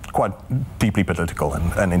get quite deeply political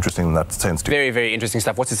and interesting in that sense too. Very, very interesting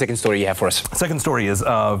stuff. What's the second story you have for us? Second story is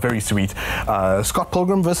very sweet. Scott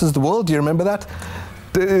Pilgrim versus the World. Do you remember that?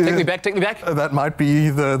 Take me back, take me back. That might be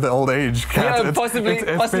the old age. Yeah, possibly.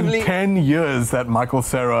 It's been 10 years that Michael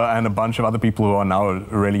Cera and a bunch of other people who are now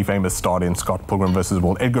really famous starred in Scott Pilgrim vs. the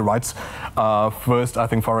World. Edgar Wright's first, I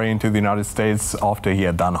think, foray into the United States after he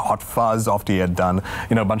had done Hot Fuzz, after he had done,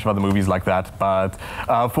 you know, a bunch of other movies like that. But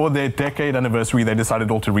for their decade anniversary, they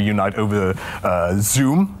decided all to reunite over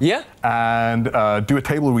Zoom. Yeah. And do a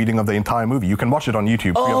table reading of the entire movie. You can watch it on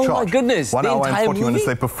YouTube free of charge. Oh my goodness! 1 hour and 40 minutes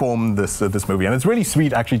they perform this movie, and it's really sweet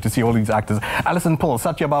actually to see all these actors: Alison Pill,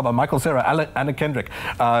 Satya Baba, Michael Cera, Anna Kendrick,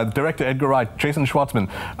 director Edgar Wright, Jason Schwartzman,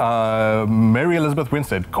 Mary Elizabeth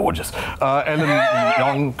Winstead, gorgeous, Ellen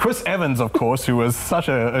Young, Chris Evans, of course, who was such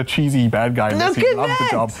a cheesy bad guy in this. He loved the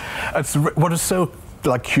job. It's what is so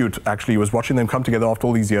like cute actually was watching them come together after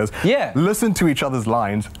all these years, listen to each other's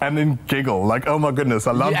lines and then giggle like, oh my goodness,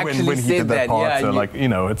 I love when he did that part. So like, you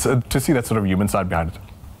know, it's to see that sort of human side behind it.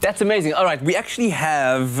 That's amazing. All right, we actually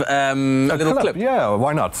have a little clip. Yeah,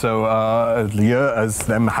 why not? So Leah, as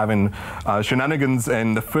them having shenanigans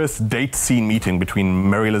in the first date scene meeting between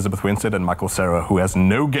Mary Elizabeth Winstead and Michael Cera, who has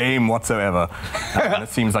no game whatsoever. And it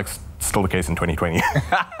seems like still the case in 2020.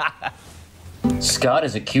 Scott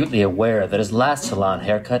is acutely aware that his last salon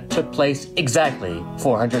haircut took place exactly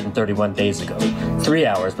 431 days ago, 3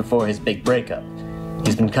 hours before his big breakup.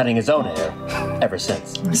 He's been cutting his own hair ever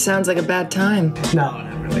since. Sounds like a bad time. No,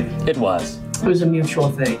 not really. It was. It was a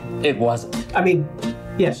mutual thing. It wasn't. I mean,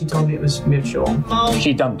 yeah, she told me it was mutual.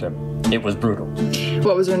 She dumped him. It was brutal.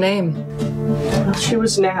 What was her name? Well, she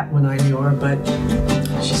was Nat when I knew her, but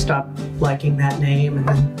she stopped liking that name, and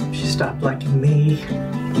then she stopped liking me.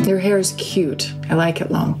 Your hair is cute. I like it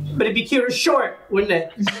long. But it'd be cuter short, wouldn't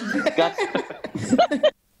it?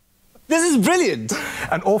 This is brilliant.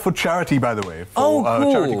 And all for charity, by the way. For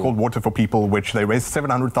a charity called Water for People, which they raised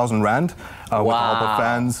 700,000 Rand with the help of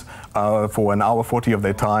fans for an hour 40 of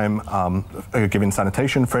their time, giving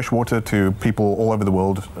sanitation, fresh water to people all over the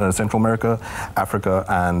world, Central America, Africa,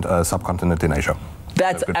 and subcontinent in Asia.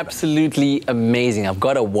 That's absolutely amazing. I've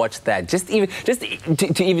got to watch that. Just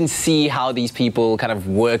to even see how these people kind of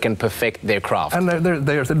work and perfect their craft. And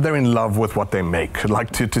they're in love with what they make. Like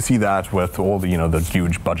to see that with all the the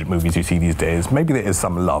huge budget movies you see these days. Maybe there is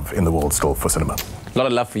some love in the world still for cinema. A lot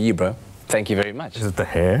of love for you, bro. Thank you very much. Is it the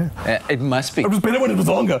hair? It must be. It was better when it was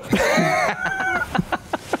longer.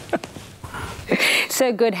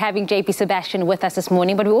 So good having JP Sebastian with us this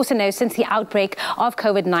morning, but we also know since the outbreak of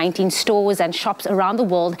COVID-19, stores and shops around the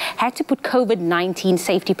world had to put COVID-19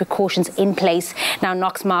 safety precautions in place. Now,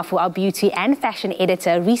 Knox Mafu, our beauty and fashion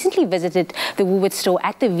editor, recently visited the Woolworths store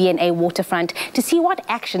at the V&A waterfront to see what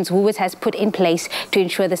actions Woolworths has put in place to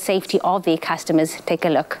ensure the safety of their customers. Take a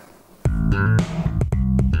look.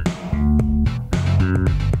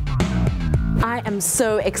 I am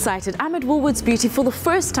so excited. I'm at Woolworths Beauty for the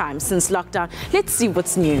first time since lockdown. Let's see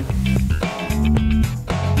what's new.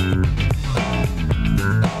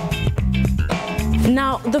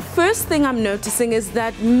 Now, the first thing I'm noticing is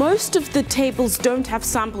that most of the tables don't have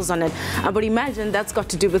samples on it. I would imagine that's got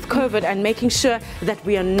to do with COVID and making sure that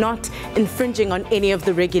we are not infringing on any of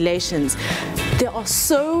the regulations. There are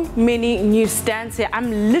so many new stands here.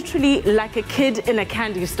 I'm literally like a kid in a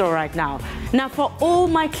candy store right now. Now, for all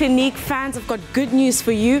my Clinique fans, I've got good news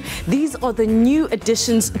for you. These are the new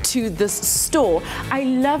additions to this store. I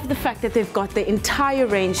love the fact that they've got the entire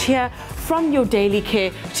range here, from your daily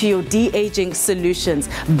care to your de-aging solutions.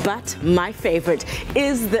 But my favorite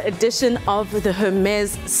is the addition of the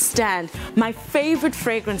Hermes stand. My favorite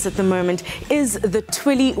fragrance at the moment is the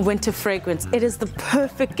Twilly Winter Fragrance. It is the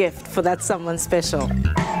perfect gift for that someone special.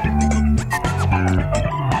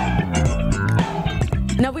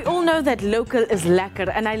 Now, we all know that local is lekker,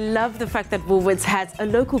 and I love the fact that Woolworths has a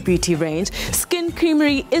local beauty range. Skin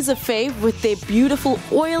Creamery is a fave with their beautiful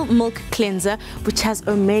oil milk cleanser, which has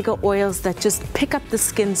omega oils that just pick up the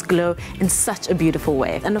skin's glow in such a beautiful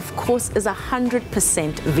way. And of course, is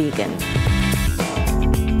 100% vegan.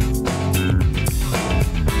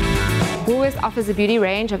 Woolworths offers a beauty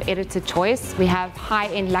range of edited choice. We have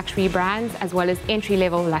high-end luxury brands as well as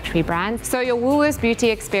entry-level luxury brands. So your Woolworths beauty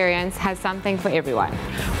experience has something for everyone.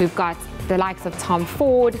 We've got the likes of Tom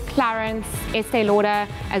Ford, Clarins, Estee Lauder,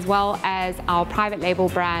 as well as our private label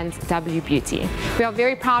brand, W Beauty. We are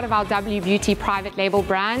very proud of our W Beauty private label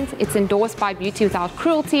brand. It's endorsed by Beauty Without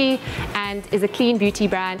Cruelty and is a clean beauty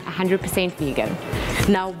brand, 100% vegan.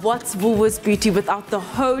 Now, what's Woolworths Beauty without the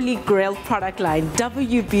holy grail product line,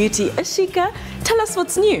 W Beauty? Ashika, tell us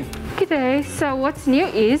what's new. G'day. So what's new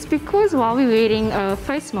is, because while we're wearing a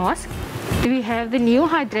face mask, we have the new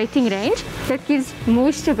hydrating range that gives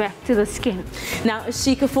moisture back to the skin. Now,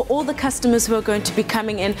 Ashika, for all the customers who are going to be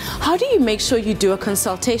coming in, how do you make sure you do a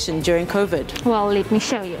consultation during COVID? Well, let me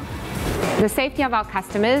show you. The safety of our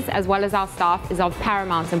customers as well as our staff is of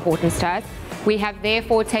paramount importance to us. We have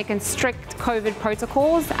therefore taken strict COVID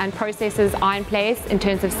protocols and processes are in place in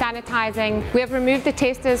terms of sanitizing. We have removed the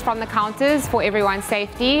testers from the counters for everyone's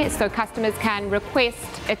safety, so customers can request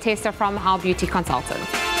a tester from our beauty consultants.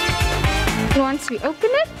 Once we open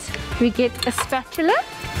it, we get a spatula.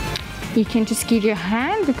 You can just give your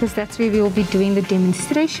hand because that's where we will be doing the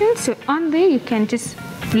demonstration. So on there, you can just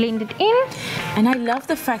blend it in. And I love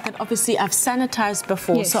the fact that obviously I've sanitized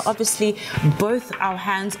before, yes. So obviously both our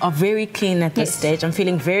hands are very clean at this yes. stage. I'm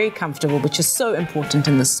feeling very comfortable, which is so important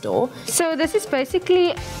in the store. So this is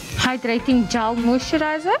basically hydrating gel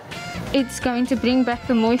moisturizer. It's going to bring back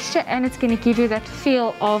the moisture and it's going to give you that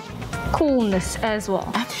feel of coolness as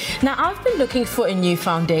well. Now, I've been looking for a new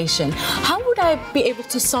foundation. How would I be able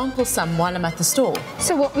to sample some while I'm at the store?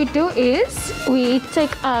 So what we do is we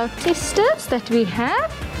take our testers that we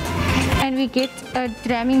have and we get a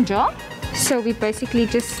dramming jar. So we basically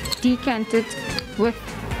just decant it with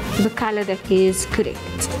the color that is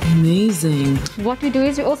correct. Amazing. What we do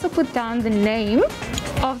is we also put down the name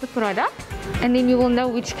of the product and then you will know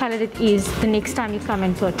which color it is the next time you come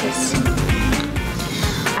and purchase.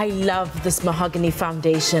 I love this mahogany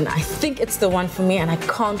foundation. I think it's the one for me and I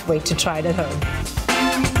can't wait to try it at home.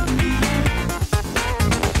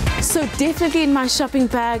 So definitely in my shopping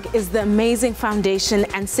bag is the amazing foundation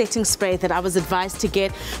and setting spray that I was advised to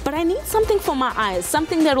get. But I need something for my eyes,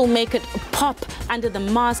 something that will make it pop under the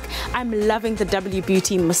mask. I'm loving the W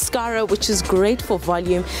Beauty mascara, which is great for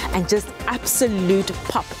volume and just absolute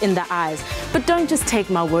pop in the eyes. But don't just take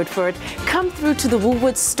my word for it. Come through to the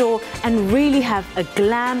Woolworths store and really have a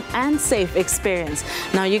glam and safe experience.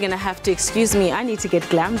 Now you're gonna have to excuse me, I need to get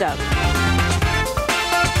glammed up.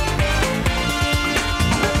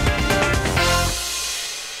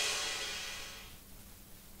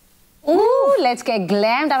 let's get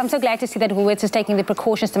glammed. I'm so glad to see that Woolworths is taking the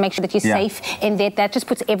precautions to make sure that you're safe in there. That just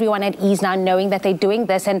puts everyone at ease now, knowing that they're doing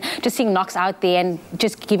this, and just seeing Knox out there and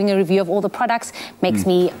just giving a review of all the products makes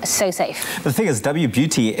me so safe. The thing is, W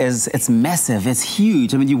Beauty it's massive, it's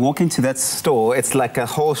huge. I mean, you walk into that store, it's like a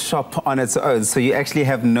whole shop on its own. So you actually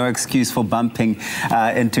have no excuse for bumping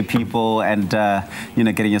into people and, you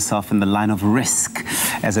know, getting yourself in the line of risk,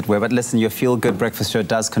 as it were. But listen, your Feel Good Breakfast Show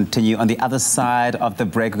does continue. On the other side of the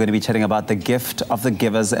break, we're going to be chatting about the gift of the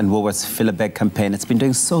givers and Woolworths Fill a Bag campaign. It's been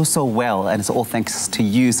doing so well, and it's all thanks to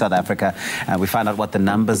you, South Africa. We find out what the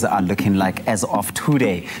numbers are looking like as of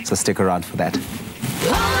today. So stick around for that.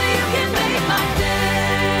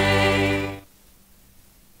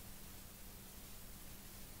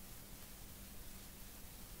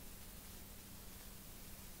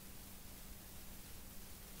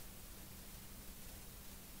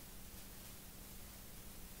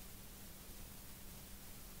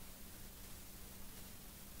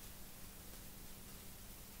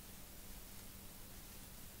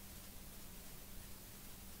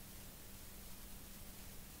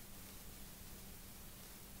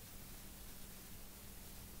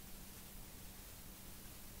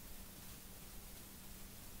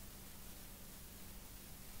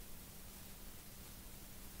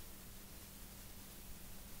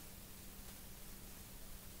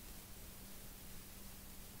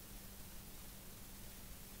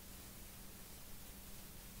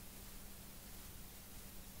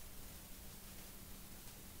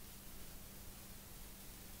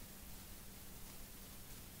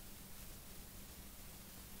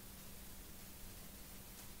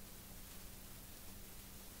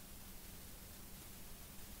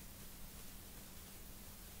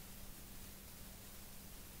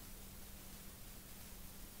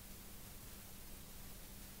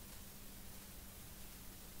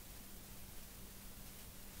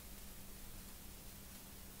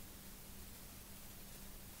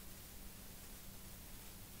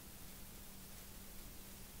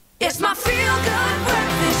 It's my Feel Good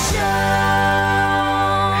Breakfast Show.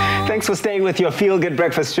 Thanks for staying with your Feel Good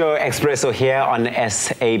Breakfast Show, Expresso, here on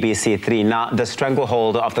SABC3. Now, the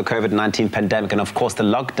stranglehold of the COVID-19 pandemic and, of course, the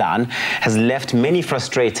lockdown has left many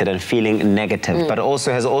frustrated and feeling negative, but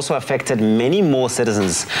also has affected many more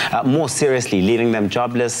citizens more seriously, leaving them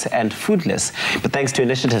jobless and foodless. But thanks to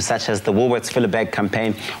initiatives such as the Woolworths Fill a Bag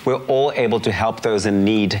campaign, we're all able to help those in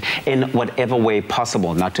need in whatever way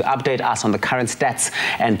possible. Now, to update us on the current stats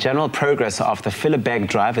and general progress of the Fill a Bag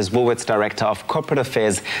drive is Woolworths Director of Corporate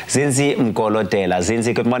Affairs, Zinzi Mgolodela.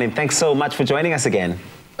 Zinzi, good morning. Thanks so much for joining us again.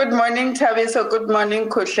 Good morning, Tabiso. Good morning,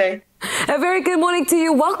 Kuhle. A very good morning to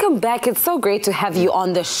you. Welcome back. It's so great to have you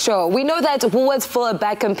on the show. We know that Woolworths Fill a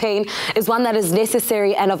Bag campaign is one that is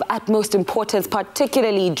necessary and of utmost importance,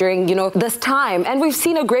 particularly during, this time. And we've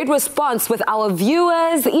seen a great response with our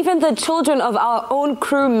viewers, even the children of our own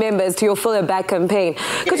crew members to your Fill a Bag campaign.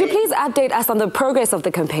 Could you please update us on the progress of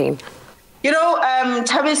the campaign?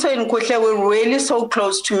 Tabiso and Kuhle, we're really so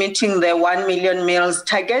close to meeting the 1 million meals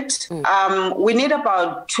target. We need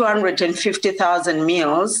about 250,000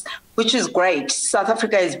 meals, which is great. South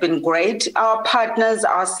Africa has been great. Our partners,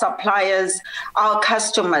 our suppliers, our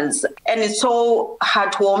customers, and it's so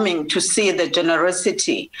heartwarming to see the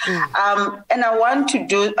generosity. And I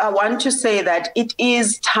want to say that it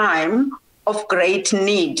is time of great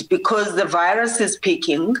need, because the virus is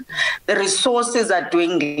peaking, the resources are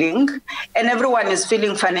dwindling, and everyone is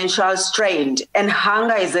feeling financial strained, and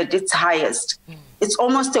hunger is at its highest. It's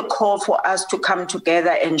almost a call for us to come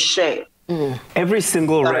together and share. Every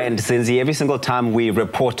single rand, Zinzi, every single time we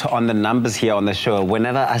report on the numbers here on the show,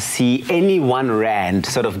 whenever I see any 1 rand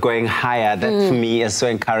sort of going higher, that for me is so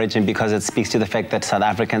encouraging, because it speaks to the fact that South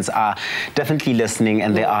Africans are definitely listening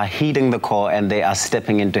and they are heeding the call and they are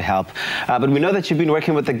stepping in to help. But we know that you've been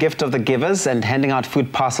working with the Gift of the Givers and handing out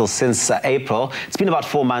food parcels since April. It's been about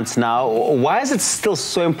 4 months now. Why is it still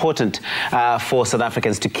so important for South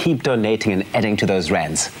Africans to keep donating and adding to those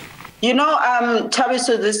rands?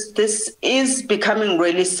 Tabiso, this is becoming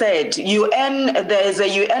really sad. There's a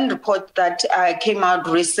UN report that came out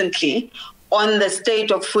recently on the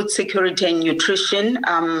state of food security and nutrition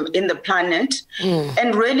in the planet.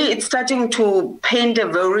 And really, it's starting to paint a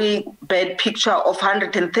very bad picture of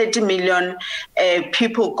 130 million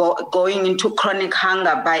people going into chronic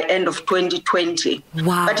hunger by end of 2020.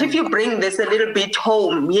 Wow. But if you bring this a little bit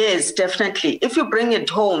home, yes, definitely. If you bring it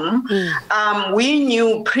home, we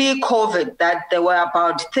knew pre-COVID that there were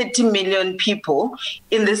about 30 million people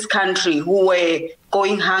in this country who were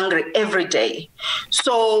going hungry every day.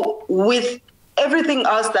 So with everything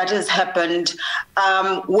else that has happened,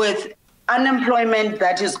 with unemployment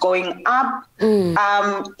that is going up.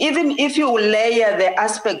 Even if you layer the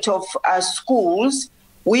aspect of schools,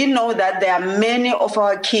 we know that there are many of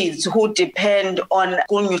our kids who depend on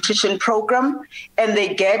school nutrition program, and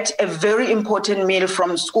they get a very important meal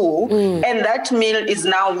from school, and that meal is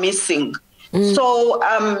now missing. So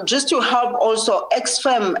just to help also,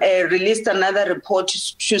 Exfem released another report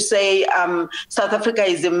to say South Africa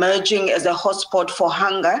is emerging as a hotspot for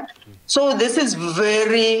hunger. So this is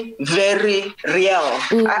very, very real.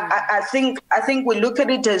 I think we look at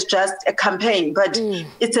it as just a campaign, but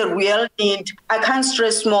it's a real need. I can't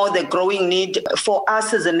stress more the growing need for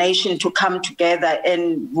us as a nation to come together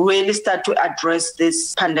and really start to address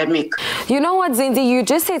this pandemic. You know what, Zinzi, you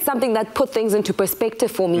just said something that put things into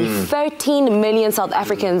perspective for me. 13 million South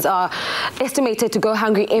Africans are estimated to go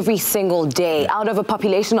hungry every single day out of a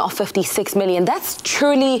population of 56 million. That's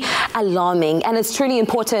truly alarming, and it's truly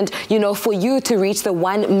important, you know, for you to reach the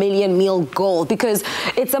 1 million meal goal, because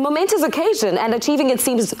it's a momentous occasion and achieving it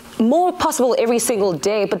seems more possible every single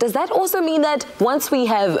day. But does that also mean that once we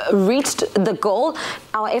have reached the goal,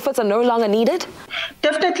 our efforts are no longer needed?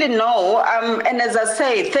 Definitely no. And as I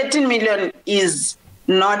say, 13 million is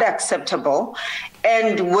not acceptable.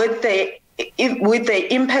 And with the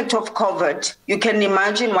impact of COVID, you can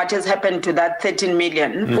imagine what has happened to that 13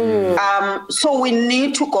 million. So we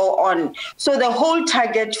need to go on. So the whole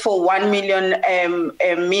target for 1 million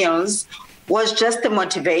meals was just a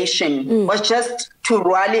motivation, was just to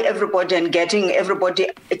rally everybody and getting everybody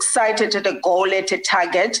excited at a goal, at a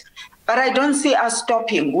target. But I don't see us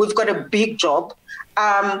stopping. We've got a big job.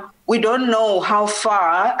 We don't know how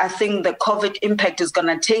far I think the COVID impact is going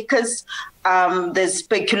to take us. There's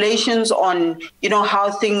speculations on, you know,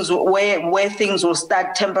 how things, where things will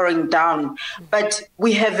start tempering down. But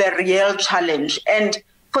we have a real challenge. And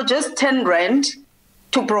for just 10 rand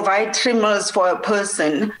to provide 3 meals for a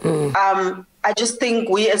person, I just think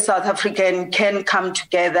we as South African can come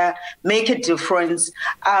together, make a difference,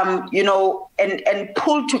 you know, and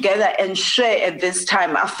pull together and share at this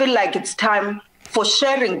time. I feel like it's time for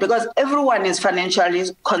sharing, because everyone is financially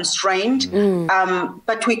constrained,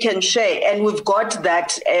 but we can share. And we've got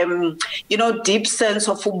that, you know, deep sense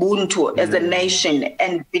of Ubuntu as a nation,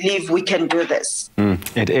 and believe we can do this.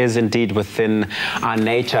 It is indeed within our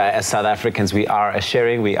nature as South Africans. We are a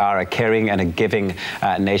sharing, we are a caring and a giving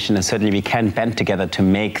nation, and certainly we can band together to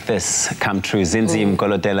make this come true. Zinzi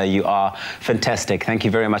Mgolodela, you are fantastic. Thank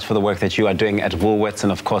you very much for the work that you are doing at Woolworths,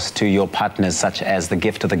 and of course to your partners such as the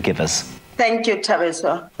Gift of the Givers. Thank you,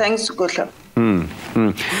 Thabiso. Thanks, Gutla.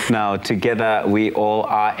 Now, together, we all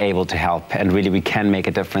are able to help, and really we can make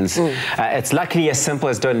a difference. It's luckily as simple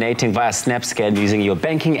as donating via SnapScan using your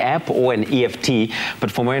banking app or an EFT.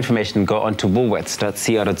 But for more information, go on to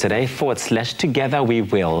woolworths.co.za/together we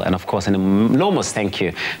will. And of course, an enormous thank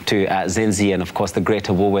you to Zinzi and of course the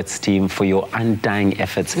greater Woolworths team for your undying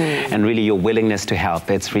efforts and really your willingness to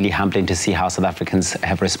help. It's really humbling to see how South Africans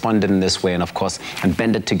have responded in this way, and of course, and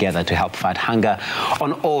banded together to help fight hunger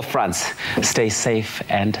on all fronts. Stay safe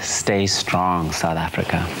and stay strong, South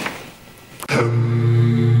Africa.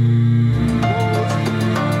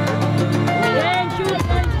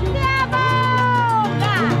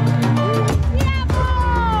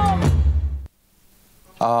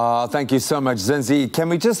 Thank you so much, Zinzi. Can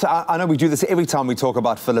we just, I know we do this every time we talk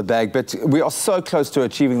about Fill a Bag, but we are so close to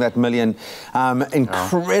achieving that million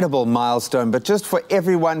incredible milestone. But just for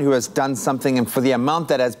everyone who has done something and for the amount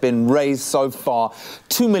that has been raised so far,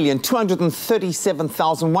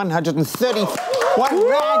 2,237,131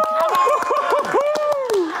 rand.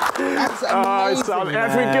 That's amazing, South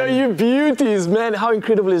Africa, you beauties, man. How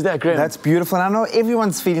incredible is that, Graham? That's beautiful. And I know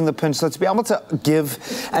everyone's feeling the pinch, so to be able to give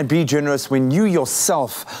and be generous when you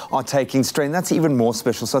yourself are taking strain, that's even more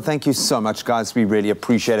special. So thank you so much, guys. We really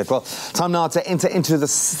appreciate it. Well, time now to enter into the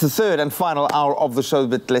third and final hour of the show,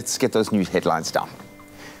 but let's get those news headlines down.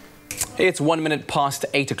 It's 1 minute past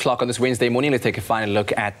 8 o'clock on this Wednesday morning. Let's take a final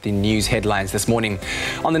look at the news headlines this morning.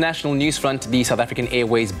 On the national news front, the South African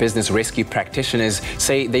Airways business rescue practitioners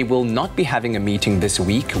say they will not be having a meeting this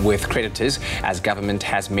week with creditors as government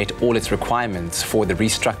has met all its requirements for the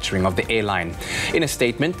restructuring of the airline. In a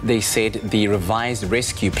statement, they said the revised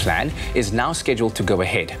rescue plan is now scheduled to go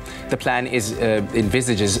ahead. The plan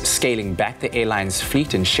envisages scaling back the airline's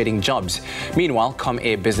fleet and shedding jobs. Meanwhile,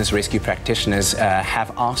 ComAir business rescue practitioners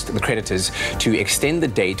have asked the creditors to extend the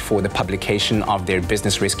date for the publication of their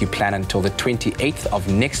business rescue plan until the 28th of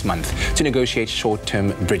next month to negotiate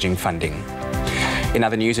short-term bridging funding. In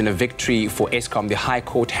other news, in a victory for Eskom, the High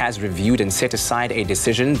Court has reviewed and set aside a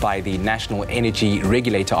decision by the National Energy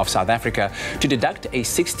Regulator of South Africa to deduct a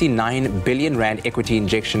 69 billion rand equity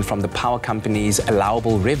injection from the power company's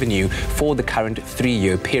allowable revenue for the current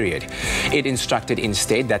 3-year period. It instructed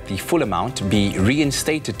instead that the full amount be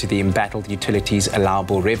reinstated to the embattled utilities'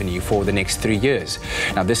 allowable revenue for the next 3 years.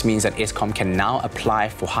 Now, this means that Eskom can now apply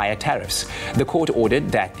for higher tariffs. The court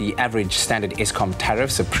ordered that the average standard Eskom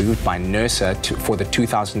tariffs approved by NERSA for the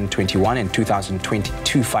 2021 and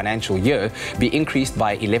 2022 financial year be increased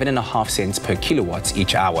by 11.5 cents per kilowatts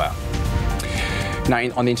each hour. Now,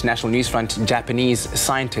 on the international news front, Japanese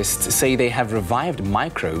scientists say they have revived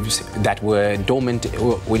microbes that were dormant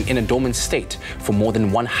in a dormant state for more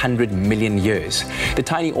than 100 million years. The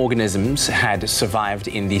tiny organisms had survived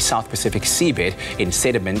in the South Pacific seabed in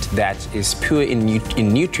sediment that is poor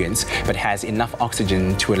in nutrients but has enough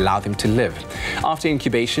oxygen to allow them to live. After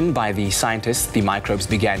incubation by the scientists, the microbes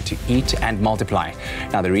began to eat and multiply.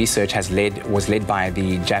 Now, the research was led by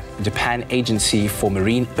the Japan Agency for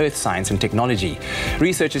Marine Earth Science and Technology.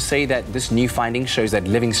 Researchers say that this new finding shows that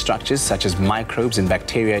living structures such as microbes and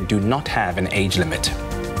bacteria do not have an age limit.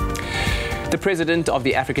 The president of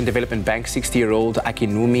the African Development Bank, 60-year-old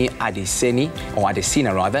Akinwumi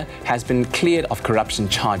Adesina, has been cleared of corruption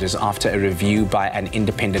charges after a review by an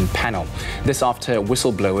independent panel. This after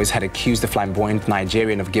whistleblowers had accused the flamboyant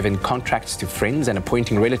Nigerian of giving contracts to friends and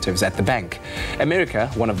appointing relatives at the bank. America,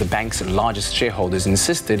 one of the bank's largest shareholders,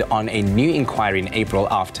 insisted on a new inquiry in April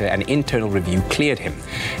after an internal review cleared him.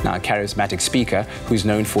 Now, a charismatic speaker who's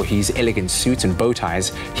known for his elegant suits and bow ties,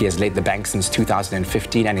 he has led the bank since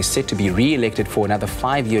 2015 and is set to be re-elected for another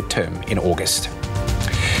 5-year term in August.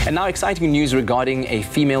 And now, exciting news regarding a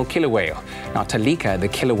female killer whale. Now, Talika, the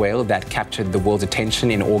killer whale that captured the world's attention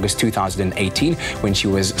in August 2018 when she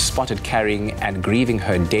was spotted carrying and grieving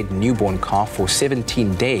her dead newborn calf for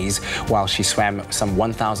 17 days while she swam some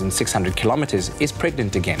 1,600 kilometers, is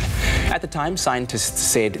pregnant again. At the time, scientists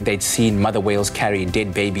said they'd seen mother whales carry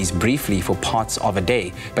dead babies briefly for parts of a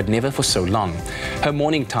day, but never for so long. Her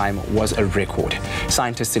morning time was a record.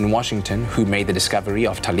 Scientists in Washington, who made the discovery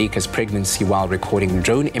of Talika's pregnancy while recording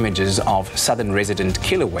drone images of southern resident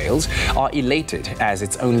killer whales, are elated as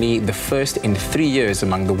it's only the first in 3 years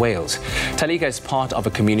among the whales. Talika is part of a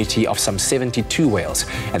community of some 72 whales,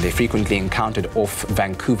 and they're frequently encountered off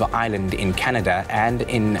Vancouver Island in Canada and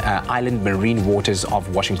in island marine waters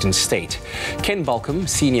of Washington state. Ken Balcom,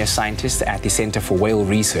 senior scientist at the Center for Whale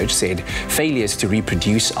Research, said failures to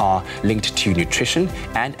reproduce are linked to nutrition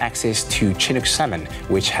and access to Chinook salmon,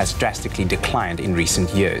 which has drastically declined in recent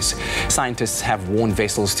years. Scientists have warned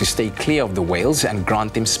vessels to stay clear of the whales and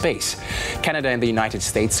grant them space. Canada and the United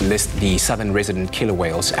States list the southern resident killer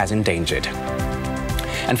whales as endangered.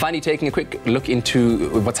 And finally, taking a quick look into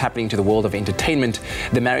what's happening to the world of entertainment,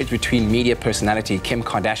 the marriage between media personality Kim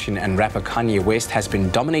Kardashian and rapper Kanye West has been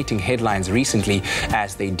dominating headlines recently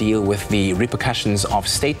as they deal with the repercussions of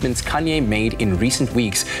statements Kanye made in recent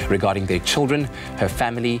weeks regarding their children, her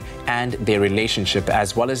family, and their relationship,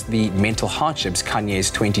 as well as the mental hardships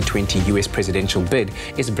Kanye's 2020 US presidential bid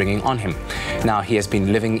is bringing on him. Now, he has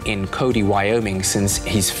been living in Cody, Wyoming since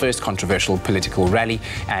his first controversial political rally,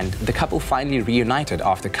 and the couple finally reunited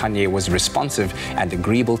after Kanye was responsive and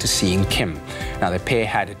agreeable to seeing Kim. Now, the pair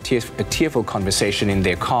had a tearful conversation in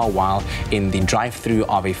their car while in the drive-thru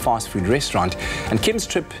of a fast food restaurant, and Kim's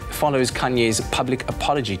trip follows Kanye's public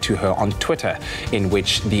apology to her on Twitter, in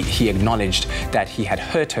which he acknowledged that he had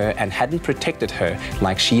hurt her and hadn't protected her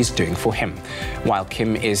like she is doing for him. While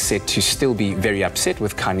Kim is said to still be very upset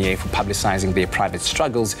with Kanye for publicizing their private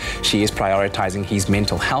struggles, she is prioritizing his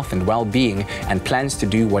mental health and well-being and plans to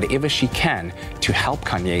do whatever she can to help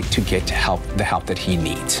Kanye to get the help that he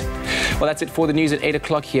needs. Well, that's it for the news at 8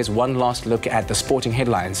 o'clock. Here's one last look at the sporting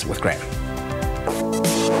headlines with Graham.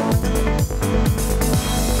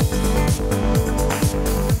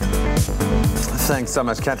 Thanks so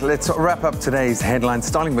much, Kat. Let's wrap up today's headlines,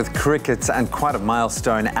 starting with cricket, and quite a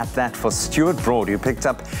milestone at that for Stuart Broad, who picked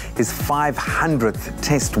up his 500th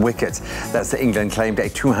Test wicket. That's England claimed a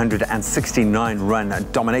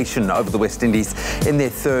 269-run domination over the West Indies in their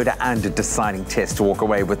third and deciding Test to walk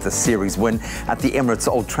away with the series win at the Emirates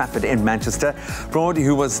Old Trafford in Manchester. Broad,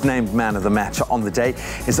 who was named man of the match on the day,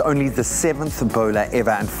 is only the 7th bowler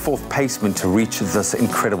ever and 4th paceman to reach this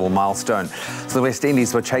incredible milestone. So the West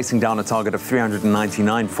Indies were chasing down a target of 300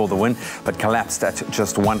 199 for the win, but collapsed at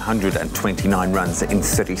just 129 runs in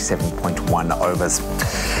 37.1 overs.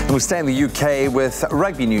 And we stay in the UK with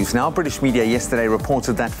rugby news now. British media yesterday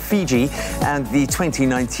reported that Fiji and the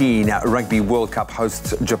 2019 Rugby World Cup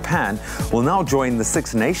host Japan will now join the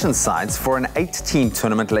Six Nations sides for an 8-team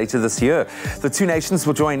tournament later this year. The two nations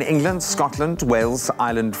will join England, Scotland, Wales,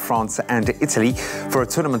 Ireland, France and Italy for a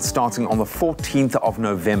tournament starting on the 14th of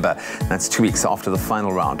November. That's 2 weeks after the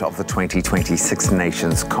final round of the 2020 Six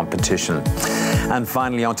Nations competition. And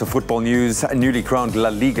finally, on to football news. Newly crowned La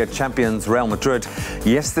Liga champions Real Madrid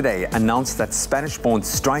yesterday announced that Spanish-born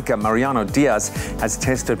striker Mariano Diaz has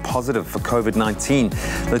tested positive for COVID-19.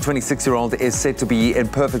 The 26-year-old is said to be in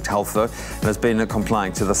perfect health, though, and has been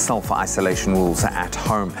complying to the self-isolation rules at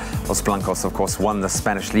home. Los Blancos, of course, won the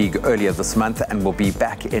Spanish League earlier this month and will be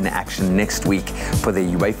back in action next week for the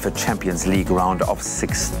UEFA Champions League round of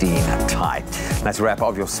 16 tie. That's a wrap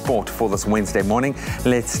of your sport for this Wednesday morning.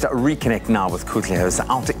 Let's reconnect now with Kutle, who's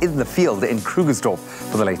out in the field in Krugersdorp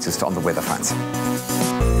for the latest on the weather front.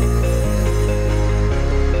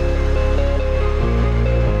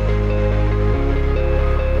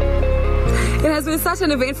 It has been such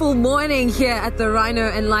an eventful morning here at the Rhino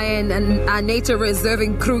and Lion and Nature Reserve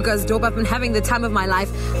in Krugersdorp. I've been having the time of my life.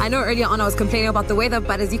 I know earlier on I was complaining about the weather,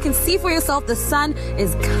 but as you can see for yourself, the sun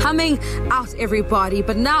is coming out, everybody.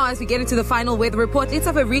 But now, as we get into the final weather report, let's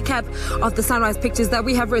have a recap of the sunrise pictures that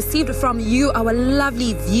we have received from you, our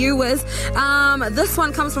lovely viewers. This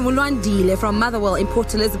one comes from Ulwandile from Motherwell in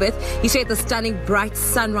Port Elizabeth. He shared the stunning bright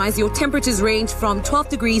sunrise. Your temperatures range from 12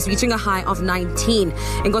 degrees, reaching a high of 19.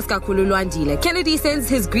 Ngoskakhulu Ulwandile. Kennedy sends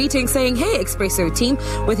his greeting saying, "Hey Expresso team,"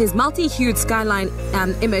 with his multi-hued skyline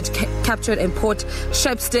image captured in Port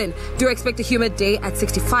Shepstone. Do expect a humid day at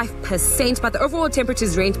 65%, but the overall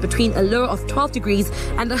temperatures range between a low of 12 degrees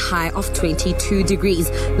and a high of 22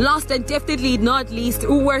 degrees. Last and definitely not least,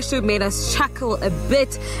 Worship made us chuckle a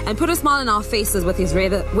bit and put a smile on our faces with his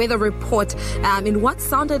weather report in what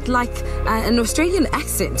sounded like an Australian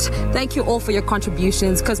accent. Thank you all for your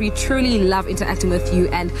contributions, because we truly love interacting with you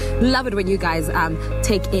and love it when you guys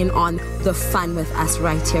take in on the fun with us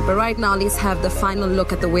right here. But right now, let's have the final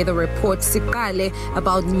look at the weather report. Sikale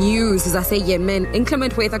about news. As I say, Yemen,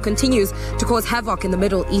 inclement weather continues to cause havoc in the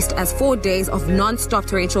Middle East as 4 days of non-stop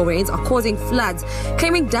torrential rains are causing floods,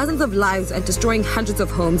 claiming dozens of lives and destroying hundreds of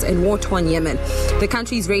homes in war-torn Yemen. The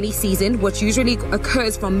country's rainy season, which usually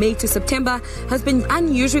occurs from May to September, has been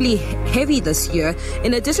unusually heavy this year.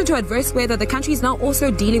 In addition to adverse weather, the country is now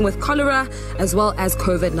also dealing with cholera as well as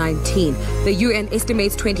COVID-19. The UN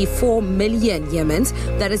estimates 24 million Yemens,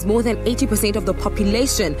 that is more than 80% of the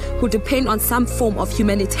population, who depend on some form of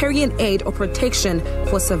humanitarian aid or protection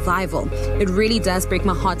for survival. It really does break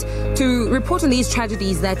my heart to report on these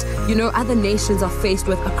tragedies that, other nations are faced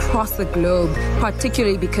with across the globe,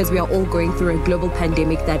 particularly because we are all going through a global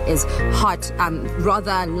pandemic that is hot,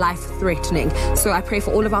 rather life-threatening. So I pray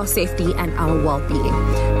for all of our safety and our well-being.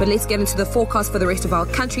 But let's get into the forecast for the rest of our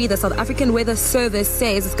country. The South African Weather Service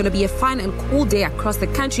says it's going to be a fine and cool day across the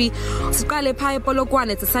country. It's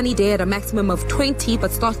a sunny day at a maximum of 20,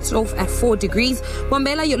 but starts off at 4 degrees.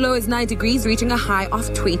 Wambela, your low is 9 degrees, reaching a high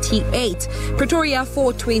of 28. Pretoria,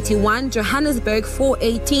 421. Johannesburg,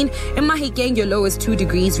 418. And Mahikeng, your low is 2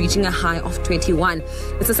 degrees, reaching a high of 21.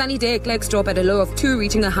 It's a sunny day at Klerksdorp at a low of 2,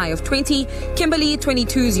 reaching a high of 20. Kimberley,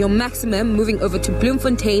 22 is your maximum, moving over to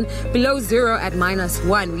Bloemfontein, below 0 at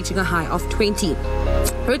 -1, reaching a high of 20.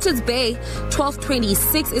 Richards Bay,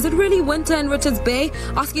 1226. Is it really winter in Richards Bay?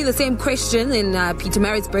 Asking the same question in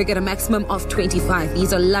Pietermaritzburg at a maximum of 25.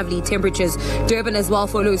 These are lovely temperatures. Durban as well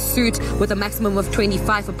follows suit with a maximum of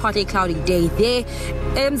 25, a partly cloudy day there.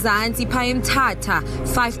 Mzansi Mthatha,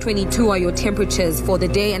 522 are your temperatures for the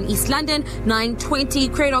day. And East London, 920.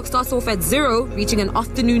 Cradock starts off at 0, reaching an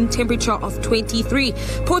afternoon temperature of 23.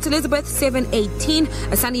 Port Elizabeth, 718.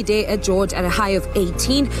 A sunny day at George at a high of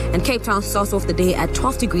 18. And Cape Town starts off the day at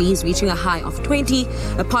 12 degrees, reaching a high of 20.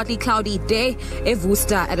 A partly cloudy day.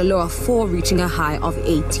 Worcester at a low of 4, reaching a high of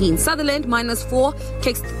 18. Sutherland, -4,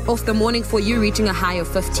 kicks off the morning for you, reaching a high of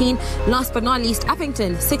 15. Last but not least,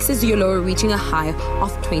 Uppington, 6 is your low, reaching a high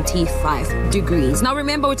of 25 degrees. Now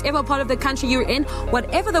remember, whichever part of the country you're in,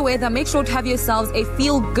 whatever the weather, make sure to have yourselves a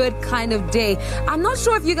feel-good kind of day. I'm not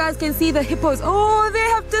sure if you guys can see the hippos. Oh, they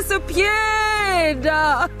have disappeared.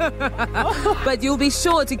 But you'll be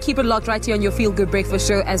sure to keep it locked right here on your Feel Good Breakfast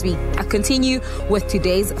show as we continue with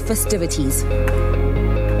today's festivities.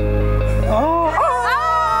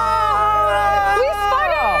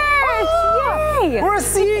 We're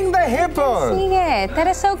seeing the hippo. go. See it. That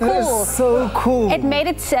is so cool. That is so cool. It made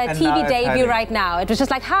its TV debut right now. It was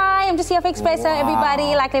just like, hi, I'm just here for Expresso,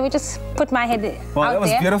 everybody. Like, let me just put my head out that was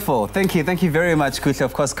there. beautiful. Thank you very much, Kuhle.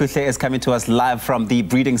 Of course, Kuhle is coming to us live from the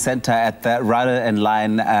breeding center at the Rhino and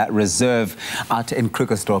Lion Reserve out in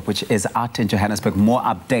Krugersdorp, which is out in Johannesburg. More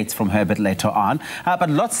updates from her a bit later on. But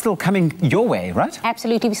lots still coming your way, right?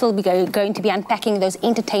 Absolutely. We still be going to be unpacking those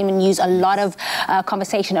entertainment news. A lot of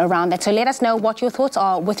conversation around that. So let us know what your thoughts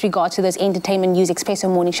are with regard to those entertainment news. Expresso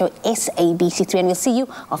Morning Show, SABC3. And we'll see you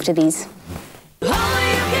after these.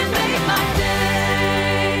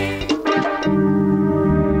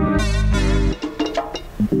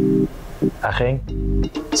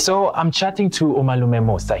 So I'm chatting to Umalume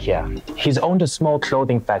Musa here. He's owned a small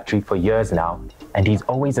clothing factory for years now, and he's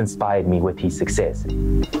always inspired me with his success.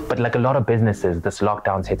 But like a lot of businesses, this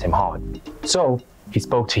lockdown's hit him hard. So he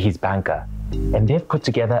spoke to his banker, and they've put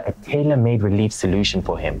together a tailor-made relief solution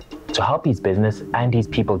for him to help his business and his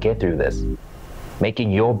people get through this.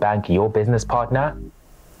 Making your bank your business partner,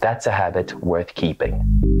 that's a habit worth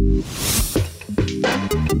keeping.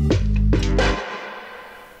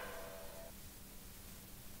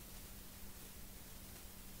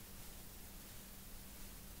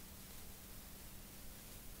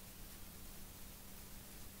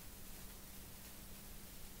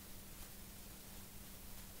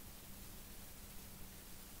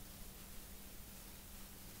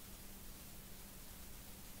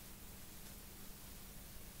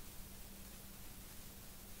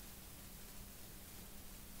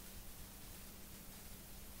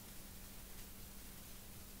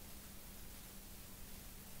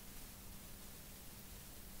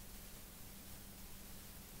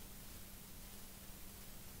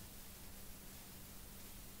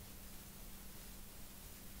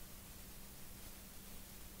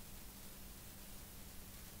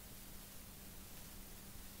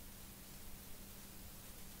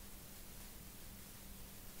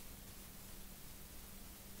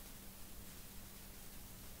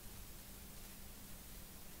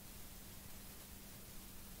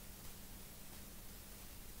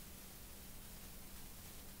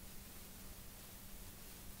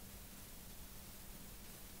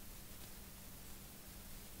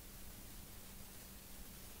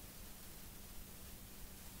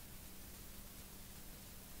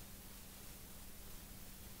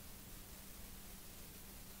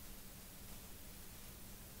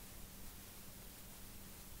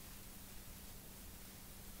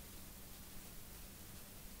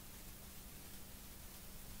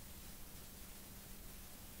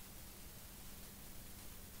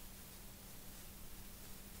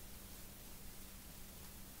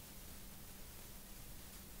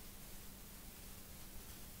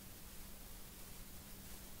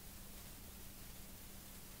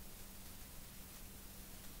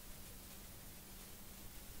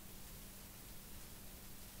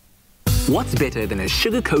 What's better than a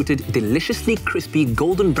sugar-coated, deliciously crispy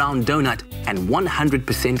golden brown donut and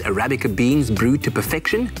 100% Arabica beans brewed to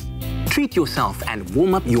perfection? Treat yourself and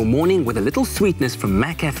warm up your morning with a little sweetness from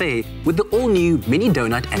McCafe with the all-new mini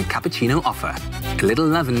donut and cappuccino offer. A little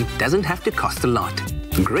lovin' doesn't have to cost a lot.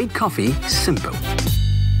 Great coffee, simple.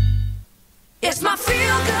 It's my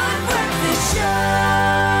feel-good breakfast show.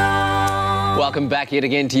 Welcome back yet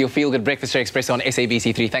again to your Feel Good Breakfast Show Expresso on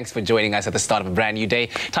SABC3. Thanks for joining us at the start of a brand new day.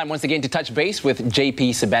 Time once again to touch base with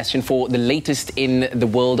JP Sebastian for the latest in the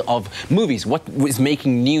world of movies. What is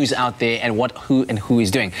making news out there and what who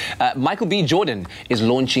is doing. Michael B. Jordan is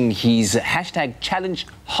launching his #Challenge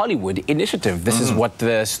Hollywood initiative. This is what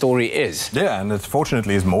the story is. Yeah, and it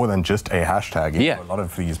fortunately is more than just a hashtag. You know, a lot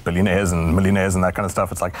of these billionaires and millionaires and that kind of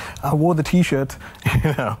stuff, it's like, I wore the T-shirt,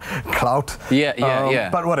 you know, clout. Yeah.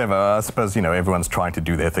 But whatever, I suppose, you know, everyone's trying to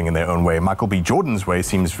do their thing in their own way. Michael B. Jordan's way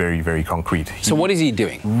seems very, very concrete. So what is he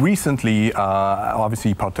doing? Recently,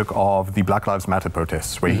 obviously, he partook of the Black Lives Matter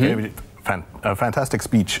protests, where he gave a fantastic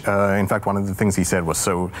speech. In fact, one of the things he said was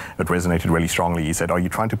it resonated really strongly. He said, are you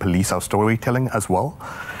trying to police our storytelling as well?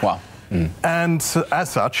 Wow. And as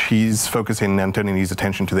such, he's focusing and turning his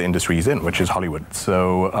attention to the industry he's in, which is Hollywood.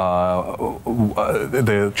 So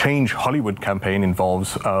the Change Hollywood campaign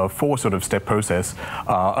involves a 4-step process,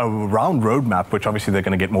 a round roadmap, which obviously they're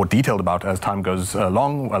going to get more detailed about as time goes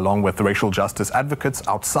along with the racial justice advocates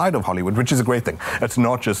outside of Hollywood, which is a great thing. It's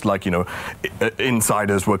not just like, you know,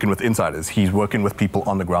 insiders working with insiders. He's working with people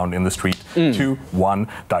on the ground in the street to, 1,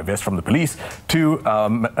 divest from the police, 2,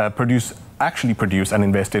 produce actually produce and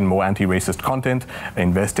invest in more anti-racist content,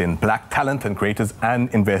 invest in black talent and creators, and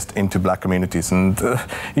invest into black communities. And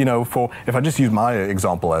you know, if I just use my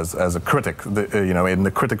example as a critic, you know, in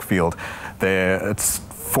the critic field, it's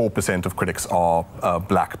 4% of critics are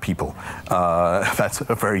black people. That's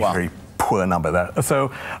a very poor number there.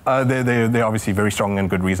 So they're obviously very strong and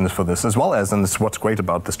good reasons for this, as well as, and this is what's great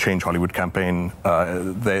about this Change Hollywood campaign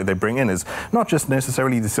they bring in, is not just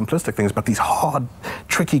necessarily the simplistic things, but these hard,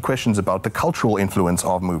 tricky questions about the cultural influence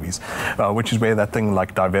of movies, which is where that thing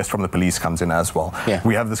like Divest from the Police comes in as well. Yeah.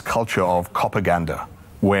 We have this culture of propaganda,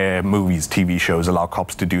 where movies, TV shows allow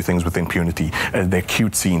cops to do things with impunity. They're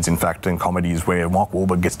cute scenes, in fact, in comedies where Mark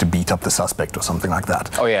Wahlberg gets to beat up the suspect or something like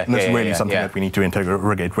that. Oh, yeah. And that's really something that we need to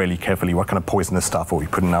interrogate really carefully. What kind of poisonous stuff are we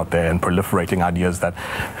putting out there and proliferating ideas that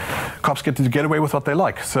cops get to get away with what they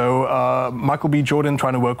like? So Michael B. Jordan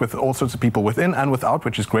trying to work with all sorts of people within and without,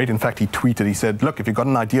 which is great. In fact, he tweeted, he said, look, if you've got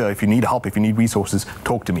an idea, if you need help, if you need resources,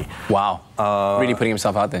 talk to me. Wow. Really putting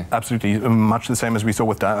himself out there. Absolutely. Much the same as we saw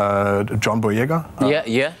with John Boyega.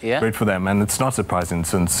 Yeah. Great for them, and it's not surprising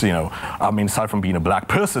since, you know, I mean, aside from being a black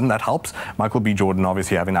person, that helps. Michael B. Jordan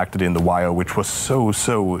obviously having acted in The Wire, which was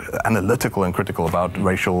so analytical and critical about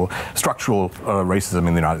structural racism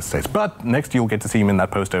in the United States. But next you'll get to see him in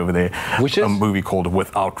that post over there, which is a movie called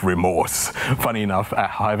Without Remorse. Funny enough,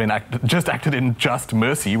 having just acted in Just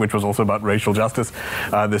Mercy, which was also about racial justice,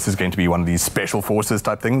 this is going to be one of these special forces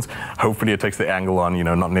type things. Hopefully it takes the angle on, you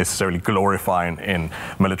know, not necessarily glorifying in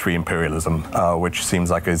military imperialism, which seems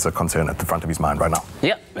like is a concern at the front of his mind right now.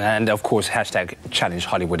 Yeah, and of course, hashtag Challenge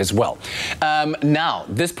Hollywood as well. Now,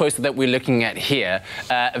 this poster that we're looking at here,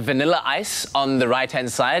 Vanilla Ice on the right-hand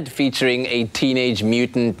side, featuring a Teenage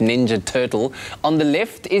Mutant Ninja Turtle. On the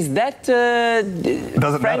left, is that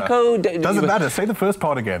Doesn't Franco? Doesn't matter. Say the first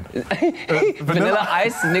part again. Vanilla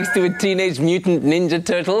Ice next to a Teenage Mutant Ninja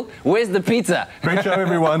Turtle. Where's the pizza? Great show,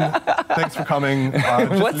 everyone. Thanks for coming.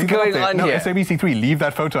 What's going on here? SABC3, leave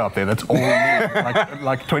that photo up there. That's all we need.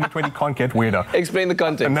 Like 2020 can't get weirder. Explain the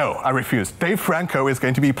context. No, I refuse. Dave Franco is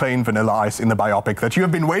going to be playing Vanilla Ice in the biopic that you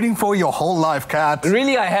have been waiting for your whole life, Kat.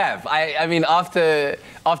 Really, I have. I mean, after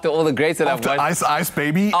all the greats that I've watched. Ice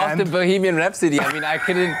Baby. After Bohemian Rhapsody, I mean,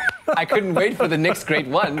 I couldn't wait for the next great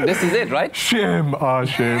one. This is it, right? Shame.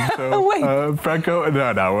 So, Franco,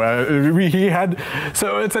 he had,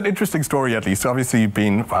 so it's an interesting story at least. Obviously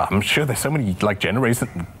I'm sure there's so many like Gen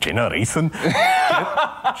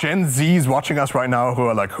Z's watching us right now who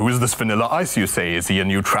are like, who's this Vanilla Ice you say? Is he a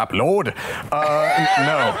new trap lord?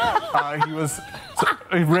 No, he was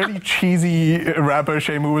a really cheesy rapper.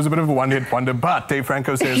 Shame, who was a bit of a one-hit wonder. But Dave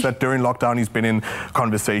Franco says that during lockdown he's been in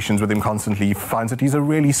conversations with him constantly. He finds that he's a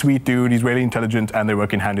really sweet dude. He's really intelligent, and they're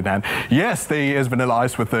working hand in hand. Yes, there is Vanilla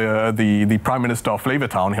Ice with the Prime Minister of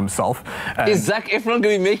Flavortown himself. Is Zac Efron going to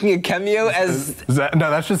be making a cameo as?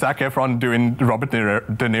 No, that's just Zac Efron doing Robert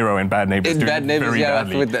De Niro in Bad Neighbors. In Bad Neighbors, yeah.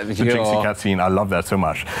 With the Jinxie Cat scene. I love that so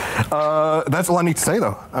much. That's all I need to say,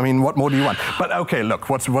 though. I mean, what more do you want? But okay, look,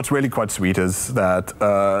 what's really quite sweet is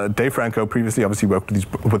that Dave Franco previously obviously worked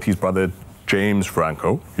with his brother James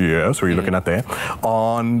Franco, yes, who you're looking at there,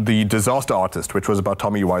 on The Disaster Artist, which was about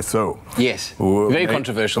Tommy Wiseau. Yes, very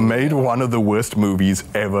controversial. Made one of the worst movies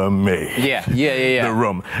ever made. Yeah. The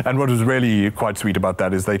Room. And what was really quite sweet about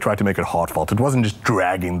that is they tried to make it heartfelt. It wasn't just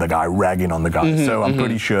dragging the guy, ragging on the guy. So I'm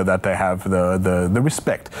pretty sure that they have the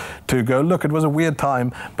respect to go, look, it was a weird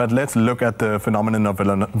time, but let's look at the phenomenon of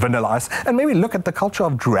Vanilla Ice and maybe look at the culture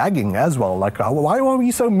of dragging as well. Like, why were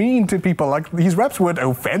we so mean to people? Like, these raps weren't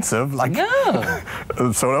offensive. Like,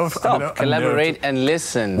 sort of. Stop, collaborate and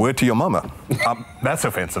listen. Word to your mama. That's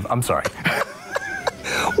offensive. I'm sorry.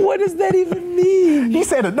 What does that even mean? He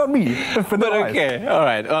said it, not me. But okay, all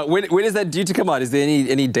right. When is that due to come out? Is there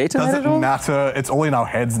any date on that at all? Doesn't matter. It's all in our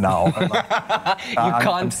heads now. You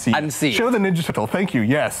can't unsee. Show the Ninja Turtle. Thank you.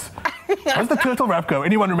 Yes. How's the turtle rap go?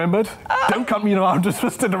 Anyone remembered? Don't cut me, I'm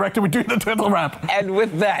just the director. We're doing the turtle rap. And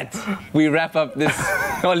with that, we wrap up this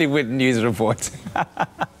Hollywood news report.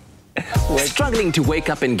 Struggling to wake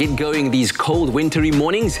up and get going these cold, wintry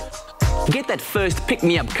mornings? Get that first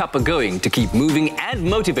pick-me-up cuppa going to keep moving and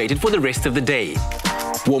motivated for the rest of the day.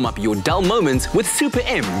 Warm up your dull moments with Super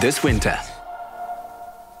M this winter.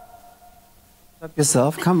 Stop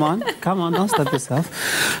yourself. Come on, don't stop yourself.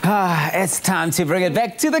 It's time to bring it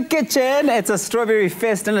back to the kitchen. It's a strawberry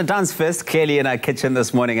fest and a dance fest. Clearly in our kitchen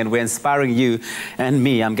this morning, and we're inspiring you and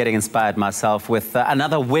me. I'm getting inspired myself with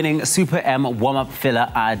another winning Super M warm-up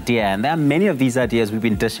filler idea. And there are many of these ideas we've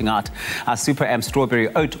been dishing out. Our Super M strawberry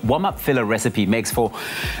oat warm-up filler recipe makes for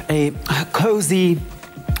a cozy,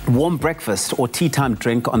 warm breakfast or tea time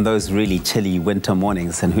drink on those really chilly winter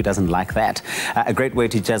mornings, and who doesn't like that? A great way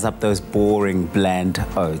to jazz up those boring bland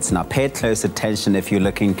oats. Now pay close attention if you're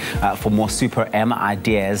looking for more Super M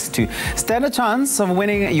ideas to stand a chance of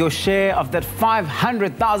winning your share of that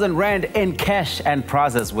 500,000 Rand in cash and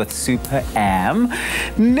prizes with Super M.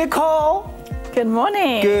 Nicole! Good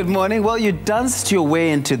morning. Good morning. Well, you danced your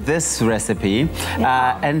way into this recipe,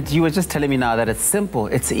 and you were just telling me now that it's simple,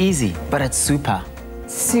 it's easy, but it's super.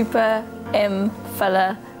 Super M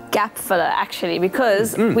filler, gap filler actually,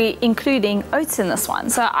 because we're including oats in this one.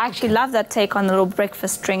 So I actually love that take on the little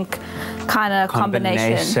breakfast drink kind of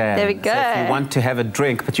combination. There we go. So if you want to have a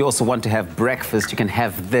drink, but you also want to have breakfast, you can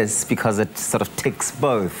have this because it sort of ticks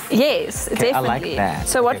both. Yes, okay, definitely. I like that.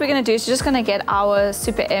 So what we're going to do is we're just going to get our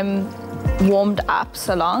Super M warmed up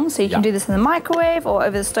so long. So you can do this in the microwave or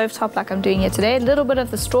over the stovetop like I'm doing here today. A little bit of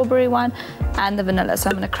the strawberry one and the vanilla. So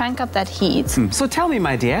I'm going to crank up that heat. So tell me,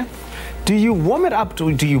 my dear, do you warm it up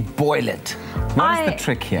or do you boil it? What is the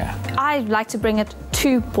trick here? I like to bring it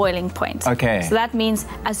to boiling point. Okay. So that means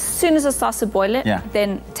as soon as it starts to boil it,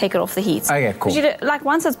 then take it off the heat. Okay, cool. You like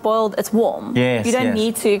once it's boiled, it's warm. Yes, you don't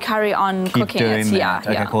need to carry on cooking it. That.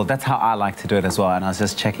 Okay, cool. That's how I like to do it as well. And I was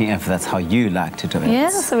just checking if that's how you like to do it. Yeah,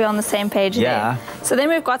 so we're on the same page there. So then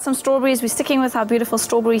we've got some strawberries. We're sticking with our beautiful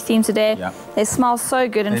strawberry theme today. They smell so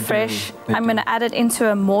good and fresh. I'm going to add it into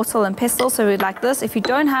a mortar and pestle. So we'd like this. If you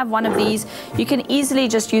don't have one of these, you can easily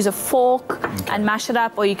just use a fork and mash it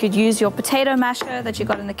up, or you could use your potato masher that you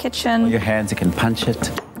got in the kitchen. Your hands, you can punch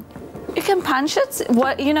it. You can punch it.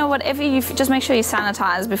 Whatever you just make sure you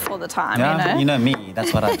sanitize before the time. Yeah, you know me.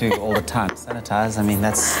 That's what I do all the time. Sanitize. I mean,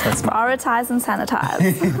 that's prioritize and sanitize.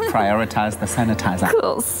 Prioritize the sanitizer.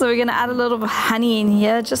 Cool. So we're going to add a little bit of honey in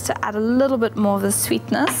here just to add a little bit more of the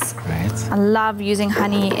sweetness. Great. I love using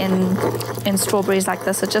honey in strawberries like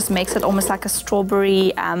this. It just makes it almost like a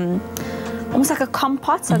strawberry. Almost like a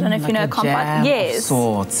compote. I don't know if you know a compote. Jam of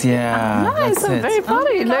sorts, yeah. Nice, I'm very proud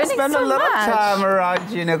of you. Learning so much. I spend a lot of time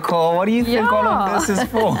around you, Nicole. What do you think all of this is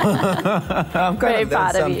for? I'm very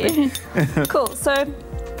proud of you. Cool. So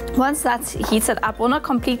once that's heated up, well, not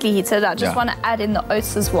completely heated, I just want to add in the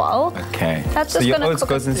oats as well. Okay. That's so just your oats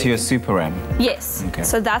goes into your Super M? Yes. Okay.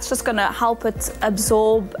 So that's just going to help it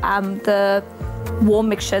absorb the warm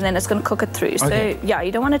mixture, and then it's going to cook it through. So yeah,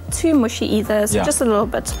 you don't want it too mushy either, so just a little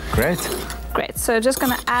bit. Great, so just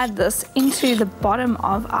going to add this into the bottom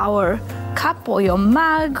of our cup or your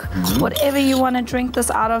mug, whatever you want to drink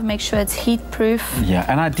this out of. Make sure it's heat proof. Yeah,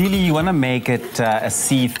 and ideally you want to make it a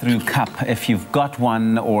see-through cup if you've got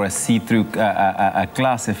one, or a see-through a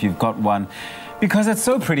glass if you've got one. Because it's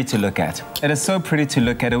so pretty to look at. It is so pretty to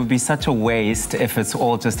look at. It would be such a waste if it's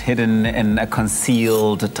all just hidden in a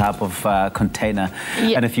concealed type of container.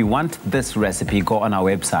 And if you want this recipe, go on our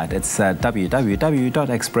website. It's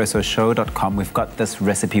www.expressoshow.com. We've got this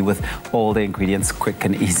recipe with all the ingredients, quick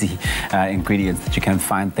and easy ingredients that you can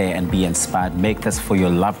find there and be inspired. Make this for your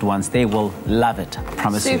loved ones. They will love it. I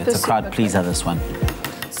promise you. It's a crowd pleaser, this one.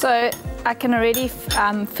 So I can already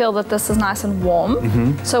feel that this is nice and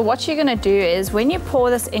warm. So what you're going to do is when you pour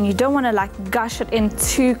this in, you don't want to like gush it in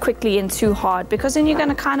too quickly and too hard, because then you're going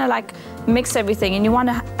to kind of like mix everything, and you want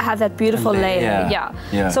to have that beautiful layer.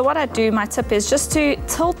 So what I do, my tip is just to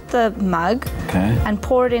tilt the mug and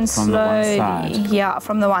pour it in slowly.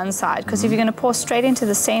 From the one side, because if you're going to pour straight into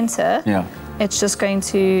the center, it's just going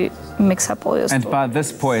to mix up all your stuff. And by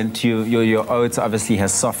this point, your oats obviously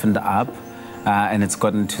has softened up. And it's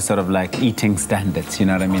gotten to sort of like eating standards, you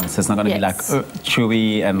know what I mean? So it's not going to be like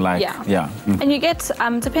chewy and like, And you get,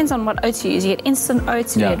 depends on what oats you use. You get instant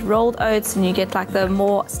oats, you get rolled oats, and you get like the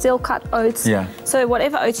more steel cut oats. So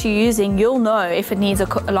whatever oats you're using, you'll know if it needs a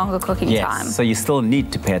longer cooking time. So you still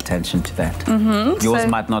need to pay attention to that. Yours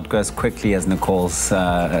might not go as quickly as Nicole's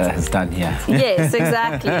has done here. Yes,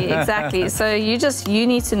 exactly. So you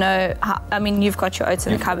need to know, I mean, you've got your oats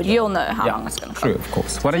in the cupboard. You'll know how long it's going to cook. True, of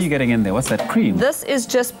course. What are you getting in there? What's that? Cream. This is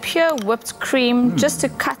just pure whipped cream, just to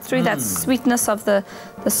cut through that sweetness of the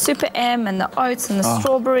Super M and the oats and the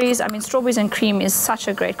strawberries. I mean, strawberries and cream is such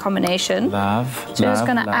a great combination. So just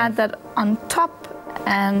going to add that on top,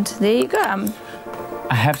 and there you go.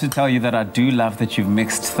 I have to tell you that I do love that you've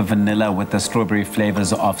mixed the vanilla with the strawberry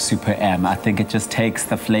flavors of Super M. I think it just takes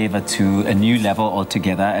the flavor to a new level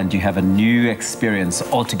altogether, and you have a new experience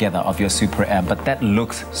altogether of your Super M. But that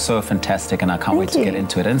looks so fantastic, and I can't wait to get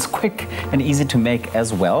into it. And it's quick and easy to make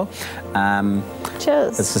as well.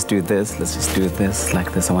 Cheers. Let's just do this. Let's just do this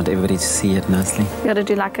like this. I want everybody to see it nicely. You got to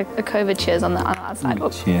do like a COVID cheers on the outside.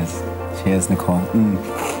 Cheers. Cheers, Nicole.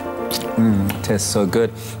 It tastes so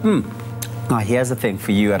good. Now, here's the thing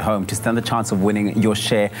for you at home to stand the chance of winning your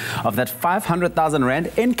share of that 500,000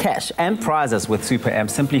 Rand in cash and prizes with Super M.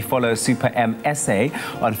 Simply follow Super M SA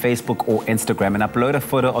on Facebook or Instagram and upload a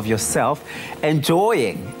photo of yourself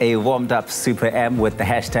enjoying a warmed up Super M with the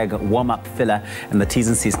hashtag warm-up filler. And the T's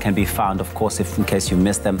and C's can be found, of course, if in case you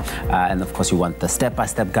missed them. And of course, you want the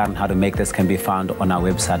step-by-step guide on how to make this can be found on our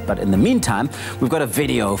website. But in the meantime, we've got a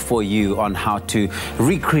video for you on how to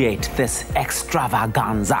recreate this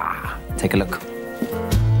extravaganza. Take a look.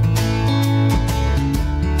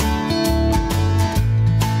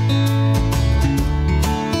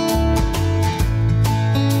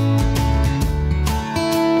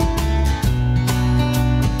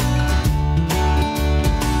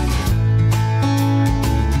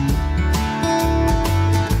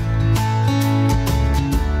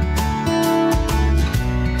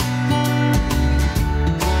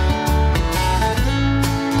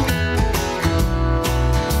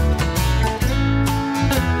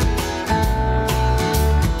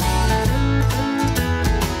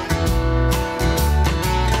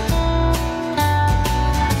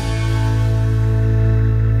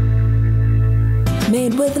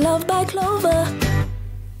 Made with love by Clover.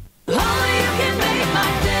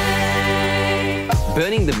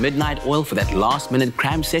 Burning the midnight oil for that last-minute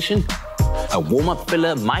cram session? A warm-up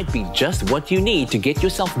filler might be just what you need to get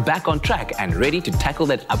yourself back on track and ready to tackle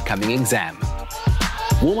that upcoming exam.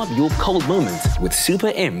 Warm up your cold moments with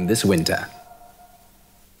Super M this winter.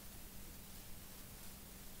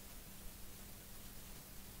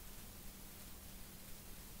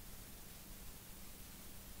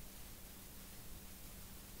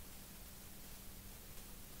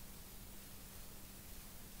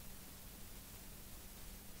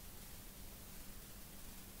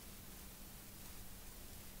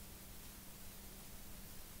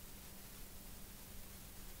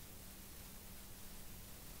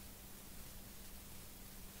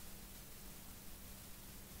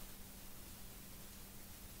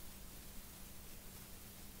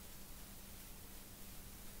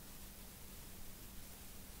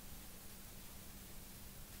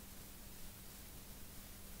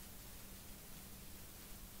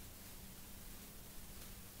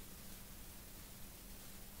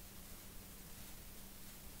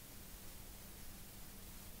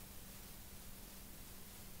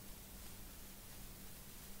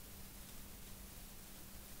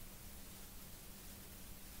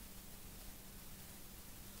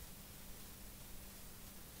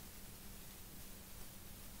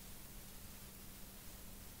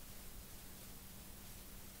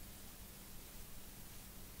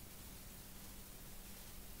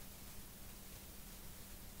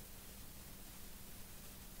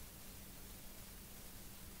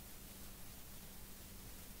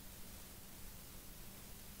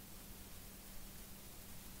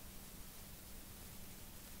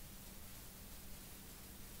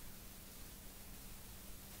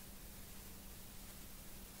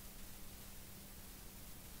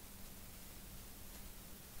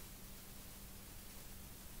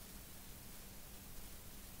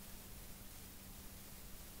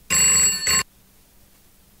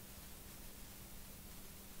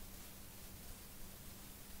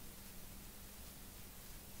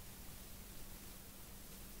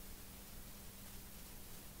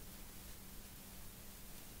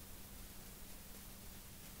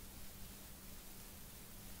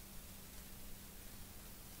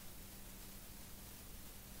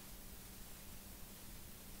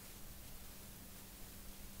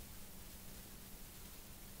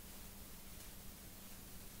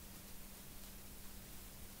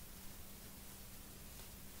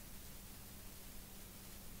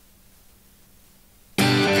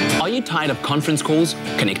 Are you tired of conference calls,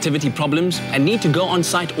 connectivity problems, and need to go on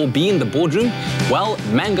site or be in the boardroom? Well,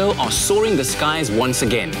 Mango are soaring the skies once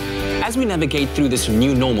again. As we navigate through this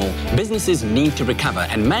new normal, businesses need to recover,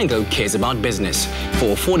 and Mango cares about business.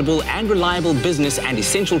 For affordable and reliable business and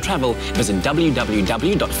essential travel, visit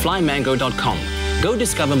www.flymango.com. Go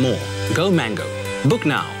discover more. Go Mango. Book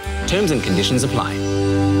now. Terms and conditions apply.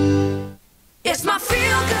 It's my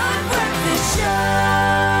feel-good breakfast show.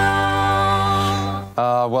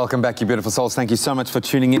 Welcome back, you beautiful souls. Thank you so much for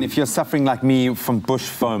tuning in. If you're suffering like me from bush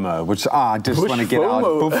FOMO, which I just want to get out.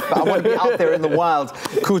 I want to be out there in the wild.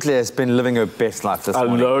 Kutle has been living her best life this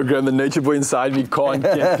morning. Hello, Graham. The nature boy inside me can't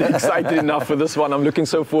get excited enough for this one. I'm looking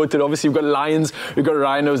so forward to it. Obviously, we've got lions, we've got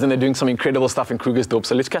rhinos, and they're doing some incredible stuff in Krugersdorp.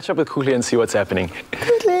 So let's catch up with Kutle and see what's happening.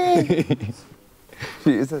 Kutle!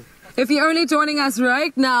 If you're only joining us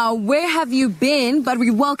right now, where have you been? But we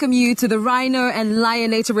welcome you to the Rhino and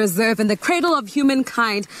Lion Nature Reserve in the cradle of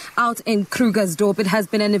humankind out in Krugersdorp. It has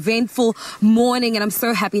been an eventful morning, and I'm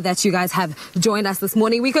so happy that you guys have joined us this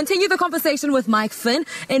morning. We continue the conversation with Mike Finn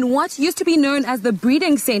in what used to be known as the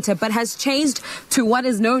breeding center, but has changed to what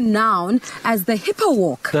is known now as the Hippo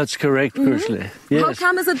Walk. That's correct, Brucely. Yes. How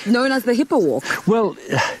come is it known as the Hippo Walk? Well,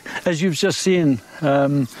 as you've just seen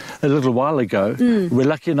a little while ago, we're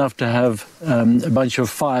lucky enough to have a bunch of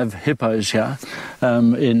 5 hippos here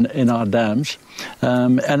in our dams.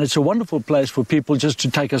 And it's a wonderful place for people just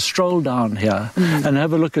to take a stroll down here and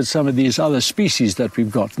have a look at some of these other species that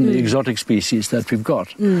we've got, and the exotic species that we've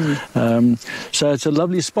got. So it's a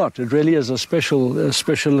lovely spot. It really is a special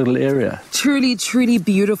little area. Truly, truly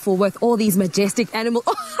beautiful with all these majestic animals.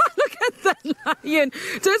 Oh, look at that lion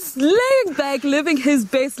just laying back, living his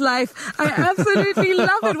best life. I absolutely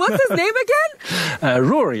love it. What's his name again?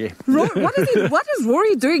 Rory. What is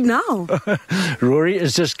Rory doing now? Rory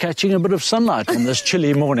is just catching a bit of sunlight on this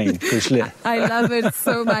chilly morning. I love it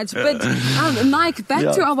so much. But Mike,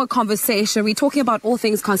 back to our conversation. We're talking about all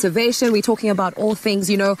things conservation. We're talking about all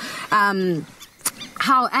things,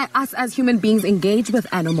 how us as human beings engage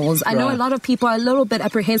with animals. I know a lot of people are a little bit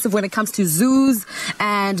apprehensive when it comes to zoos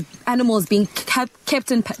and animals being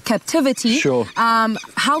kept in captivity. Sure.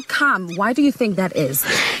 How come? Why do you think that is?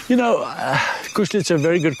 Kushli, it's a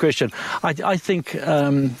very good question. I think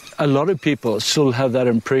a lot of people still have that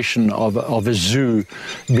impression of a zoo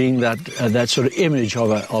being that sort of image of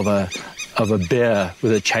a bear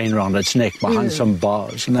with a chain around its neck behind some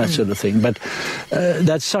bars and that sort of thing. But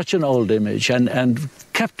that's such an old image, and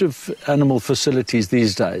captive animal facilities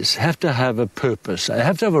these days have to have a purpose. They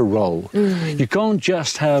have to have a role. You can't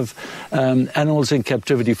just have animals in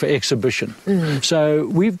captivity for exhibition. So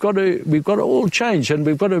we've got to all change, and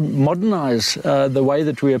we've got to modernize the way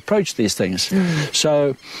that we approach these things.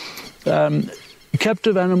 So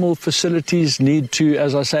captive animal facilities need to,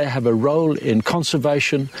 as I say, have a role in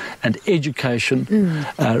conservation and education,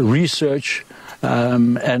 research,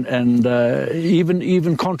 and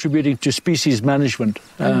even contributing to species management,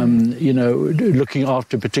 looking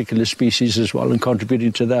after particular species as well and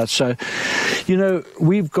contributing to that. So,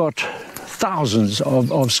 we've got thousands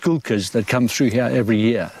of school kids that come through here every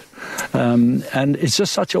year. And it's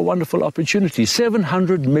just such a wonderful opportunity.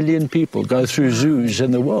 700 million people go through zoos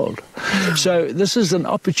in the world. So this is an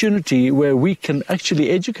opportunity where we can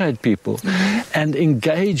actually educate people and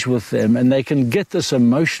engage with them, and they can get this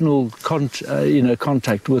emotional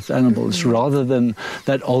contact with animals rather than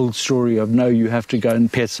that old story of, no, you have to go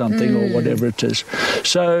and pet something or whatever it is.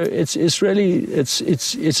 So it's really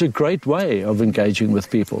a great way of engaging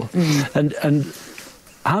with people. And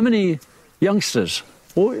how many youngsters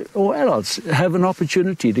or adults have an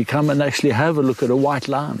opportunity to come and actually have a look at a white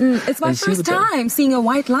lion? It's my first time seeing a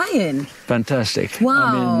white lion. Fantastic.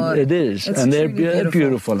 Wow. I mean, it is. It's and they're beautiful.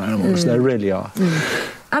 Beautiful animals. They really are.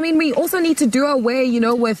 I mean, we also need to do away,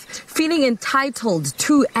 with feeling entitled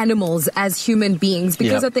to animals as human beings,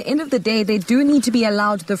 because at the end of the day, they do need to be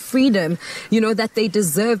allowed the freedom, that they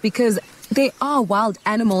deserve, because they are wild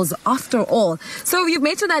animals after all. So you've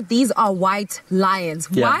mentioned that these are white lions.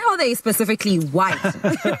 Yeah. Why are they specifically white?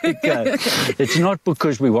 Okay. It's not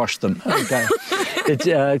because we wash them. Okay. It's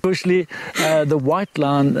usually the white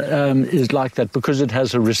lion is like that because it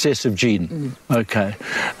has a recessive gene. Okay.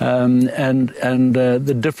 And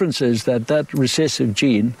the difference is that recessive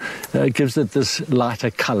gene gives it this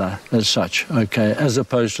lighter color as such. Okay. As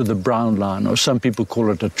opposed to the brown lion, or some people call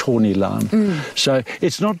it a tawny lion. So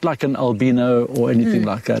it's not like an albino or anything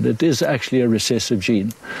like that. It is actually a recessive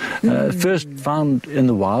gene. First found in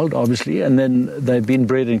the wild, obviously, and then they've been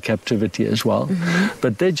bred in captivity as well.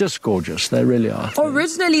 But they're just gorgeous. They really are.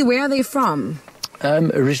 Originally, where are they from?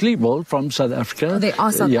 Originally, from South Africa. Oh, they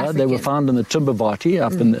are South African. They were found in the Timbervati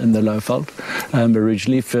up in the Lowveld.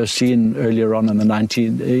 Originally, first seen earlier on in the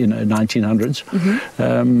 1900s.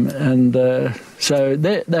 So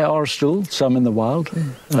they are still some in the wild,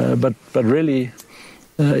 but really.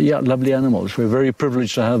 Lovely animals. We're very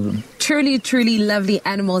privileged to have them. Truly, truly lovely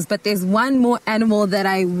animals. But there's one more animal that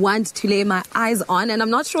I want to lay my eyes on, and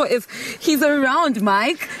I'm not sure if he's around,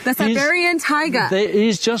 Mike. The Siberian tiger.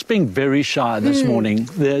 He's just being very shy this morning.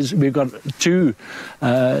 We've got 2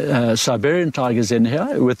 Siberian tigers in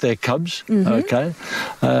here with their cubs. Okay.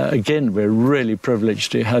 Again, we're really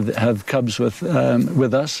privileged to have cubs with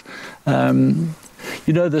us.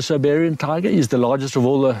 The Siberian tiger is the largest of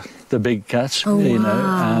all the big cats,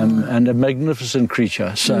 and a magnificent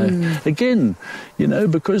creature. So, again,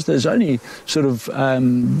 because there's only sort of, I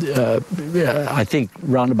think,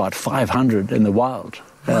 around about 500 in the wild.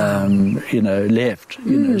 you know, left,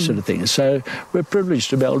 you know, sort of thing. So we're privileged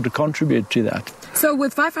to be able to contribute to that. So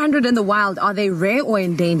with 500 in the wild, are they rare or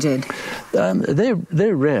endangered?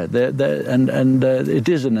 They're rare, and it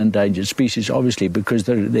is an endangered species, obviously, because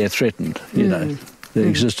they're threatened. You know, their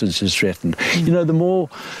existence is threatened. You know, the more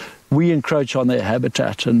we encroach on their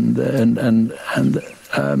habitat, and the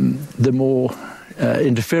more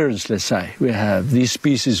interference, let's say, we have, these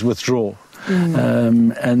species withdraw.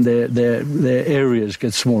 And their areas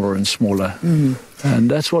get smaller and smaller.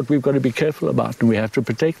 And that's what we've got to be careful about, and we have to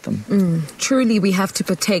protect them. Truly, we have to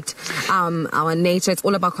protect our nature. It's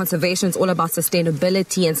all about conservation. It's all about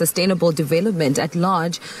sustainability and sustainable development at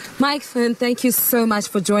large. Mike Finn, thank you so much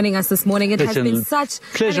for joining us this morning. It has been such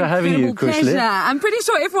pleasure having you, pleasure. I'm pretty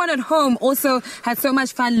sure everyone at home also had so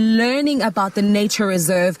much fun learning about the nature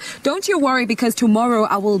reserve. Don't you worry, because tomorrow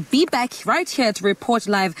I will be back right here to report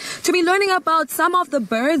live, to be learning about some of the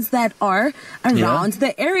birds that are around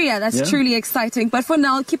the area. That's truly exciting. But for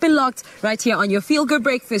now, keep it locked right here on your Feel Good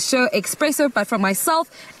Breakfast show, Expresso. But from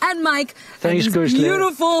myself and Mike, thanks, and these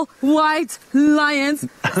beautiful white lions.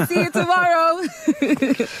 See you tomorrow.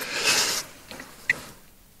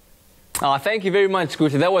 Oh, thank you very much,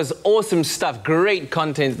 Guti. That was awesome stuff. Great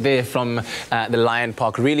content there from the Lion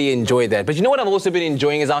Park. Really enjoyed that. But you know what I've also been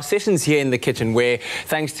enjoying is our sessions here in the kitchen, where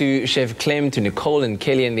thanks to Chef Clem, to Nicole and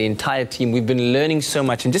Kelly and the entire team, we've been learning so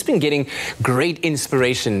much and just been getting great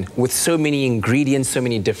inspiration with so many ingredients, so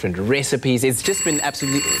many different recipes. It's just been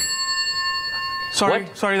absolutely... Sorry,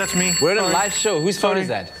 sorry, that's me. We're on a live show. Whose phone is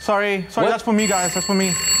that? Sorry, that's for me, guys. That's for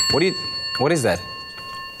me. What is that?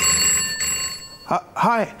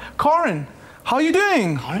 Hi, Corin. How are you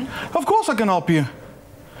doing? Corin? Of course I can help you.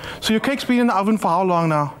 So your cake's been in the oven for how long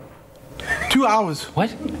now? 2 hours.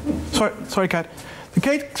 What? Sorry, Kat. The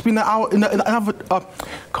cake's been in the oven.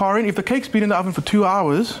 Corin, if the cake's been in the oven for 2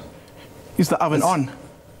 hours, is the oven on?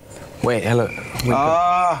 Wait, hello.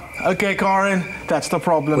 Okay, Corin. That's the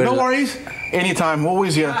problem. No worries. Anytime.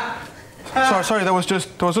 Always here. Sorry. That was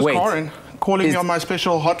just Corin calling me on my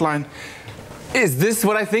special hotline. Is this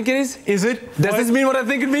what I think it is? Is it? Does this mean what I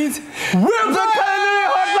think it means? We're the Culinary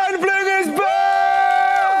Hotline Bling is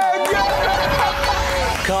back!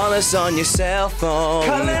 Call us on your cell phone.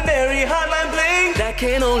 Culinary Hotline Bling! That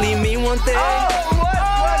can only mean one thing. Oh,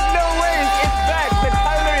 what? No way! It's back! The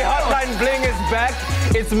Culinary Hotline Bling is back.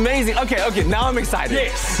 It's amazing. Okay, now I'm excited.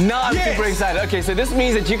 Yes. Now I'm super excited. Okay, so this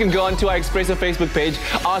means that you can go onto our Expresso Facebook page,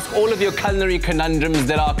 ask all of your culinary conundrums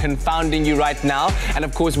that are confounding you right now, and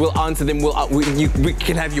of course we'll answer them. We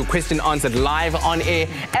can have your question answered live on air.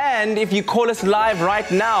 And if you call us live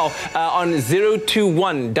right now on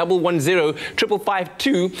 021 110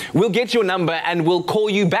 552, we'll get your number and we'll call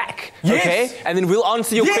you back. Yes. Okay? And then we'll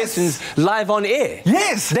answer your questions live on air.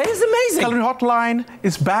 Yes. That is amazing. Culinary Hotline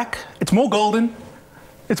is back. It's more golden.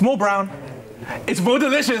 It's more brown. It's more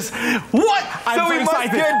delicious. What? I'm so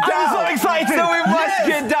excited. I'm so excited. So we must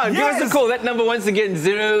get down. Give us a call. That number once again,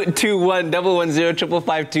 021 110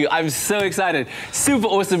 552. I'm so excited. Super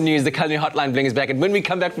awesome news. The Culinary Hotline Bling is back. And when we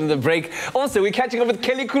come back from the break, also we're catching up with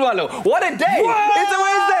Kelly Kulalo. What a day! Whoa! It's a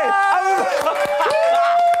Wednesday.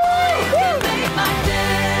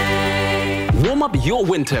 Warm up your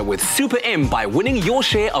winter with Super M by winning your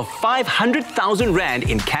share of 500,000 Rand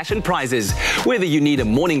in cash and prizes. Whether you need a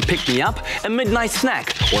morning pick-me-up, a midnight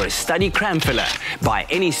snack, or a study cram filler, buy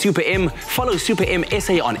any Super M, follow Super M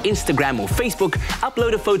SA on Instagram or Facebook,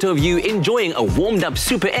 upload a photo of you enjoying a warmed-up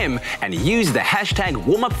Super M, and use the hashtag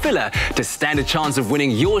 #WarmUpFiller to stand a chance of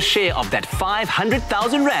winning your share of that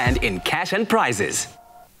 500,000 Rand in cash and prizes.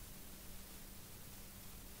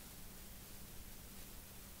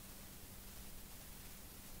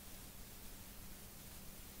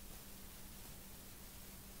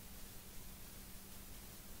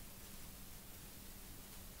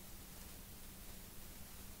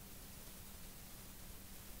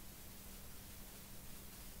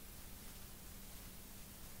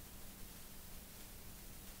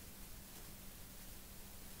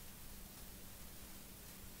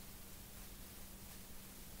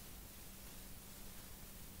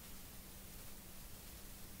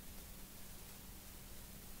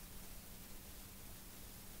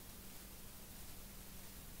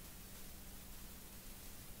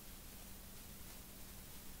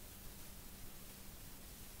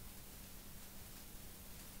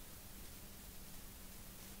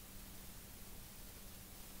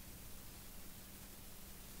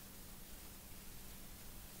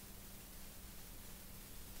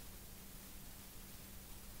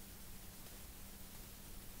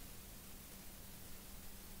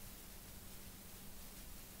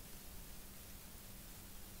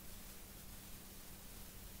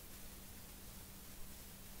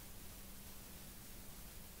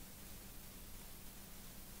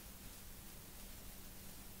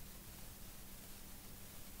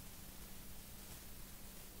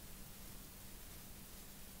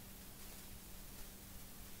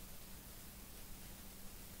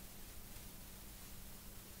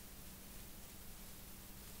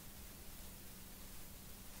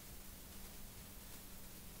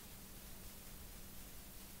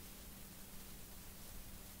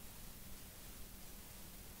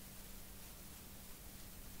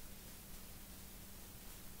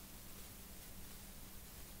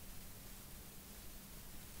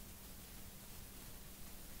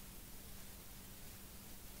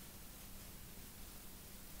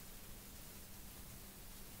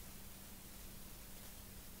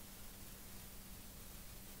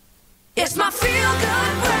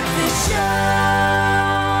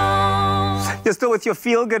 You're still with your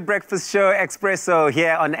feel-good breakfast show, Expresso,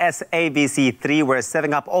 here on SABC3. We're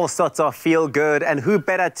serving up all sorts of feel-good, and who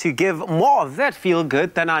better to give more of that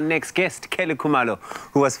feel-good than our next guest, Kelly Khumalo,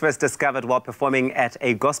 who was first discovered while performing at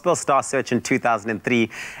a Gospel Star Search in 2003.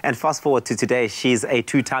 And fast forward to today, she's a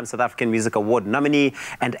two-time South African Music Award nominee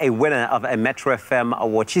and a winner of a Metro FM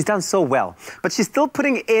award. She's done so well, but she's still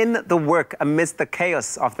putting in the work amidst the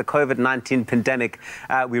chaos of the COVID-19 pandemic.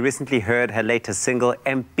 We recently heard her latest single,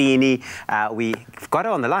 Mpini. We got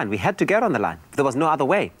her on the line. We had to get her on the line. There was no other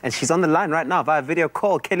way. And she's on the line right now via video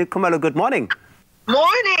call. Kelly Khumalo, good morning.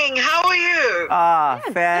 Morning. How are you? Ah,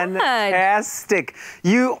 fantastic.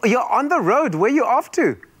 You're on the road. Where are you off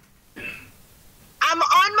to? I'm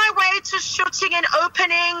on my way to shooting an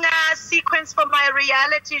opening sequence for my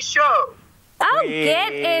reality show. Oh,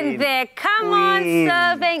 get in there. Come on,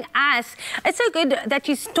 serving us. It's so good that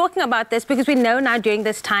you're talking about this because we know now during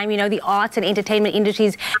this time, you know, the arts and entertainment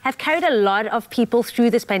industries have carried a lot of people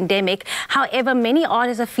through this pandemic. However, many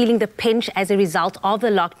artists are feeling the pinch as a result of the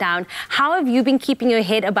lockdown. How have you been keeping your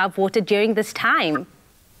head above water during this time?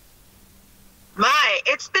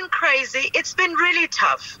 It's been crazy. It's been really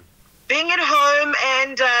tough. Being at home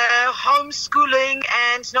and homeschooling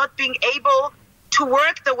and not being able to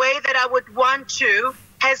work the way that I would want to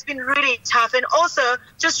has been really tough. And also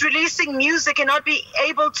just releasing music and not be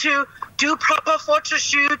able to do proper photo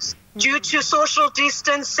shoots due to social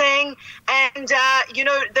distancing and, you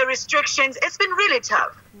know, the restrictions. It's been really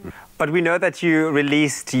tough. But we know that you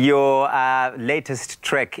released your latest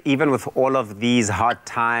track, even with all of these hard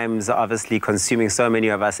times, obviously consuming so many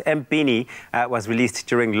of us. Mpini was released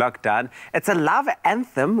during lockdown. It's a love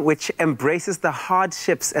anthem which embraces the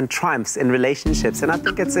hardships and triumphs in relationships. And I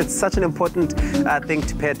think it's such an important thing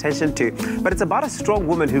to pay attention to. But it's about a strong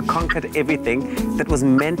woman who conquered everything that was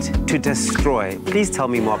meant to destroy. Please tell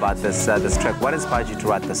me more about this track. What inspired you to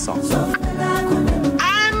write this song?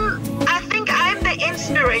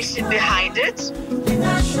 Inspiration behind it.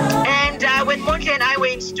 And when Monty and I were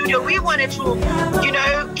in studio, we wanted to, you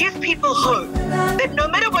know, give people hope that no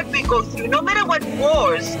matter what we go through, no matter what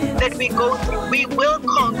wars that we go through, we will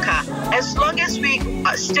conquer as long as we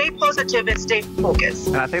stay positive and stay focused.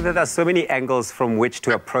 And I think that there's so many angles from which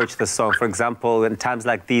to approach the song. For example, in times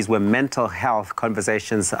like these where mental health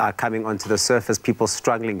conversations are coming onto the surface, people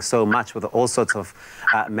struggling so much with all sorts of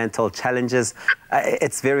mental challenges,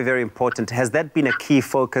 it's very, very important. Has that been a key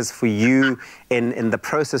focus for you in the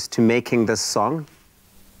process to making this song?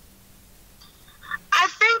 I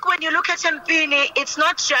think when you look at Mpini, it's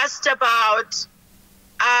not just about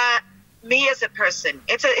me as a person.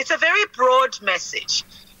 It's a very broad message.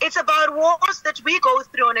 It's about wars that we go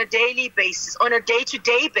through on a daily basis, on a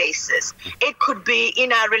day-to-day basis. It could be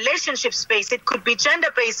in our relationship space. It could be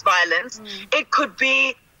gender-based violence. It could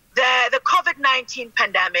be the COVID-19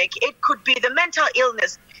 pandemic. It could be the mental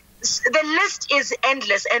illness. The list is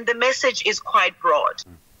endless and the message is quite broad.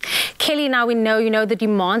 Kelly, now we know, you know, the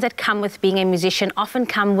demands that come with being a musician often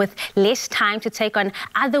come with less time to take on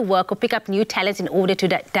other work or pick up new talents in order to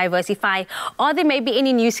diversify. Are there maybe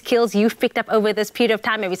any new skills you've picked up over this period of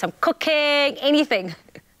time? Maybe some cooking, anything?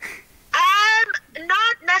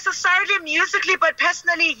 Not necessarily musically, but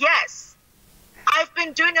personally, yes. I've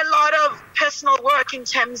been doing a lot of personal work in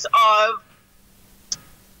terms of,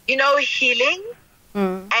 you know, healing.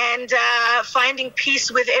 And finding peace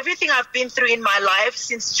with everything I've been through in my life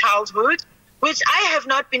since childhood, which I have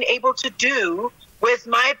not been able to do with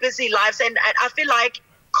my busy lives. And I feel like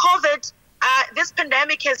COVID, this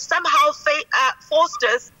pandemic has somehow forced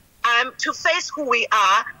us to face who we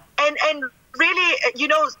are and really, you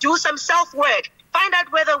know, do some self-work, find out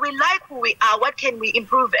whether we like who we are, what can we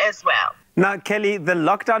improve as well. Now, Kelly, the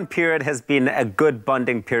lockdown period has been a good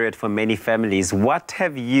bonding period for many families. What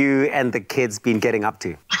have you and the kids been getting up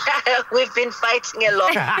to? We've been fighting a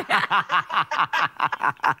lot.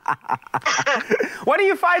 What do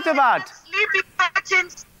you fight about? Sleeping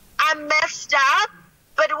patterns are messed up,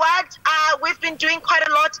 but what we've been doing quite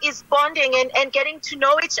a lot is bonding and getting to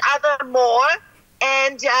know each other more.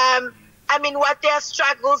 And, I mean, what their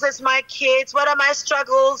struggles as my kids, what are my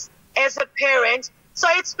struggles as a parent. So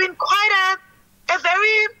it's been quite a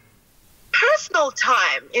very personal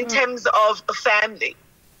time in terms of a family.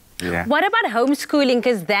 Yeah. What about homeschooling?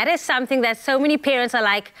 Because that is something that so many parents are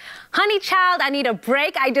like, honey child, I need a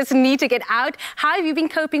break. I just need to get out. How have you been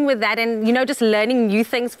coping with that and, you know, just learning new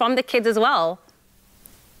things from the kids as well?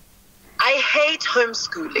 I hate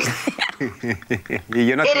homeschooling.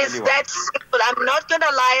 You're not it is that simple. I'm not going to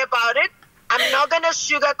lie about it. I'm not going to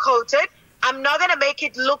sugarcoat it. I'm not going to make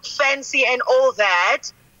it look fancy and all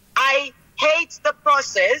that. I hate the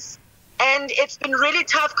process. And it's been really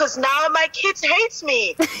tough because now my kids hate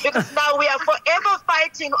me because now we are forever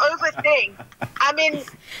fighting over things. I mean,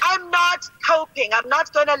 I'm not coping. I'm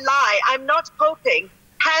not going to lie. I'm not coping.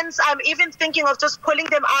 Hence, I'm even thinking of just pulling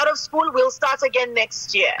them out of school. We'll start again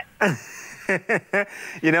next year.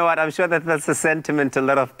 You know what? I'm sure that's a sentiment a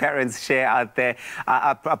lot of parents share out there.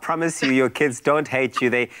 I promise you, your kids don't hate you.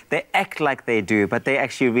 They act like they do, but they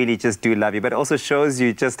actually really just do love you. But it also shows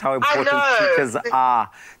you just how important teachers are.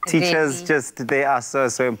 Teachers they are so,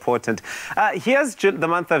 so important. Here's the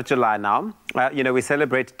month of July now. You know, we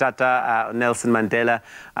celebrate Tata Nelson Mandela.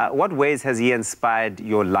 What ways has he inspired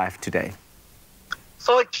your life today?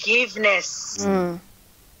 Forgiveness.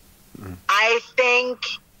 I think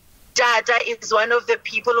Dada is one of the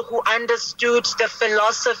people who understood the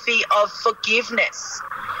philosophy of forgiveness.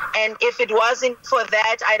 And if it wasn't for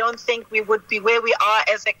that, I don't think we would be where we are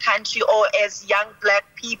as a country or as young black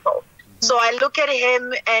people. So I look at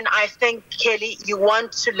him and I think, Kelly, you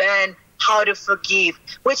want to learn how to forgive,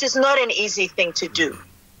 which is not an easy thing to do.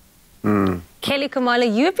 Kelly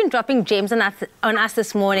Khumalo, you've been dropping gems on us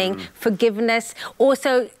this morning. Forgiveness.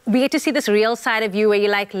 Also, we get to see this real side of you where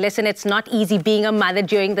you're like, listen, it's not easy being a mother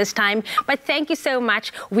during this time. But thank you so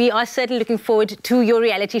much. We are certainly looking forward to your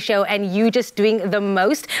reality show and you just doing the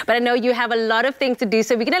most. But I know you have a lot of things to do,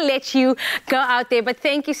 so we're going to let you go out there. But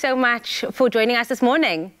thank you so much for joining us this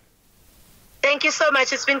morning. Thank you so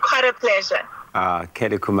much. It's been quite a pleasure.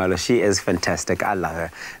 Kelly Khumalo, she is fantastic. I love her.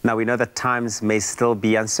 Now, we know that times may still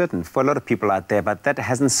be uncertain for a lot of people out there, but that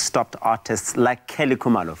hasn't stopped artists like Kelly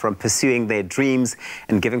Khumalo from pursuing their dreams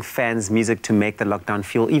and giving fans music to make the lockdown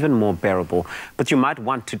feel even more bearable. But you might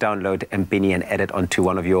want to download Mbini and edit onto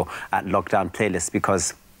one of your lockdown playlists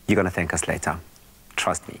because you're going to thank us later.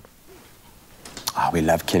 Trust me. We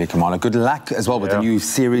love Kelly Khumalo. Good luck as well with the new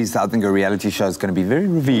series. I think a reality show is going to be very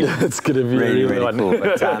revealing. It's going to be really cool.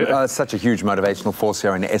 But it's such a huge motivational force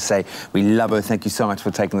here in SA. We love her. Thank you so much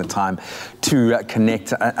for taking the time to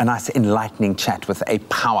connect a nice enlightening chat with a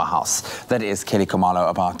powerhouse that is Kelly Khumalo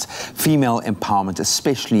about female empowerment,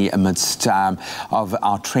 especially amidst of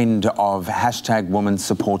our trend of hashtag woman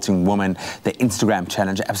supporting woman, the Instagram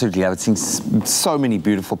challenge. Absolutely love it. Seeing so many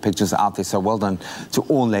beautiful pictures out there. So well done to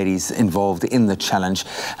all ladies involved in the challenge.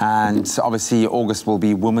 And obviously August will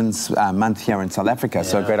be Women's Month here in South Africa,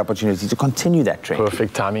 so a great opportunity to continue that trend.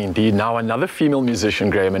 Perfect timing indeed. Now another female musician,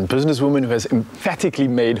 Graham, and businesswoman who has emphatically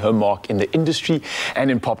made her mark in the industry and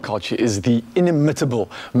in pop culture is the inimitable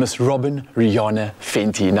Miss Robin Rihanna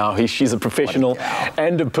Fenty. Now she's a professional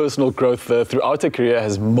and a personal growth throughout her career,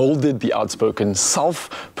 has molded the outspoken,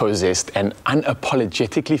 self-possessed and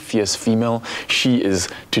unapologetically fierce female she is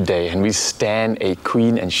today. And we stand a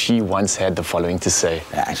queen, and she once had the following to say.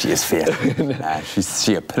 Yeah, she is fierce.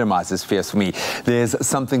 She epitomizes fierce for me. There's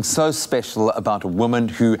something so special about a woman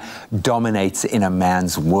who dominates in a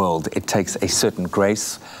man's world. It takes a certain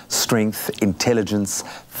grace, strength, intelligence,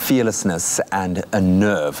 fearlessness, and a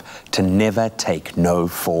nerve to never take no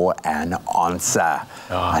for an answer.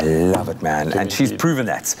 I love it, man. And she's proven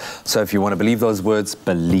that. So if you want to believe those words,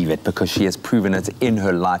 believe it, because she has proven it in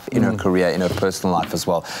her life, in her career, in her personal life as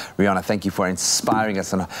well. Rihanna, thank you for inspiring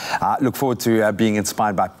us, and I look forward to being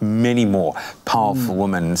inspired by many more powerful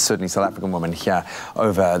women, certainly South African women, here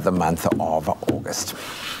over the month of August.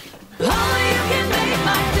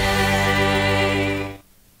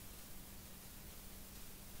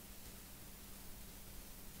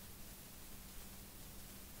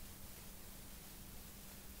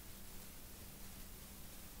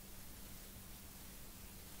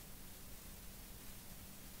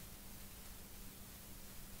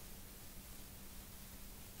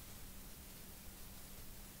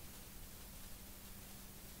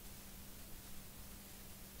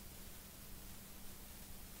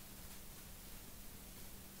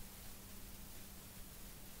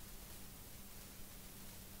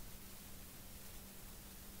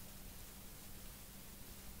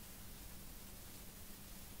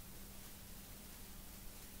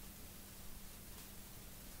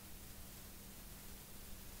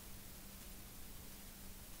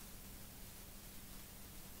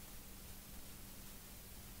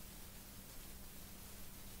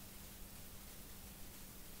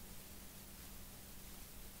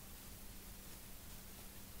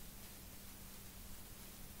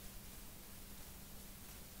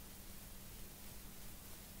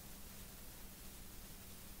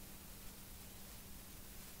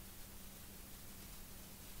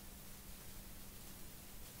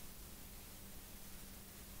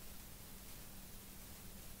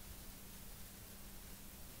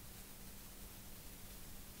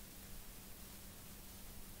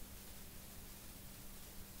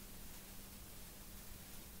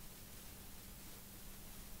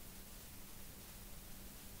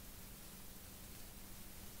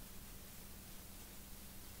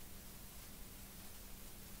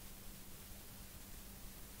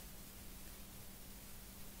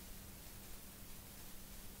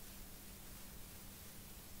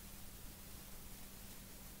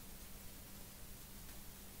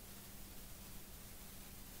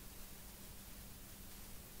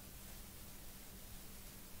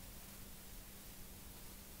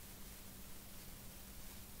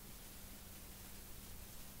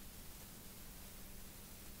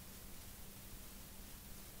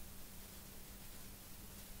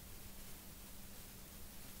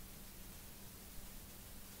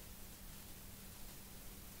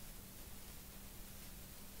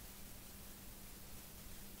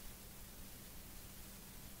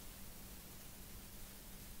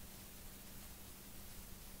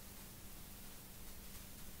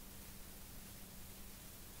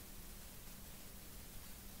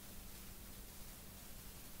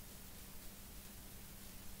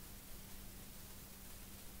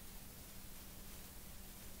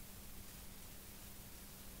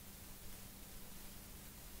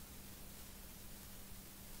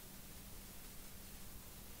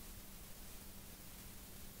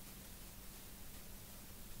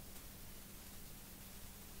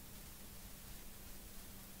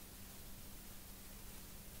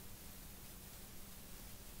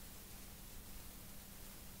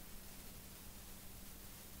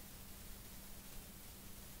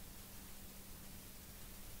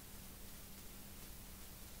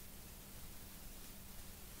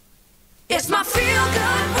 It's my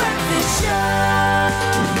feel-good breakfast show.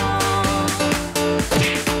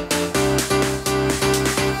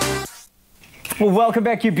 Well, welcome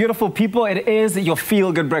back, you beautiful people. It is your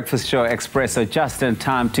feel-good breakfast show, Expresso, just in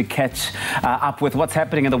time to catch up with what's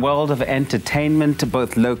happening in the world of entertainment,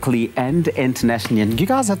 both locally and internationally. And you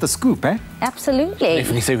guys have the scoop, eh? Absolutely.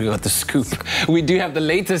 Definitely say we got the scoop. We do have the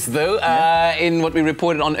latest, though. In what we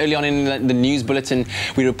reported on early on in the news bulletin,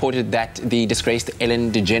 we reported that the disgraced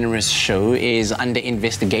Ellen DeGeneres show is under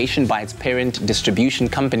investigation by its parent distribution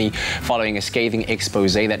company following a scathing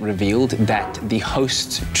expose that revealed that the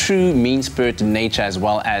host's true mean-spirited nature, as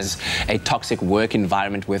well as a toxic work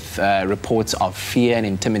environment with reports of fear and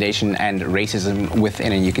intimidation and racism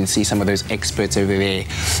within. And you can see some of those experts over there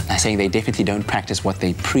saying they definitely don't practice what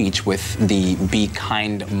they preach with the be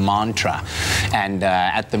kind mantra. And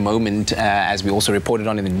at the moment, as we also reported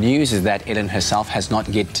on in the news, is that Ellen herself has not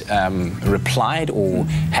yet replied or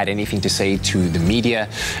had anything to say to the media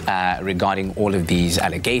regarding all of these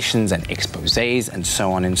allegations and exposés and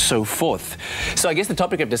so on and so forth. So I guess the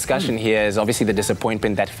topic of discussion here is obviously the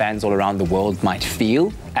disappointment that fans all around the world might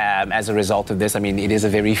feel as a result of this. I mean, it is a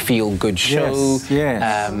very feel-good show. Yes,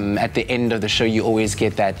 yes. At the end of the show, you always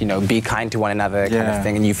get that, you know, be kind to one another kind of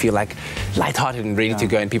thing, and you feel like lighthearted and ready to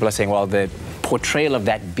go. And people are saying, well, the portrayal of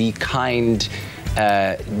that be kind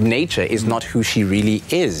nature is not who she really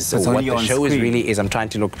is, or what the show is really is. I'm trying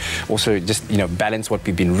to look also just, you know, balance what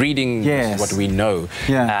we've been reading, what we know.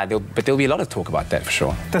 But there'll be a lot of talk about that for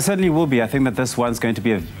sure. There certainly will be. I think that this one's going to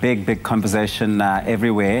be a big conversation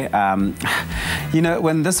everywhere. You know,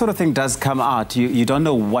 when this sort of thing does come out, you don't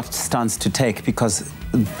know what stance to take, because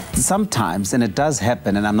sometimes, and it does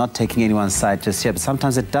happen, and I'm not taking anyone's side just yet, but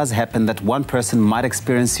sometimes it does happen that one person might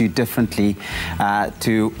experience you differently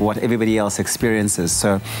to what everybody else experiences.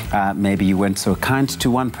 So maybe you weren't so kind to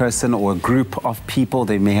one person or a group of people.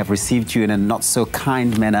 They may have received you in a not so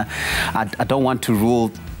kind manner. I don't want to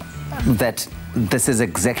rule that this is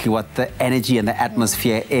exactly what the energy and the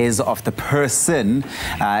atmosphere is of the person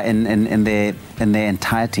in their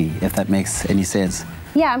entirety, if that makes any sense.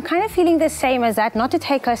 Yeah, I'm kind of feeling the same as that, not to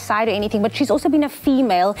take her side or anything, but she's also been a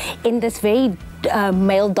female in this very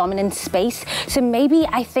male-dominant space. So maybe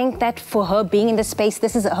I think that for her being in the space,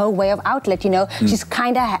 this is her way of outlet, you know. She's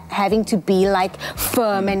kind of having to be like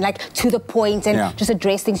firm and like to the point and just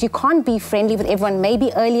address things. You can't be friendly with everyone.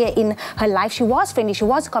 Maybe earlier in her life she was friendly, she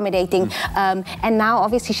was accommodating, and now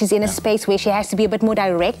obviously she's in a space where she has to be a bit more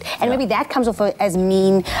direct, and maybe that comes off as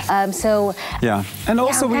mean. And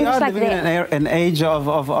also we are living in an age of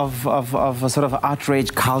a sort of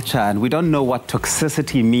outrage culture, and we don't know what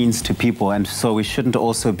toxicity means to people, and so we shouldn't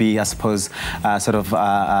also be, I suppose, sort of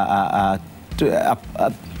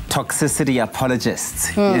toxicity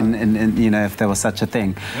apologists, you know, if there was such a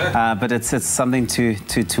thing. But it's something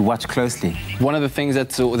to watch closely. One of the things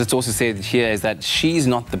that's also said here is that she's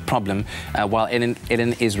not the problem. While Ellen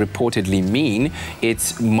is reportedly mean,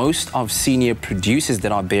 it's most of senior producers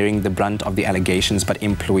that are bearing the brunt of the allegations, but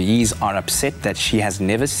employees are upset that she has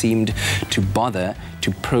never seemed to bother to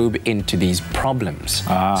probe into these problems.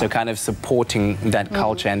 So kind of supporting that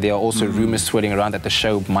culture. And there are also rumors swirling around that the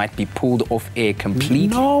show might be pulled off air completely.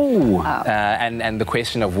 And the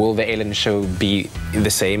question of, will the Ellen show be the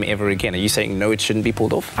same ever again? Are you saying no, it shouldn't be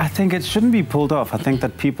pulled off? I think it shouldn't be pulled off. I think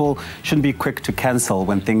that people shouldn't be quick to cancel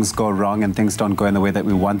when things go wrong and things don't go in the way that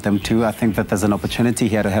we want them to. I think that there's an opportunity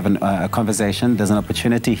here to have a conversation. There's an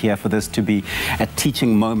opportunity here for this to be a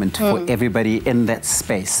teaching moment for everybody in that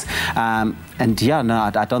space. And yeah,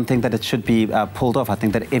 no, I don't think that it should be pulled off. I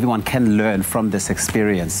think that everyone can learn from this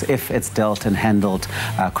experience if it's dealt and handled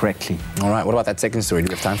correctly. All right, what about that second story? Do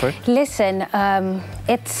we have time for it? Listen,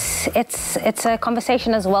 it's a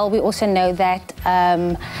conversation as well. We also know that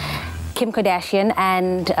Kim Kardashian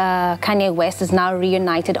and Kanye West is now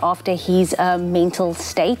reunited after his mental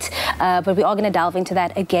state. But we are going to delve into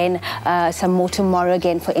that again, some more tomorrow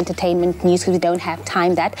again for entertainment news, because we don't have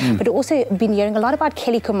time that. But also been hearing a lot about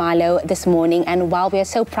Kelly Khumalo this morning, and while we are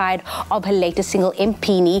so proud of her latest single,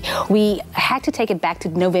 Mpini, we had to take it back to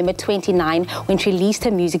November 29 when she released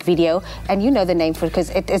her music video, and you know the name for it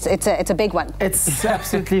because it's a big one. It's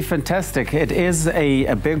absolutely fantastic. It is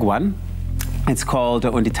a big one. It's called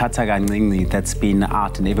Undithatha Kancini. That's been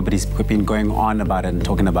out and everybody's been going on about it and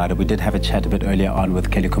talking about it. We did have a chat a bit earlier on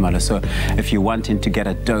with Kelly Khumalo. So if you're wanting to get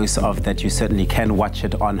a dose of that, you certainly can watch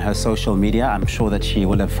it on her social media. I'm sure that she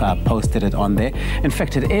will have posted it on there. In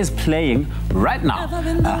fact, it is playing right now. Never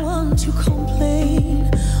been the one to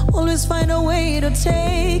complain. Always find a way to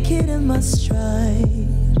take it in my stride.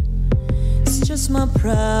 It's just my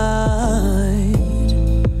pride.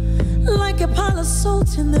 Like a pile of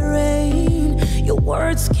salt in the rain, Your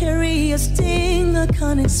words carry a sting I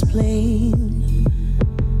can't explain.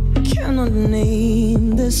 Cannot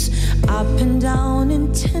name this up and down,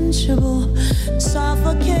 intangible,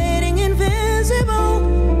 suffocating, invisible.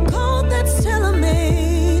 Cold that's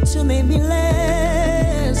tailor-made to make me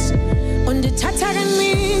less. Und die Tatsache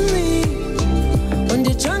mimi, und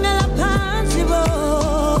die Jungle apansibo.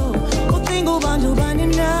 Uthingo bantu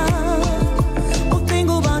banina,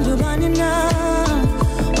 uthingo bantu banina.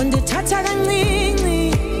 Und die Tatsache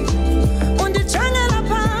mimi, und die Jungle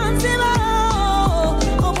apansibo.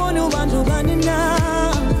 Obonu bantu banina,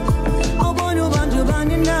 obonu bantu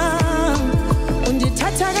banina. Und die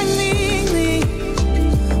Tatsache mimi,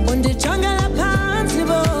 und die Jungle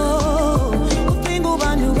apansibo. Uthingo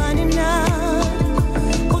bantu banina,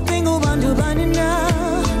 uthingo bantu banina.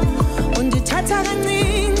 Und die Tatsache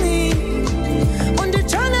mimi, und die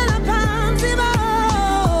Jungle apansibo.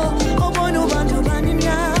 Obonu bantu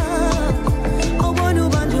banina, obonu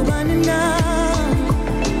bantu banina.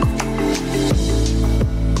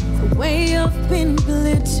 The way I've been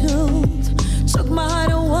belittled took my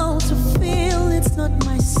heart a while to feel it's not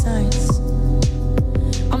my size.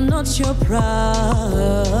 I'm not your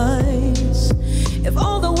prize. If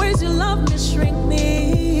all the ways you love me shrink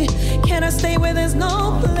me, can I stay where there's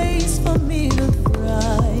no place for me to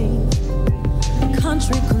thrive? Can't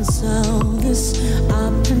reconcile this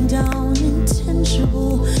up and down,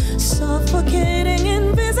 intangible, suffocating,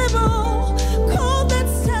 invisible. Cold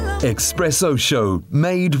that's telling. Expresso Show,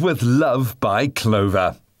 made with love by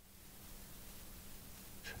Clover.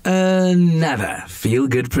 Another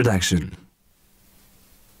feel-good production.